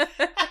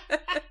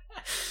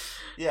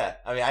 Yeah,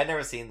 I mean, I'd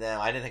never seen them.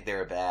 I didn't think they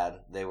were bad.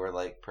 They were,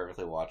 like,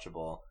 perfectly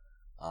watchable.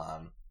 I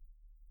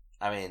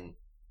mean,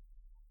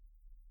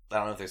 I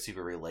don't know if they're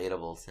super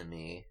relatable to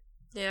me.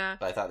 Yeah.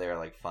 But I thought they were,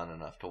 like, fun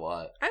enough to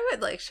watch. I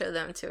would, like, show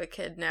them to a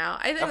kid now.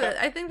 I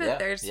think that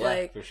there's,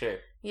 like... for sure.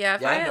 Yeah,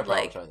 if I had, no problem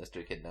like... showing this to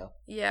a kid now.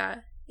 Yeah.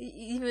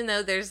 Even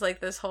though there's,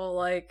 like, this whole,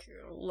 like,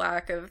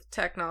 lack of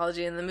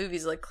technology, and the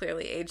movies, like,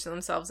 clearly age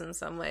themselves in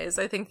some ways,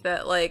 I think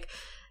that, like...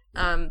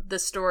 the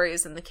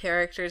stories and the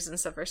characters and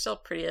stuff are still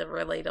pretty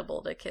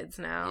relatable to kids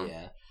now.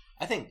 Yeah.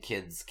 I think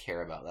kids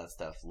care about that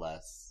stuff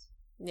less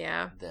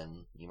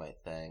than you might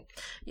think.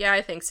 Yeah,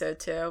 I think so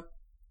too.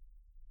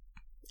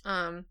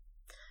 The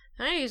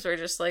 90s were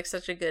just like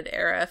such a good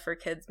era for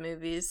kids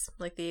movies,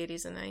 like the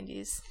 80s and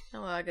 90s. A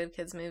lot of good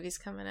kids movies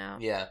coming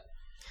out. Yeah.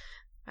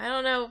 I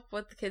don't know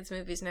what the kids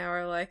movies now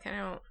are like.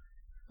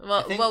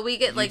 Well, we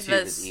get like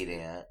this. YouTube is eating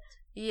it.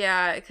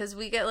 Yeah, because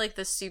we get, like,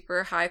 the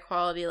super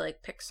high-quality,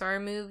 like, Pixar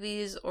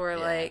movies or,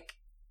 like,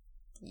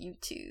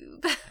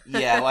 YouTube.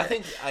 Yeah, well,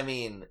 I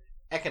mean,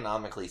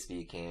 economically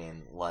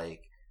speaking,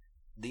 like,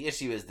 the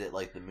issue is that,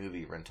 like, the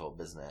movie rental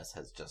business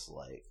has just,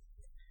 like,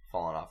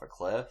 fallen off a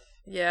cliff.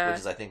 Yeah. Which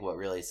is, I think, what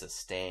really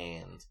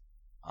sustained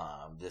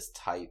this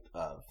type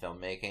of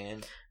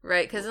filmmaking.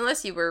 Right, because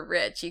unless you were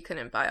rich, you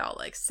couldn't buy all,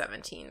 like,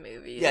 17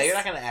 movies. Yeah, you're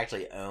not going to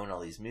actually own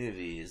all these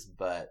movies,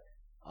 but...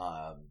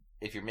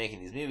 if you're making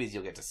these movies,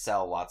 you'll get to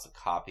sell lots of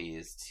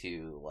copies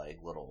to,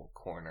 like, little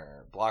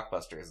corner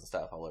blockbusters and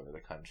stuff all over the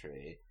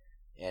country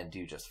and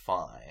do just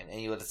fine. And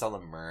you get to sell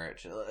them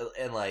merch.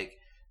 And, like,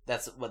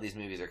 that's what these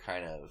movies are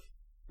kind of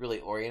really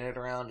oriented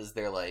around, is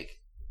they're, like,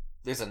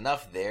 there's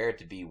enough there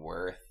to be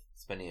worth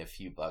spending a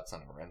few bucks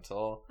on a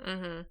rental.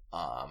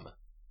 Mm-hmm.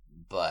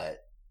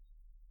 But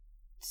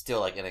still,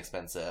 like,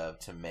 inexpensive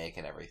to make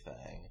and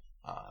everything.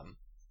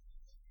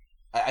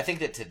 I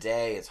think that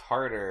today it's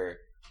harder...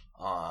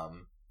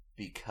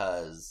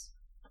 because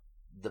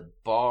the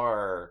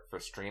bar for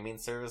streaming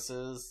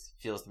services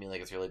feels to me like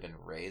it's really been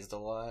raised a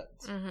lot.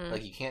 Mm-hmm.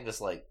 Like, you can't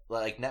just, like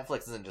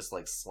Netflix isn't just,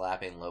 like,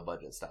 slapping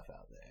low-budget stuff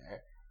out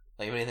there.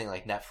 Like, if anything,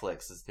 like,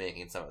 Netflix is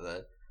making some of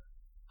the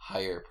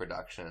higher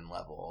production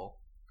level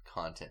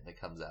content that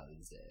comes out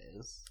these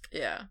days.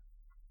 Yeah.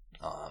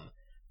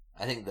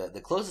 I think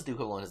the closest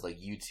equivalent is, like,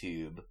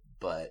 YouTube,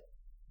 but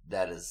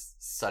that is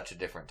such a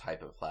different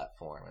type of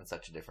platform and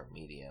such a different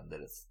medium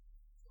that it's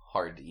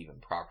hard to even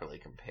properly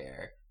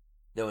compare.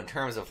 Though in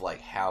terms of,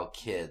 like, how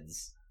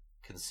kids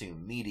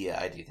consume media,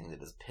 I do think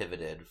that it's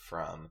pivoted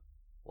from,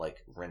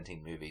 like,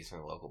 renting movies from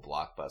the local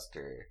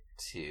Blockbuster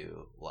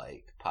to,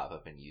 like, pop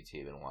up in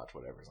YouTube and watch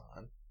whatever's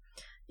on.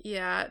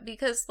 Yeah,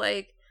 because,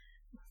 like,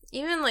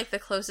 even, like, the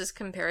closest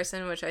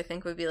comparison, which I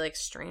think would be, like,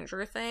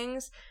 Stranger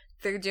Things,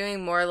 they're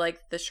doing more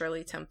like the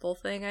Shirley Temple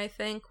thing, I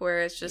think,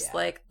 where it's just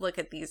like, look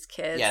at these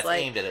kids. Yeah, it's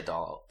like, aimed at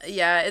adults.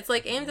 Yeah, it's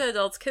like aimed at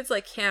adults. Kids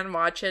like can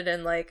watch it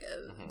and like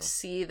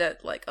see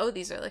that like, oh,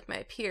 these are like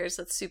my peers.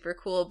 That's super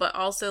cool. But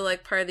also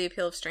like part of the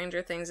appeal of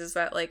Stranger Things is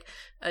that like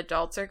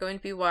adults are going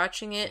to be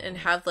watching it and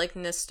have like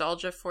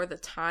nostalgia for the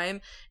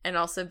time, and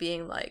also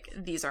being like,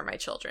 these are my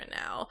children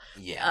now.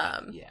 Yeah,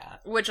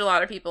 which a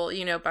lot of people,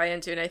 you know, buy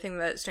into, and I think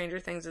that Stranger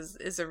Things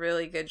is a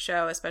really good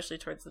show, especially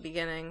towards the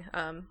beginning.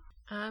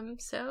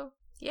 So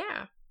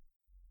yeah,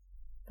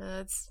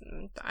 it's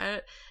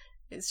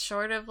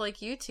short of like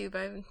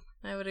YouTube.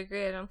 I would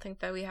agree. I don't think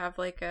that we have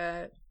like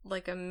a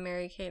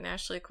Mary-Kate and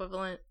Ashley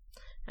equivalent,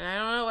 and I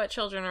don't know what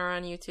children are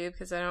on YouTube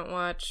because I don't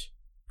watch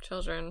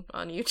children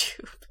on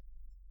YouTube.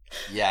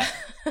 Yeah,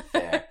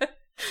 fair.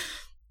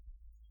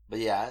 But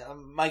yeah,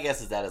 my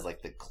guess is that is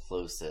like the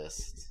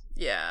closest.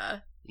 Yeah.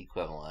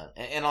 Equivalent,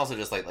 and also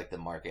just like the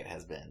market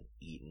has been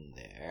eaten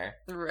there,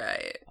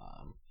 right?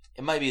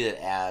 It might be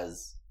that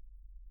as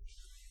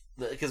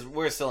because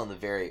we're still in the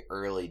very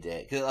early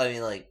day. Because I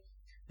mean, like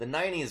the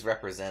 '90s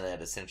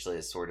represented essentially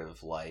a sort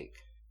of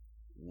like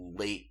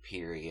late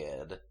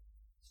period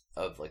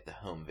of like the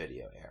home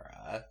video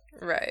era,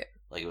 right?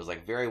 Like it was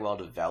like very well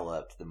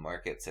developed. The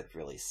markets had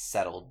really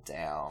settled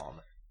down,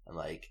 and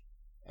like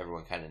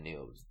everyone kind of knew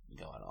what was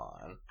going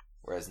on.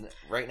 Whereas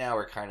right now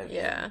we're kind of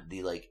in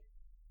the like.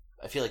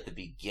 I feel like the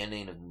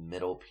beginning of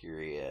middle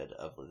period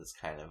of this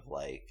kind of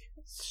like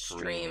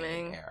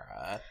streaming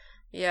era.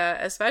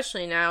 Yeah,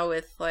 especially now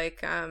with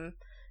like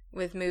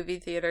with movie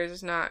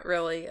theaters not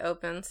really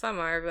open. Some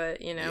are,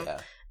 but you know,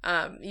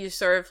 you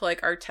sort of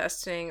like are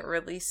testing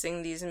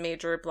releasing these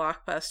major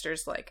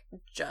blockbusters like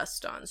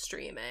just on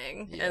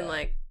streaming and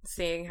like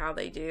seeing how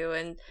they do,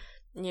 and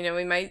you know,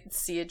 we might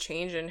see a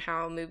change in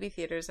how movie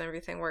theaters and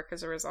everything work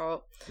as a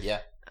result. Yeah.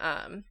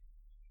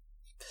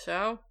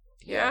 So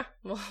yeah,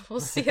 we'll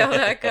see how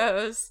that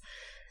goes.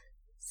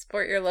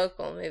 Support your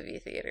local movie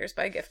theaters.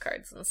 Buy gift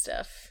cards and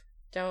stuff.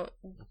 Don't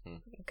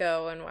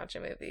go and watch a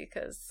movie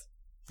because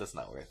that's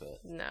not worth it.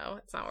 No,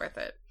 it's not worth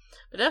it.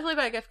 But definitely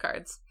buy gift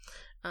cards,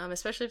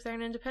 especially if they're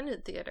an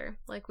independent theater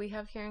like we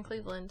have here in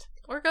Cleveland.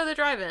 Or go to the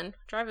drive-in.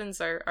 Drive-ins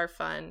are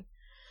fun.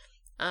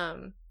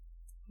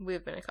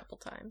 We've been a couple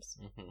times.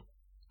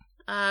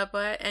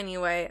 But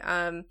anyway,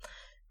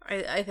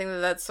 I think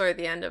that's sort of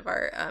the end of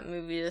our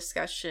movie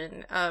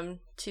discussion.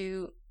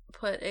 To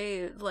put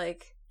a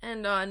like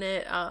end on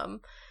it,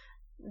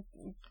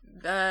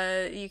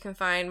 you can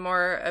find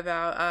more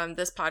about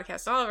this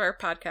podcast, all of our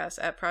podcasts,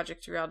 at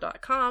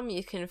projectderailed.com.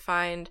 You can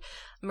find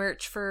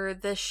merch for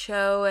this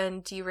show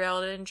and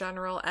Derailed in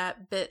general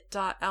at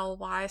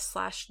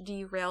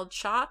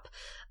bit.ly/derailedshop.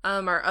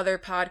 Our other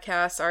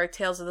podcasts are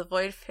Tales of the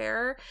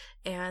Voidfarer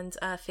and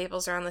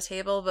Fables Around the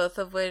Table, both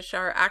of which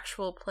are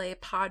actual play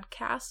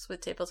podcasts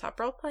with tabletop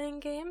role-playing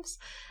games.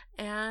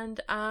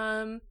 And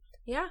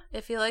yeah,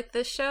 if you like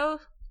this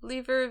show,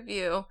 leave a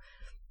review.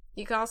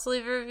 You can also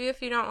leave a review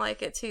if you don't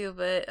like it too,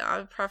 but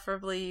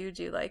preferably you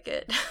do like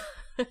it.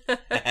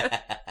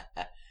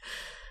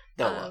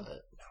 Don't love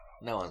it.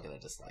 No one's gonna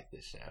dislike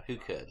this show. Who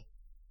could?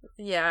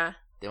 Yeah.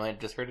 They might have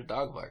just heard a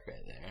dog bark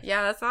right there.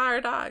 Yeah, that's not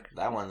our dog.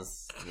 That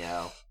one's, you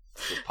know,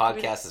 the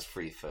podcast is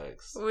free,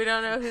 folks. We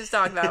don't know whose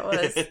dog that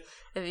was.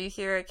 If you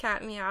hear a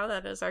cat meow,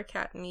 that is our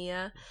cat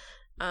Mia.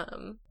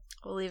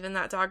 We'll leave in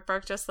that dog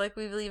bark just like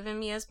we leave in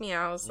Mia's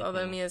meows.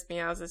 Although Mia's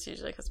meows is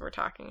usually because we're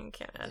talking and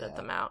can't edit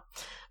them out.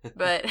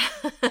 But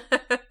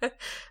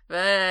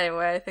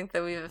anyway, I think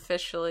that we've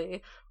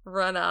officially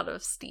run out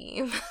of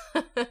steam.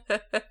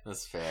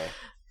 That's fair.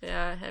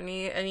 Yeah.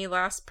 Any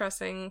last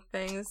pressing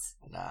things?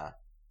 Nah.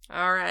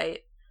 All right.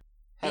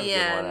 Have a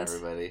good one,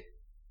 everybody.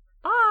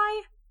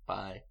 Bye.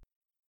 Bye.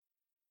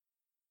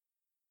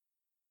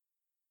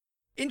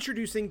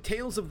 Introducing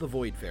Tales of the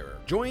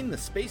Voidfarer. Join the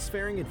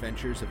spacefaring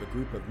adventures of a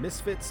group of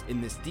misfits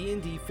in this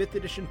D&D 5th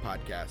edition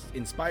podcast,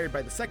 inspired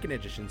by the 2nd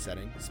edition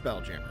setting,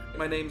 Spelljammer.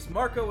 My name's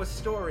Marco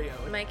Astorio.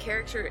 My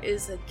character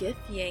is a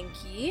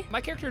Githyanki. My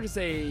character is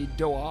a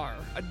Doar,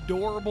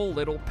 adorable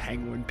little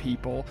penguin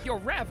people. You're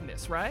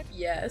Ravenous, right?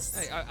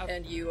 Yes,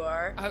 and you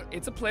are?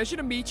 It's a pleasure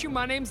to meet you.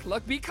 My name's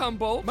Luckbeak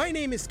Cumbo. My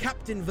name is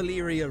Captain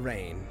Valeria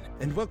Rain,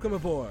 and welcome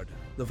aboard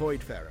the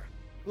Voidfarer.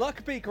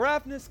 Luckbeak,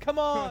 Ravenous, come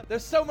on!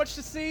 There's so much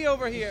to see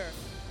over here!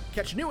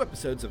 Catch new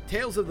episodes of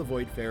Tales of the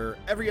Voidfarer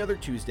every other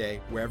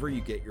Tuesday, wherever you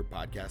get your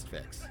podcast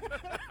fix.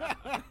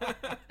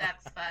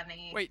 That's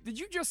funny. Wait, did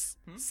you just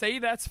say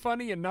that's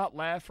funny and not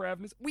laugh,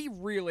 Ravenous? We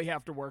really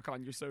have to work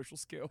on your social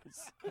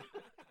skills.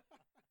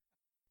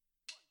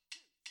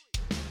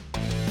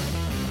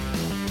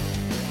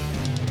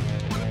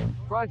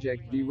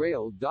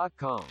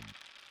 ProjectDerailed.com